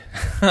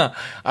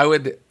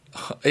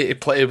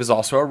 it was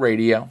also a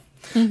radio.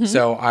 Mm-hmm.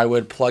 So I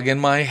would plug in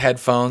my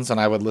headphones and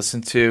I would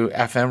listen to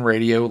FM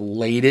radio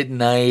late at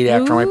night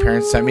after my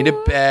parents sent me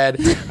to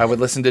bed. I would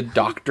listen to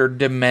Dr.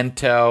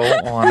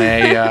 Demento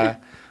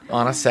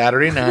on a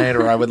Saturday night,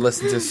 or I would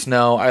listen to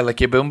Snow, I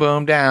Lick You Boom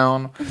Boom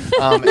Down.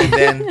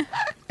 And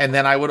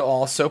then I would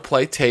also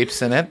play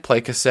tapes in it,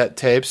 play cassette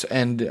tapes,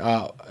 and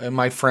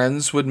my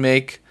friends would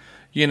make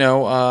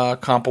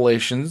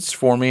compilations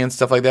for me and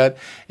stuff like that.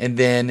 And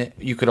then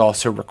you could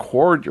also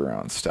record your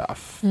own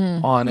stuff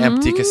on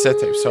empty cassette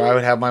tapes. So I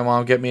would have my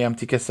mom get me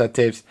empty cassette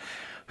tapes.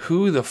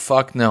 Who the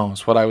fuck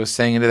knows what I was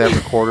saying into that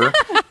recorder?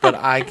 But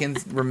I can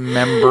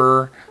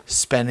remember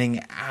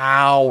spending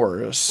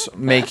hours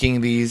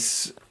making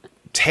these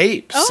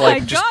tapes. Oh my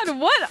God,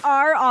 what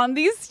are on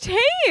these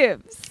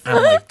tapes?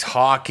 I'm like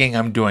talking,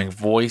 I'm doing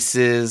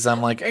voices.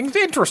 I'm like,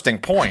 interesting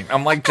point.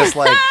 I'm like, just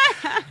like...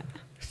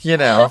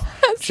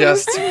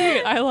 just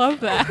sweet. I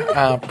love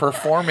that.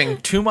 Performing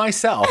to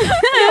myself.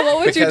 Yeah,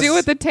 what would you do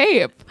with the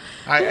tape?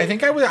 I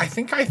think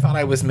I thought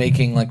I was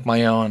making like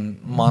my own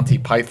Monty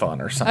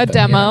Python or something. A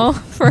demo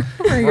for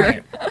your...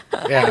 Right.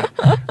 Yeah.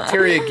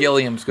 Terry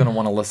Gilliam's going to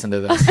want to listen to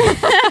this.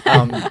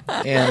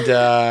 And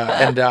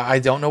I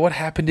don't know what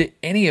happened to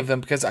any of them,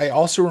 because I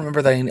also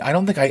remember that I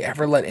don't think I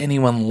ever let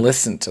anyone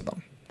listen to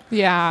them.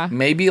 Yeah.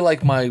 Maybe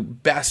like my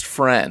best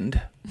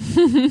friend.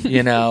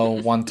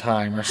 One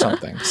time or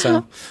something.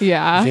 So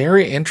yeah,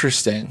 very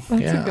interesting.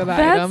 That's a good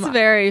item. That's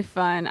very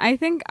fun. I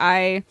think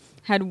I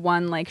had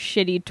one like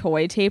shitty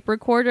toy tape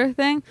recorder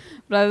thing,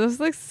 but I was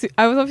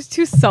always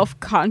too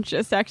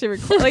self-conscious to actually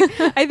record. Like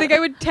I think I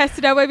would test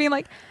it out by being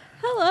like,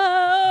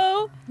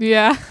 "Hello,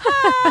 yeah,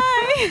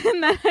 hi,"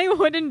 and then I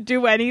wouldn't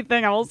do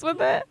anything else with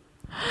it.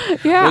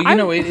 Yeah,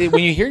 well,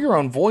 when you hear your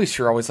own voice,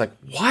 you're always like,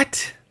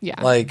 "What?" Yeah,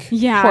 like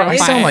I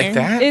sound like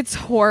that. It's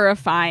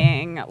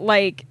horrifying.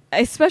 Like,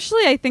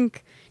 especially I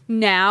think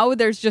now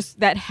there's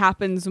just that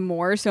happens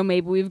more, so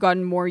maybe we've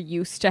gotten more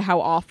used to how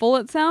awful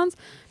it sounds.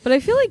 But I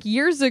feel like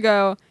years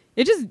ago,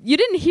 you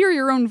didn't hear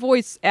your own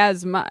voice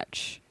as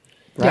much.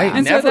 Right.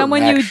 And so then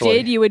when you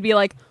did, you would be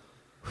like,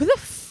 who the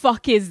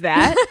fuck is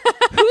that?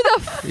 Who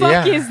the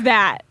fuck is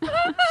that?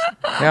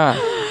 Yeah.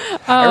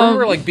 I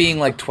remember like being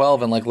like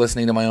 12 and like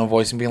listening to my own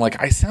voice and being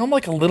like, I sound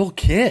like a little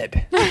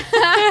kid.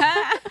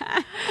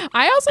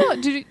 I also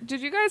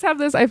did you guys have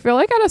this? I feel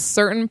like at a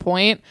certain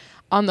point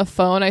on the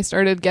phone I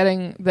started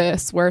getting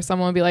this where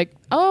someone would be like,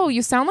 "Oh,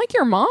 you sound like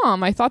your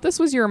mom. I thought this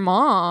was your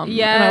mom."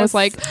 Yeah. And I was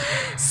like,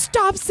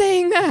 "Stop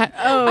saying that."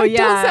 Oh, I yeah.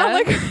 don't sound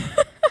like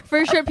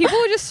For sure. People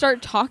would just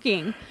start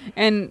talking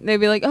and they'd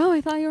be like, "Oh,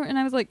 I thought you were," and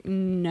I was like,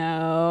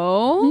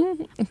 "No.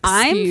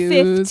 I'm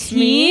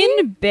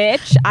 15,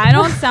 bitch. I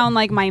don't sound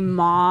like my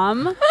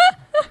mom."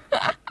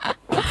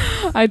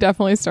 I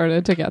definitely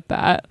started to get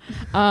that.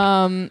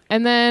 And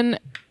then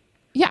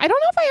yeah, I don't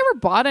know if I ever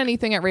bought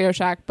anything at Radio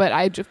Shack,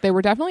 but they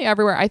were definitely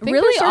everywhere. I think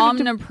really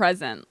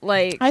omnipresent.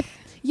 I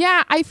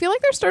feel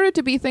like there started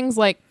to be things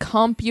like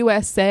Comp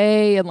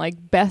USA and like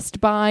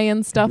Best Buy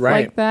and stuff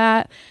like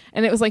that.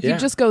 And it was like, you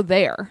just go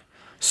there.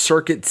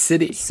 Circuit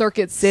City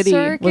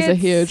was a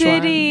huge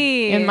one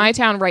in my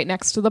town, right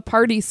next to the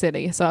Party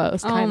City. So it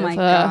was kind of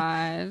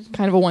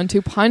a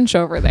 1-2 punch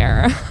over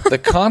there. The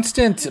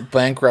constant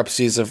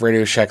bankruptcies of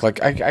Radio Shack.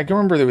 Like I can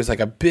remember there was like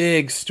a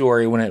big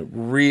story when it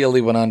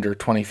really went under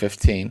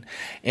 2015,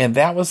 and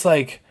that was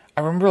like,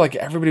 I remember like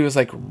everybody was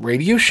like,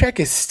 Radio Shack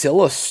is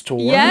still a store.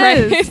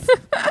 Yes.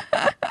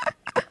 Right?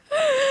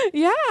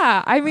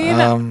 Yeah, I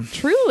mean,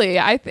 truly,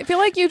 I feel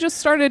like they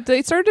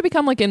started to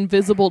become like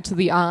invisible to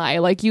the eye.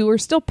 Like you were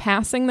still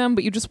passing them,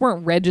 but you just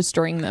weren't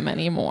registering them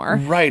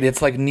anymore. Right.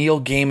 It's like Neil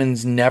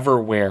Gaiman's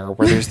Neverwhere,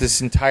 where there's this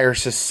entire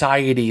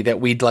society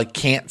that we like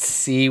can't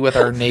see with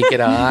our naked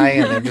eye,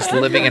 and they're just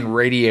living in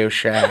Radio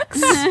Shacks.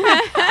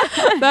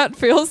 That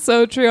feels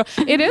so true.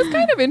 It is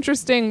kind of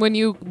interesting when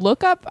you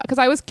look up, because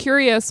I was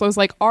curious. I was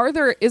like,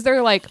 is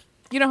there like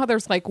you know how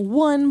there's like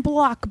one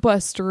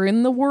Blockbuster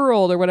in the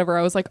world or whatever.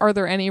 I was like, are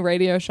there any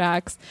Radio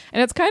Shacks?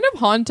 And it's kind of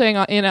haunting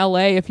in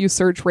LA. If you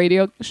search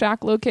Radio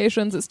Shack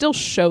locations, it still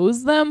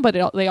shows them, but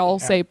they all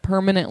say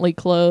permanently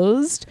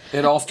closed.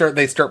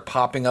 They start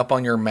popping up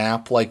on your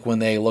map like when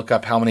they look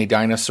up how many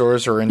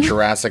dinosaurs are in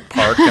Jurassic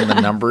Park and the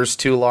number's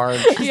too large.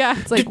 Yeah,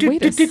 it's like,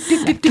 wait a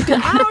second.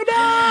 Oh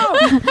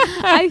no!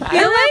 I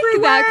feel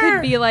like that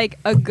could be like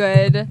a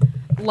good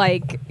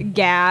like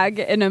gag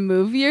in a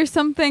movie or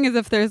something, as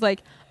if there's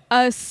like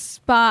a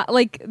spy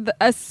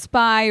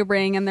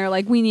ring and they're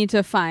like, we need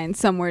to find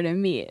somewhere to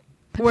meet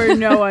where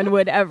no one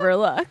would ever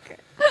look.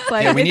 It's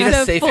like, we need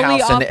a safe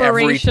house in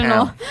every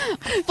town.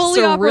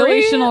 Fully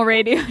operational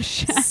Radio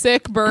Shack.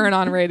 Sick burn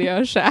on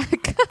Radio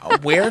Shack.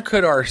 Where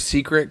could our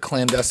secret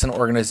clandestine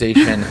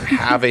organization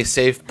have a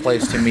safe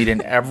place to meet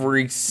in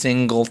every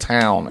single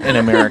town in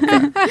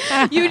America?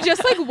 You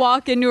just like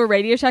walk into a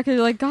Radio Shack and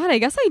you're like, God, I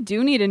guess I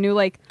do need a new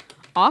like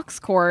aux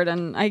cord,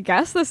 and I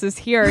guess this is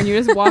here, and you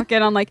just walk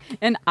in on like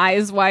an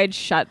Eyes Wide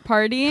Shut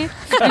party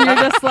and you're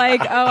just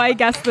like, oh, I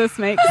guess this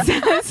makes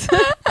sense.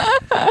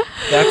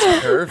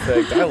 That's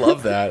perfect. I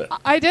love that.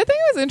 I did think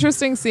it was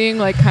interesting seeing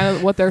like kind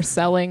of what they're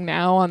selling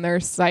now on their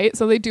site.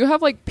 So they do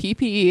have like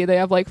PPE. They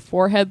have like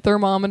forehead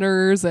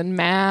thermometers and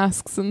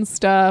masks and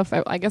stuff.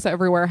 I guess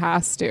everywhere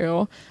has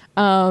to.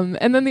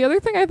 And then the other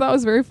thing I thought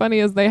was very funny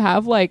is they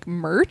have like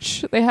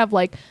merch. They have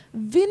like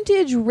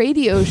vintage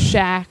Radio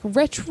Shack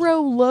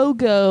retro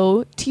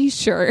logo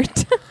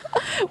t-shirt,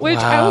 which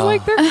I was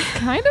like, they're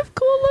kind of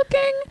cool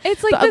looking.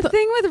 It's like the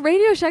thing with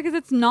Radio Shack is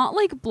it's not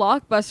like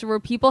Blockbuster where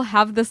people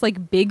have this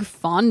like big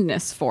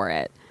fondness for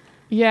it.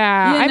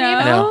 Yeah. You know? I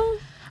mean, No,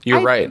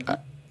 you're right.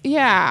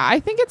 Yeah, I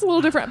think it's a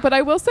little different, but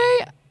I will say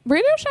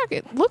Radio Shack,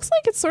 it looks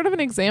like it's sort of an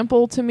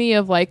example to me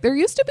of like, there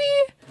used to be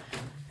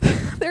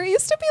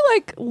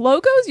like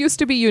logos used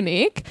to be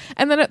unique,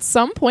 and then at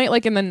some point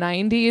like in the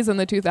 90s and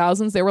the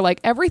 2000s they were like,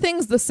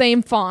 everything's the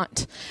same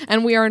font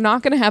and we are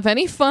not going to have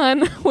any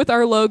fun with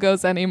our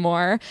logos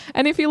anymore.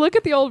 And if you look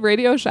at the old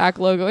Radio Shack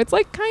logo, it's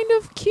like kind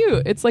of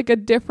cute. It's like a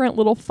different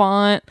little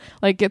font,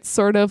 like it's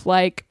sort of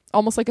like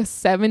almost like a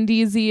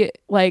 70s-y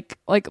like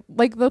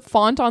the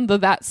font on the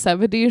That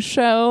 70s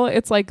show.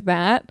 It's like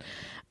that.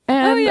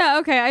 And oh yeah,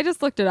 okay. I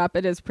just looked it up.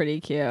 It is pretty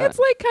cute. It's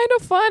like kind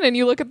of fun, and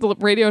you look at the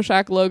Radio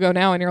Shack logo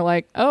now, and you're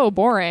like, "Oh,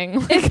 boring."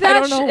 Like, if I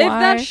don't know if why.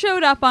 that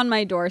showed up on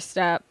my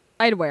doorstep,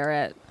 I'd wear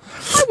it.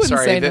 I wouldn't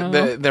say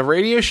no. The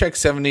Radio Shack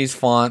 70s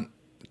font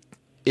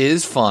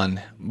is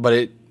fun, but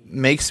it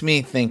makes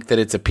me think that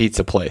it's a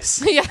pizza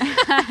place. Yeah,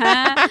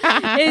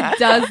 It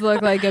does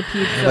look like a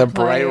pizza The place.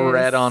 bright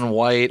red on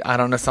white. I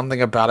don't know.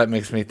 Something about it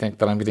makes me think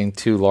that I'm getting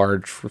too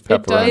large for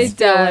pepperoni. It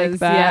does, like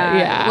that,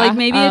 yeah. Like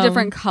maybe a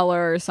different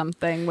color or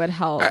something would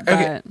help.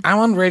 Okay, But I'm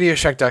on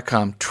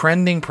RadioShack.com.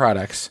 Trending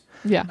products.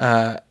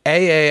 yeah.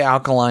 AA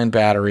alkaline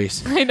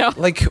batteries. I know.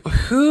 Like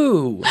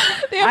who?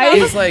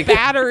 It's like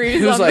batteries.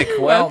 Who's on like,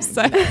 the well,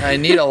 website. I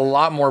need a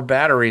lot more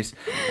batteries.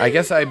 I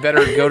guess I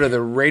better go to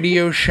the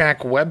Radio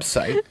Shack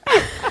website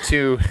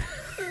to.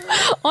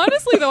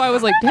 Honestly, though, I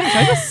was like, damn, should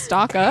I just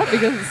stock up?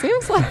 Because it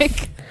seems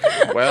like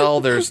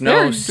Well, there's no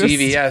They're just-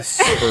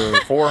 CVS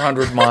for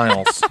 400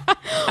 miles.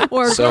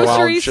 or So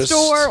grocery I'll just-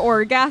 store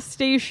or gas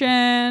station.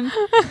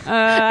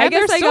 I And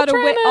guess they're I still gotta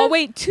trying wait. to- I'll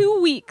wait 2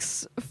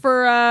 weeks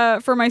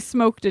for my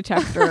smoke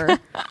detector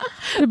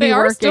to be they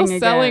are working still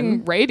selling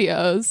again.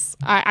 radios.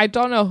 I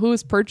don't know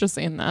who's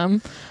purchasing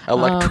them.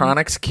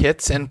 Electronics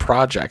kits and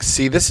projects.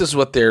 See, this is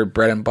what their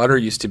bread and butter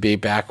used to be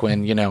back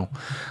when,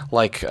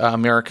 like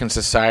American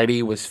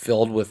society was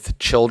filled with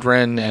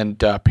children and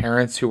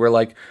parents who were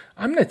like,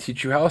 I'm going to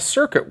teach you how a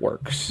circuit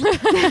works.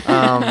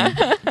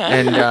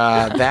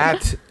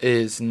 That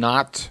is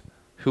not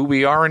who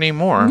we are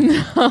anymore.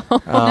 No,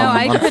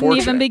 I couldn't even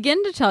unfortunate.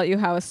 begin to tell you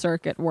how a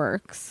circuit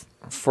works.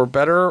 For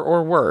better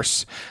or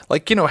worse.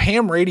 Like,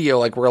 ham radio,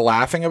 like we're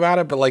laughing about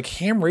it, but like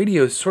ham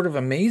radio is sort of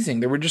amazing.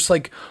 There were just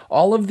like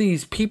all of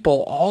these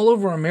people all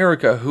over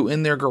America who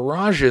in their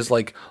garages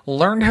like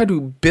learned how to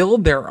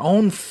build their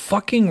own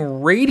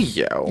fucking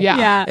radio.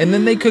 Yeah. And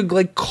then they could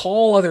like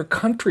call other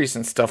countries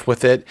and stuff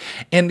with it.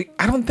 And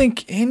I don't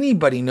think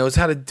anybody knows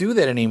how to do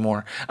that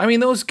anymore. I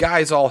mean, those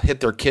guys all hit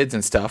their kids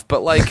and stuff,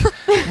 but like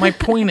my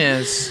point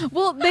is,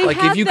 Well, they like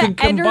have if you the could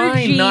combine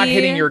energy. not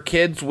hitting your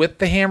kids with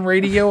the ham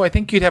radio, I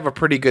think you'd have a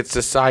pretty good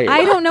society.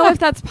 I don't know if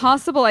that's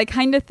possible. I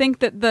kind of think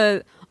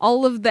that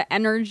all of the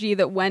energy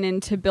that went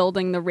into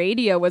building the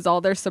radio was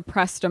all their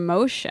suppressed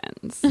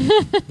emotions.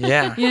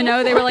 Yeah. They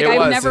were like, It I've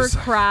was. never It's-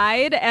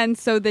 cried, and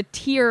so the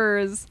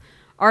tears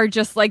are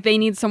just like they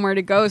need somewhere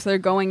to go, so they're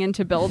going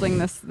into building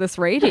this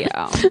radio.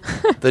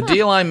 The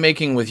deal I'm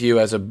making with you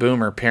as a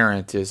boomer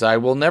parent is I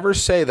will never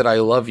say that I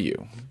love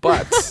you,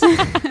 but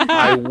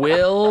I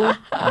will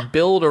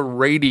build a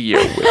radio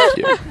with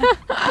you.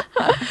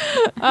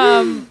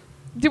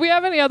 Do we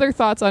have any other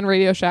thoughts on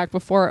Radio Shack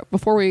before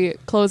we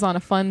close on a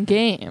fun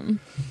game?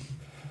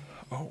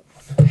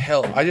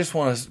 Hell, I just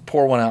want to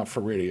pour one out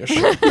for Radio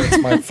Shack. That's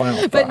my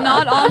final thought. But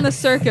not on the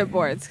circuit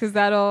boards, because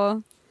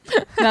that'll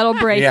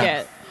break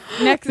Yeah. it.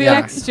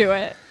 Next to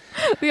it.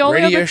 The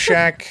only Radio other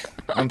Shack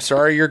I'm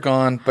sorry you're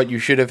gone, but you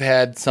should have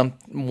had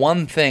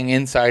one thing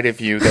inside of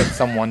you that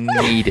someone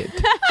needed.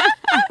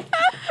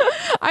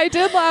 I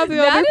did laugh the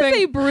other thing. That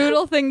is a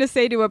brutal thing to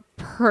say to a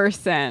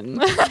person.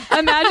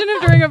 Imagine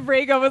if during a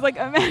breakup was like,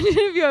 imagine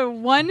if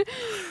you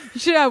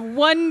should have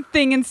one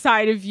thing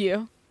inside of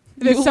you.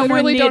 You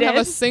literally don't have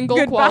a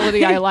single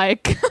quality I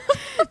like.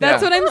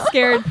 That's what I'm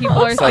scared people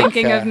are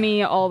thinking of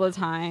me all the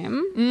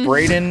time.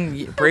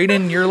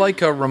 Brayden, you're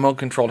like a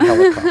remote-controlled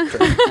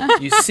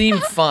helicopter. You seem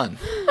fun.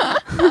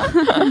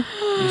 But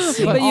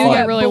you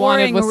get really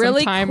wanted was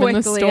really some time quickly, in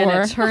the store.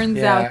 and it turns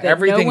out that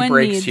everything no one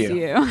breaks needs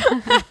you.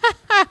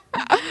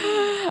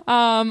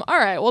 All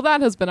right. Well,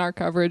 that has been our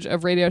coverage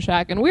of Radio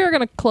Shack, and we are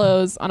going to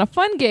close on a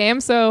fun game.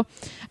 So,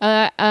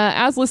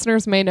 as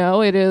listeners may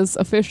know, it is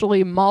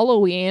officially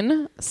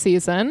Malloween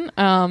season.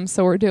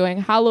 So we're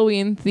doing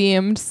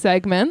Halloween-themed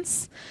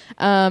segments.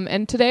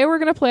 And today we're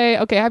going to play...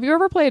 Okay, have you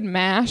ever played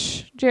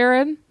MASH,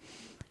 Jared?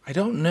 I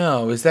don't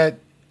know. Is that...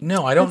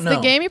 No, I don't know. It's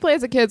the game you play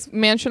as a kid's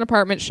mansion,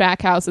 apartment,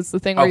 shack house. It's the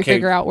thing where you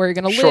figure out where you're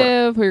going to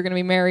live, who you're going to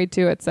be married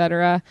to,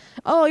 etc.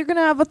 Oh, you're going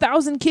to have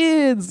 1,000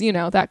 kids, you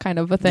know, that kind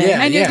of a thing.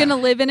 Yeah, and you're going to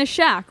live in a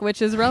shack,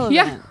 which is relevant.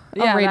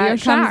 Yeah, Radio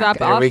Shack. Comes up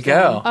there we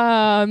go.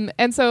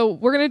 And so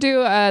we're going to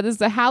do, this is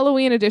the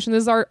Halloween edition.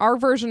 This is our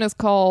version is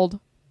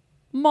called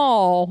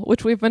Mall,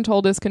 which we've been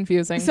told is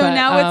confusing. So but,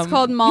 now it's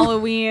called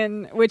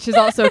Malloween, which is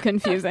also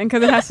confusing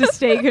because it has to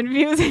stay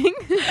confusing.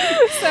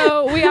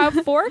 So we have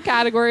 4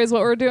 categories.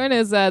 What we're doing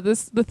is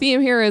the theme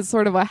here is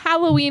sort of a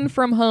Halloween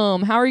from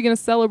home. How are you going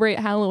to celebrate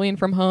Halloween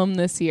from home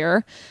this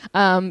year?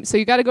 So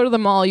you got to go to the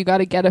mall. You got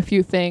to get a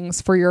few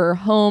things for your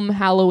home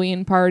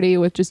Halloween party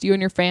with just you and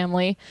your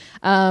family.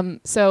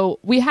 So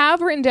we have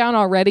written down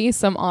already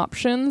some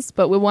options,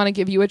 but we want to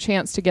give you a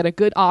chance to get a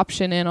good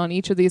option in on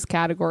each of these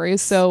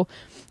categories. So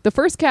the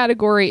first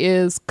category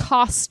is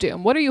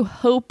costume. What are you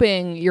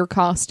hoping your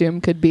costume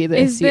could be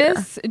this year?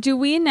 Do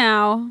we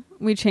now,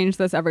 we change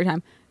this every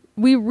time,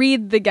 we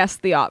read the guess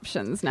the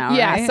options now,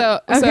 yeah, right?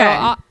 so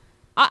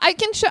I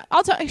can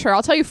I'll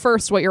tell you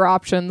first what your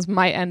options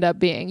might end up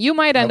being. You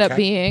might end up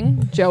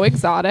being Joe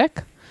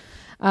Exotic.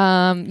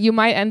 You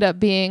might end up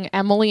being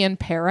Emily in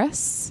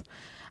Paris.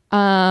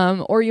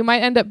 Or you might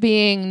end up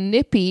being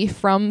Nippy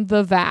from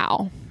The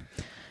Vow.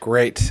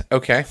 Great.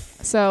 Okay.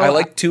 So I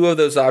like 2 of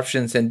those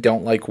options and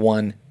don't like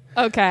one.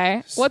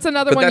 Okay. What's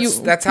another one?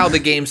 That's how the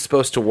game's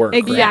supposed to work.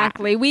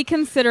 Exactly. Right? We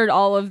considered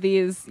all of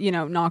these,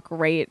 not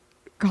great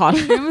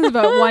costumes,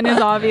 but one is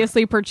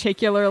obviously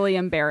particularly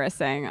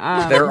embarrassing.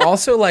 They're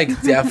also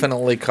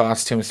definitely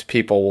costumes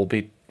people will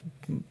be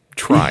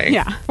trying.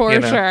 Yeah,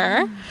 for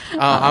sure.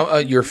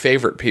 Your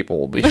favorite people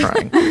will be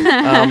trying.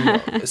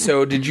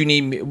 So did you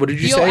need me? What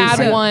did you say? You'll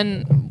add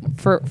one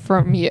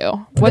from you.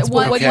 What's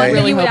one really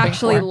that you would hoping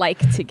actually for?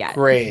 like to get?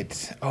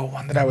 Great. Oh,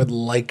 one that I would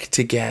like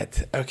to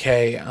get.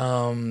 Okay.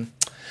 I'm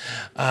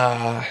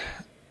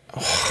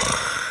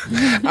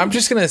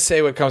just going to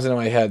say what comes into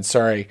my head.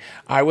 Sorry.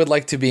 I would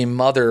like to be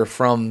Mother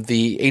from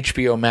the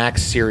HBO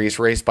Max series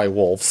Raised by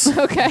Wolves.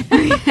 Okay.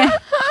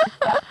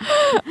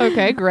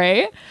 Okay,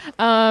 great.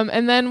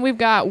 And then we've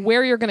got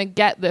where you're going to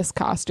get this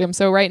costume.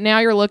 So right now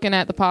you're looking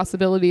at the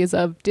possibilities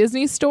of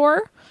Disney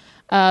Store,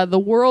 the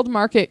World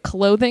Market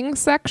clothing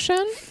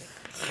section,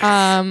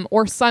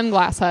 or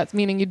Sunglass Huts,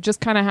 meaning you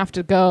just kind of have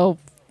to go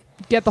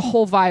get the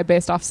whole vibe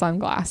based off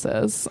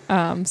sunglasses.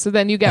 So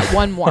then you get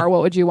one more.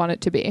 What would you want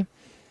it to be?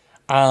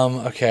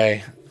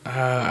 Okay.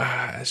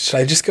 Should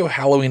I just go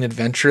Halloween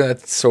Adventure?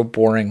 That's so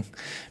boring.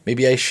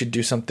 Maybe I should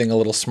do something a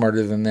little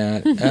smarter than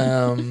that.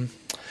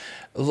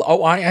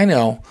 I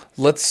know.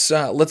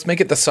 Let's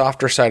make it the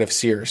softer side of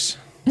Sears.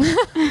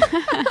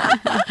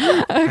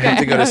 I have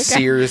to go to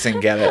Sears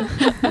and get it.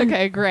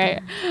 Okay, great.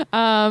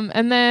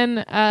 And then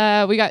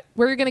we got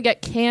where you're going to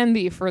get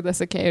candy for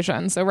this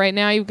occasion. So right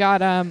now you've got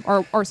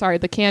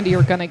the candy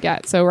you're going to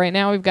get. So right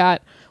now we've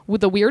got with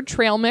the weird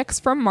trail mix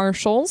from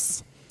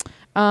Marshall's.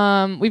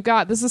 We've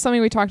got, this is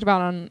something we talked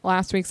about on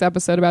last week's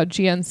episode about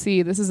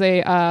GNC. This is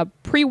a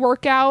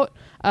pre-workout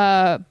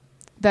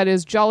that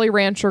is Jolly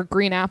Rancher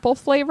green apple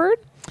flavored.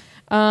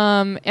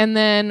 And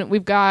then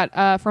we've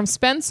kind from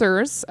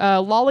Spencer's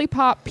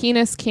Lollipop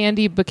Penis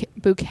Candy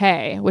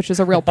Bouquet, which is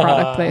a real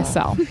product they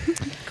sell.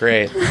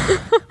 Great.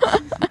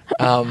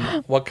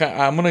 What kind?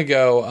 I'm gonna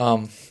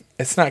go.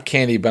 It's not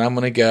candy, but I'm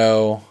gonna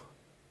go.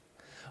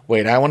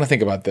 Wait, I want to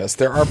think about this.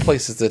 There are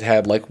places that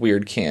had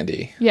weird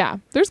candy. Yeah,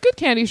 there's good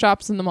candy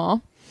shops in the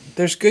mall.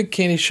 There's good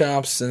candy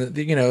shops, and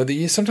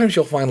sometimes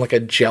you'll find a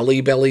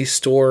Jelly Belly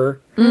store.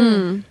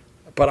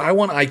 But I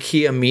want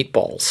IKEA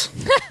meatballs.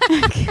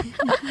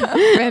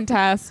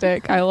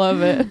 Fantastic. I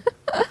love it.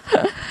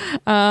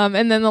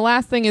 And then the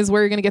last thing is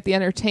where you're going to get the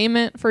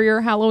entertainment for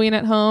your Halloween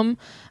at home.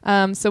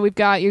 So we've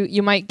got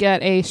you might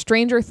get a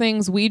Stranger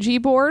Things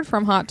Ouija board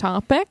from Hot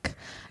Topic,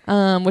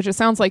 which it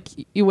sounds like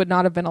you would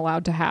not have been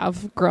allowed to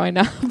have growing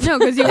up. No,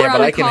 because you were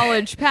on a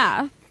college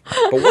path.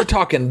 But we're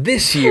talking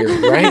this year,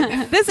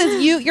 right? This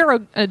is you. You're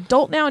an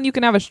adult now, and you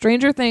can have a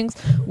Stranger Things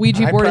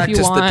Ouija board if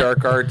you want. I practice the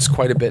dark arts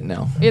quite a bit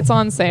now. It's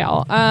on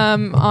sale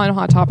on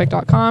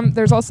HotTopic.com.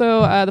 There's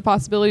also the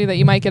possibility that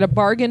you might get a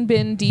bargain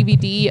bin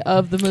DVD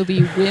of the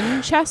movie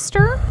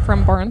Winchester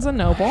from Barnes &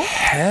 Noble.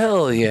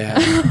 Hell yeah.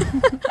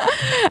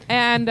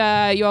 And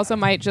you also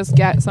might just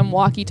get some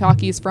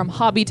walkie-talkies from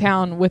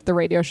Hobbytown with the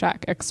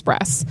RadioShack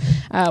Express.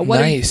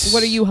 Nice.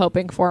 What are you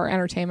hoping for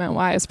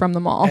entertainment-wise from the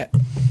mall?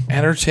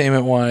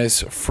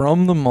 Entertainment-wise,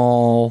 from the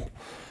mall,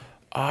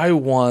 I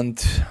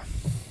want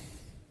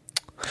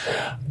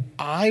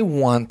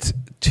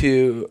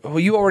to... Well,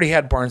 you already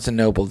had Barnes &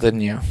 Noble, didn't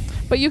you?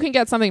 But you can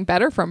get something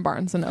better from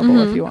Barnes &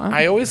 Noble if you want.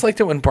 I always liked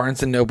it when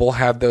Barnes & Noble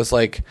had those,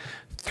 like,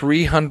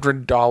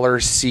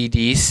 $300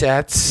 CD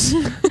sets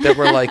that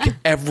were like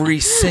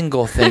every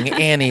single thing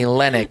Annie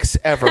Lennox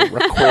ever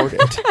recorded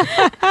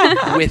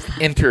with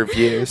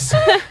interviews.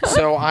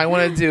 So I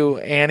want to do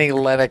Annie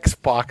Lennox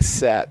box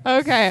set.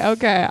 Okay.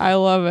 I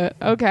love it.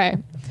 Okay.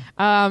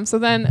 So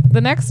then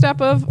the next step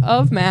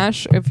of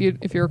MASH, if you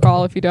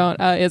recall, if you don't,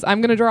 is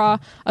I'm going to draw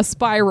a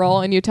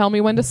spiral and you tell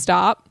me when to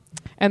stop.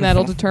 And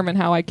that'll determine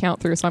how I count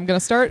through. So I'm going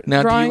to start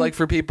now, drawing. Do you like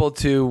for people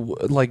to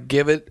like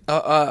give it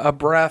a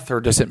breath, or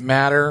does it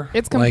matter?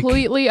 It's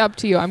completely up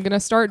to you. I'm going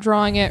to start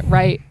drawing it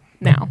right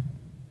now.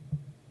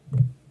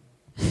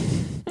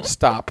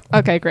 Stop.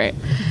 Okay, great.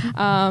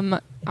 I'm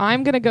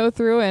going to go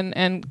through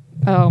and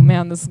oh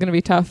man, this is going to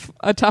be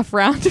a tough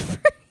round.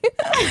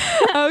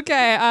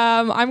 Okay,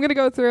 I'm going to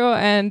go through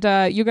and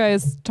you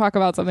guys talk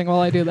about something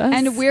while I do this.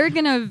 And we're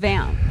going to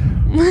vamp.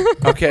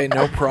 Okay,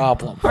 no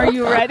problem. Are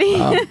you ready?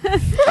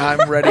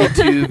 I'm ready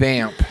to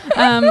vamp.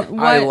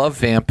 I love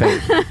vamping.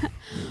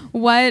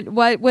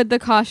 What would the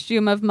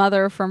costume of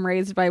Mother from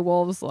Raised by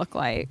Wolves look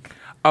like?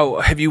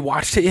 Oh, have you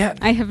watched it yet?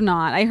 I have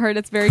not. I heard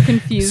it's very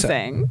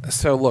confusing.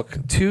 So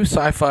look, 2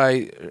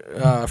 sci-fi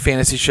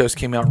fantasy shows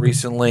came out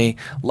recently.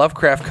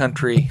 Lovecraft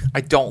Country, I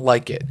don't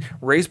like it.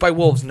 Raised by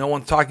Wolves, no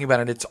one's talking about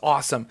it. It's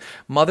awesome.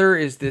 Mother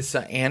is this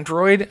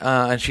android,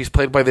 and she's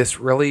played by this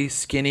really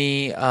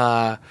skinny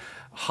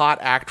hot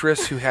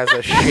actress who has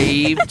a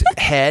shaved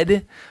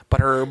head,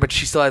 but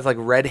she still has like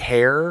red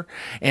hair,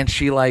 and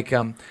she wears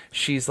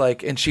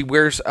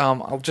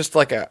just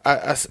like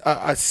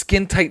a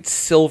skin tight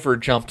silver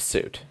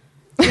jumpsuit.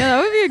 Yeah,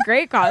 that would be a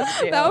great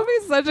costume. That would be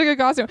such a good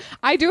costume.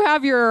 I do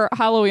have your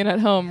Halloween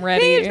at home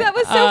ready. Paige, that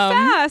was so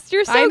fast.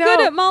 You're so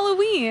good at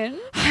Malloween.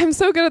 I'm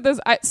so good at this.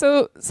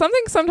 So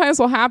something sometimes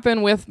will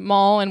happen with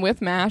Mall and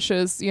with MASH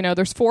is,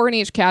 there's 4 in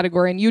each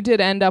category, and you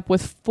did end up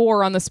with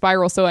 4 on the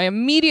spiral. So I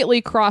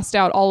immediately crossed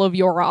out all of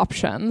your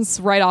options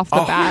right off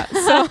the bat.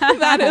 So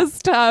that is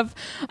tough.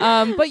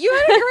 But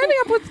you're ending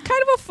up with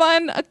kind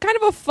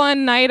of a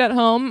fun night at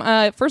home.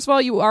 First of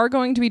all, you are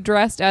going to be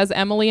dressed as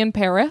Emily in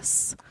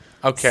Paris.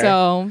 Okay.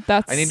 So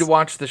I need to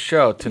watch the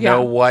show to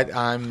know what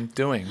I'm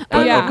doing.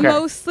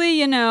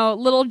 Mostly,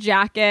 little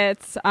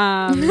jackets,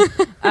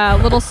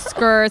 little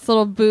skirts,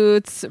 little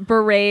boots,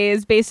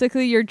 berets.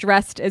 Basically, you're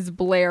dressed as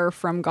Blair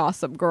from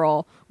Gossip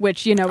Girl,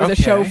 which, was a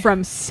show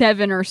from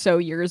 7 or so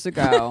years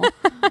ago.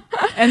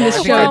 And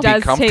this show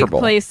does take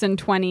place in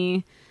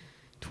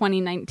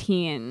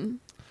 2019.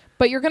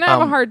 But you're going to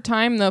have a hard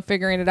time, though,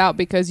 figuring it out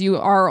because you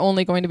are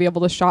only going to be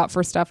able to shop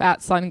for stuff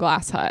at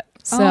Sunglass Hut.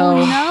 So.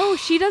 Oh, no.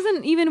 She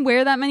doesn't even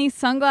wear that many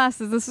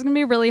sunglasses. This is going to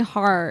be really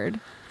hard.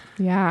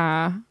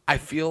 Yeah. I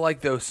feel like,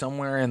 though,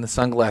 somewhere in the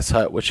Sunglass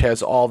Hut, which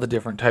has all the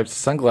different types of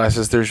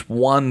sunglasses, there's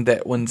one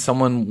that when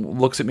someone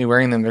looks at me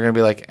wearing them, they're going to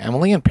be like,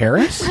 Emily in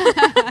Paris?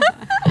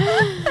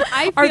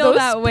 I feel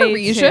that way,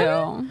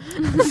 Parisian?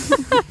 Too.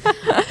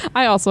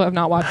 I also have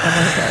not watched Emily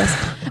in Paris.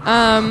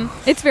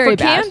 It's very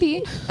bad.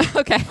 Candy.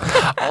 Okay.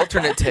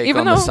 Alternate take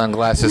on the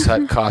Sunglasses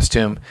Hut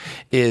costume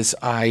is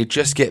I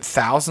just get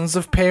thousands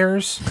of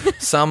pairs,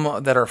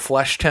 some that are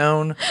flesh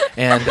tone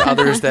and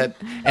others and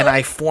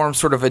I form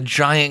sort of a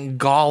giant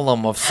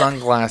golem of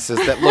sunglasses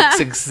that looks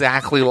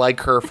exactly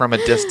like her from a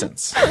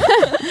distance.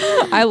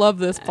 I love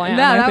this plan.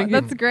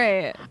 That's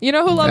great. You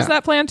know who loves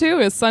that plan too?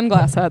 Is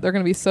Sunglass Hut. They're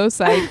going to be so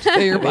psyched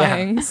that you're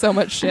buying so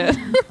much shit.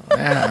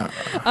 Yeah.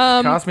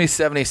 Cost me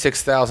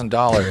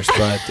 $76,000,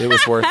 but it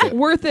was worth it.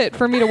 Worth it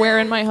for me to wear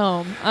in my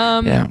home.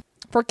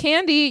 For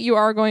candy, you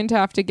are going to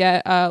have to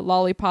get a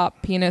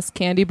lollipop penis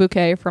candy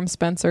bouquet from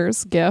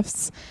Spencer's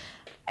Gifts.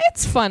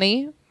 It's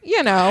funny,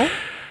 it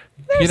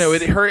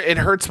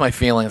hurts my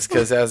feelings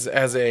because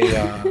as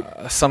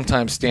a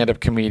sometimes stand-up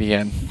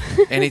comedian,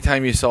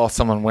 anytime you saw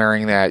someone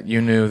wearing that,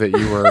 you knew that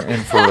you were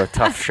in for a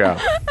tough show.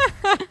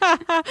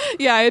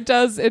 Yeah, it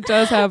does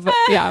have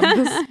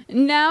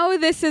Now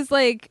this is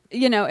like,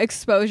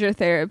 exposure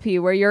therapy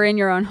where you're in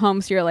your own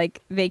home, so you're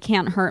like, they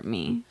can't hurt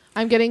me.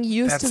 I'm getting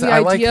used to the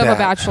idea of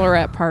a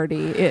bachelorette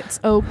party. It's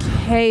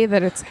okay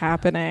that it's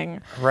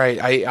happening.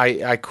 Right.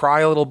 I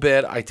cry a little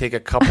bit. I take a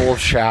couple of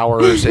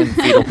showers in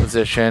fetal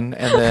position,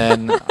 and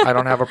then I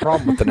don't have a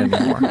problem with it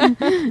anymore.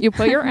 You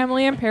put your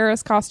Emily in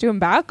Paris costume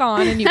back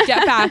on, and you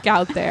get back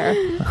out there.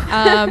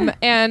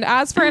 And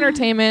as for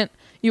entertainment,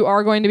 you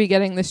are going to be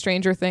getting the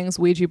Stranger Things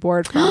Ouija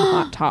board from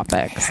Hot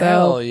Topic. So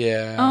Hell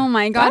yeah. Oh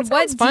my God. That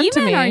What sounds fun to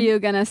demon me. are you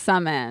going to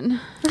summon?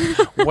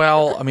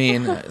 Well, I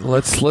mean,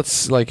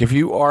 let's like, if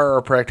you are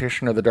a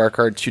practitioner of the dark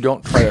arts, you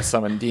don't try to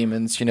summon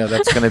demons. You know,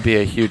 that's going to be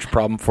a huge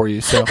problem for you.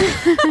 So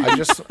I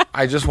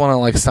just want to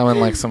like summon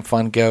like some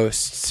fun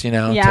ghosts, you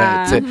know,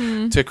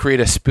 to create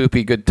a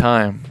spoopy good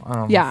time.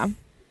 yeah.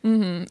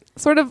 Mm-hmm.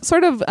 Sort of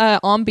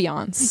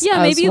ambiance.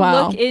 Yeah, as maybe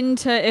well. look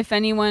into if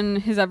anyone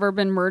has ever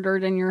been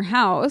murdered in your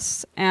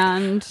house.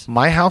 And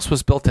My house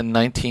was built in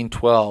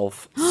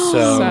 1912,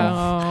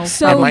 So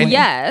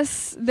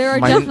yes, there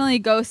are definitely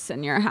ghosts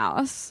in your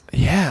house.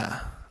 yeah,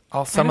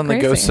 I'll summon the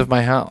crazy. ghosts of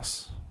my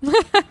house.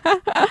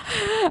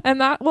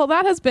 And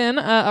that has been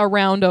a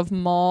round of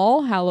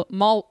Malloween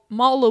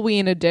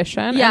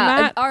edition.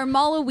 Yeah, and our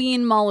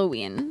Malloween.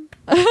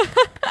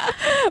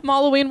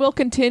 Malloween will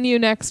continue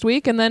next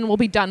week, and then we'll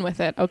be done with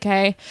it.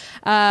 Okay.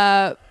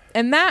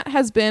 And that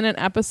has been an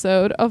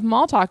episode of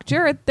Mall Talk.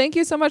 Jared, thank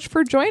you so much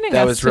for joining us.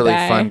 That was really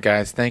today. fun,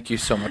 guys. Thank you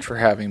so much for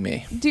having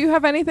me. Do you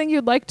have anything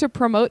you'd like to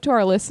promote to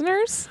our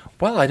listeners?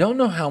 Well, I don't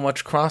know how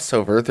much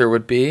crossover there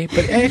would be,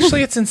 but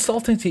actually it's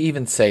insulting to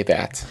even say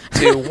that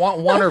to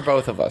one or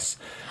both of us,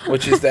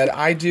 which is that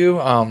I do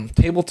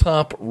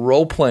tabletop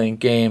role-playing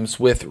games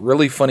with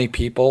really funny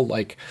people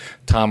like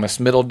Thomas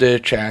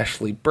Middleditch,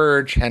 Ashley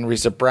Birch, Henry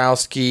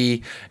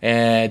Zabrowski,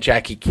 and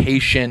Jackie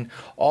Cation,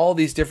 all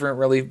these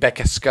different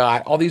Becca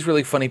Scott, all these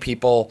really funny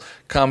people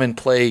come and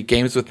play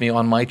games with me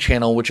on my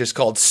channel, which is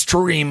called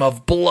Stream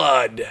of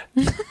Blood,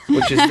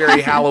 which is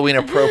very Halloween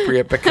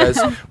appropriate because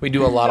we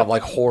do a lot of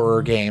like horror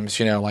games,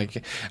 you know,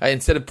 like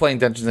instead of playing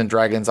Dungeons and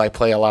Dragons, I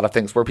play a lot of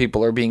things where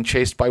people are being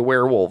chased by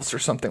werewolves or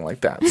something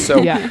like that.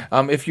 So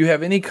if you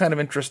have any kind of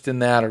interest in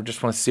that or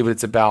just want to see what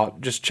it's about,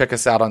 just check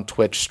us out on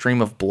Twitch.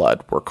 Stream of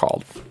Blood, we're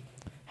called.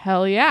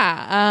 Hell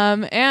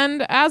yeah.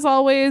 And as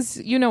always,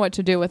 you know what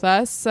to do with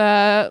us.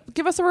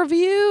 Give us a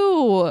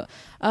review.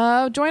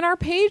 Join our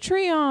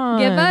Patreon.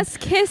 Give us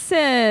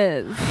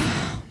kisses.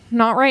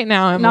 Not right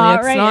now, Emily.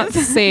 Not it's not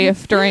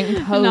safe during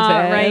COVID.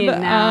 Not right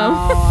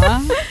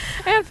now.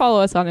 And follow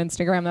us on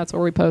Instagram. That's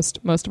where we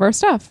post most of our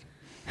stuff.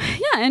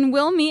 Yeah, and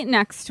we'll meet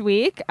next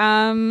week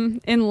in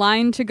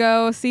line to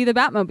go see the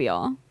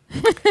Batmobile.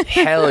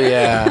 Hell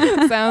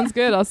yeah. Sounds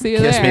good. I'll see you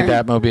Kiss there. me,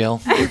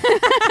 Batmobile.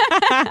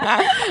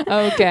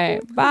 Okay.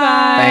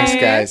 Bye. Thanks,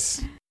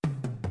 guys.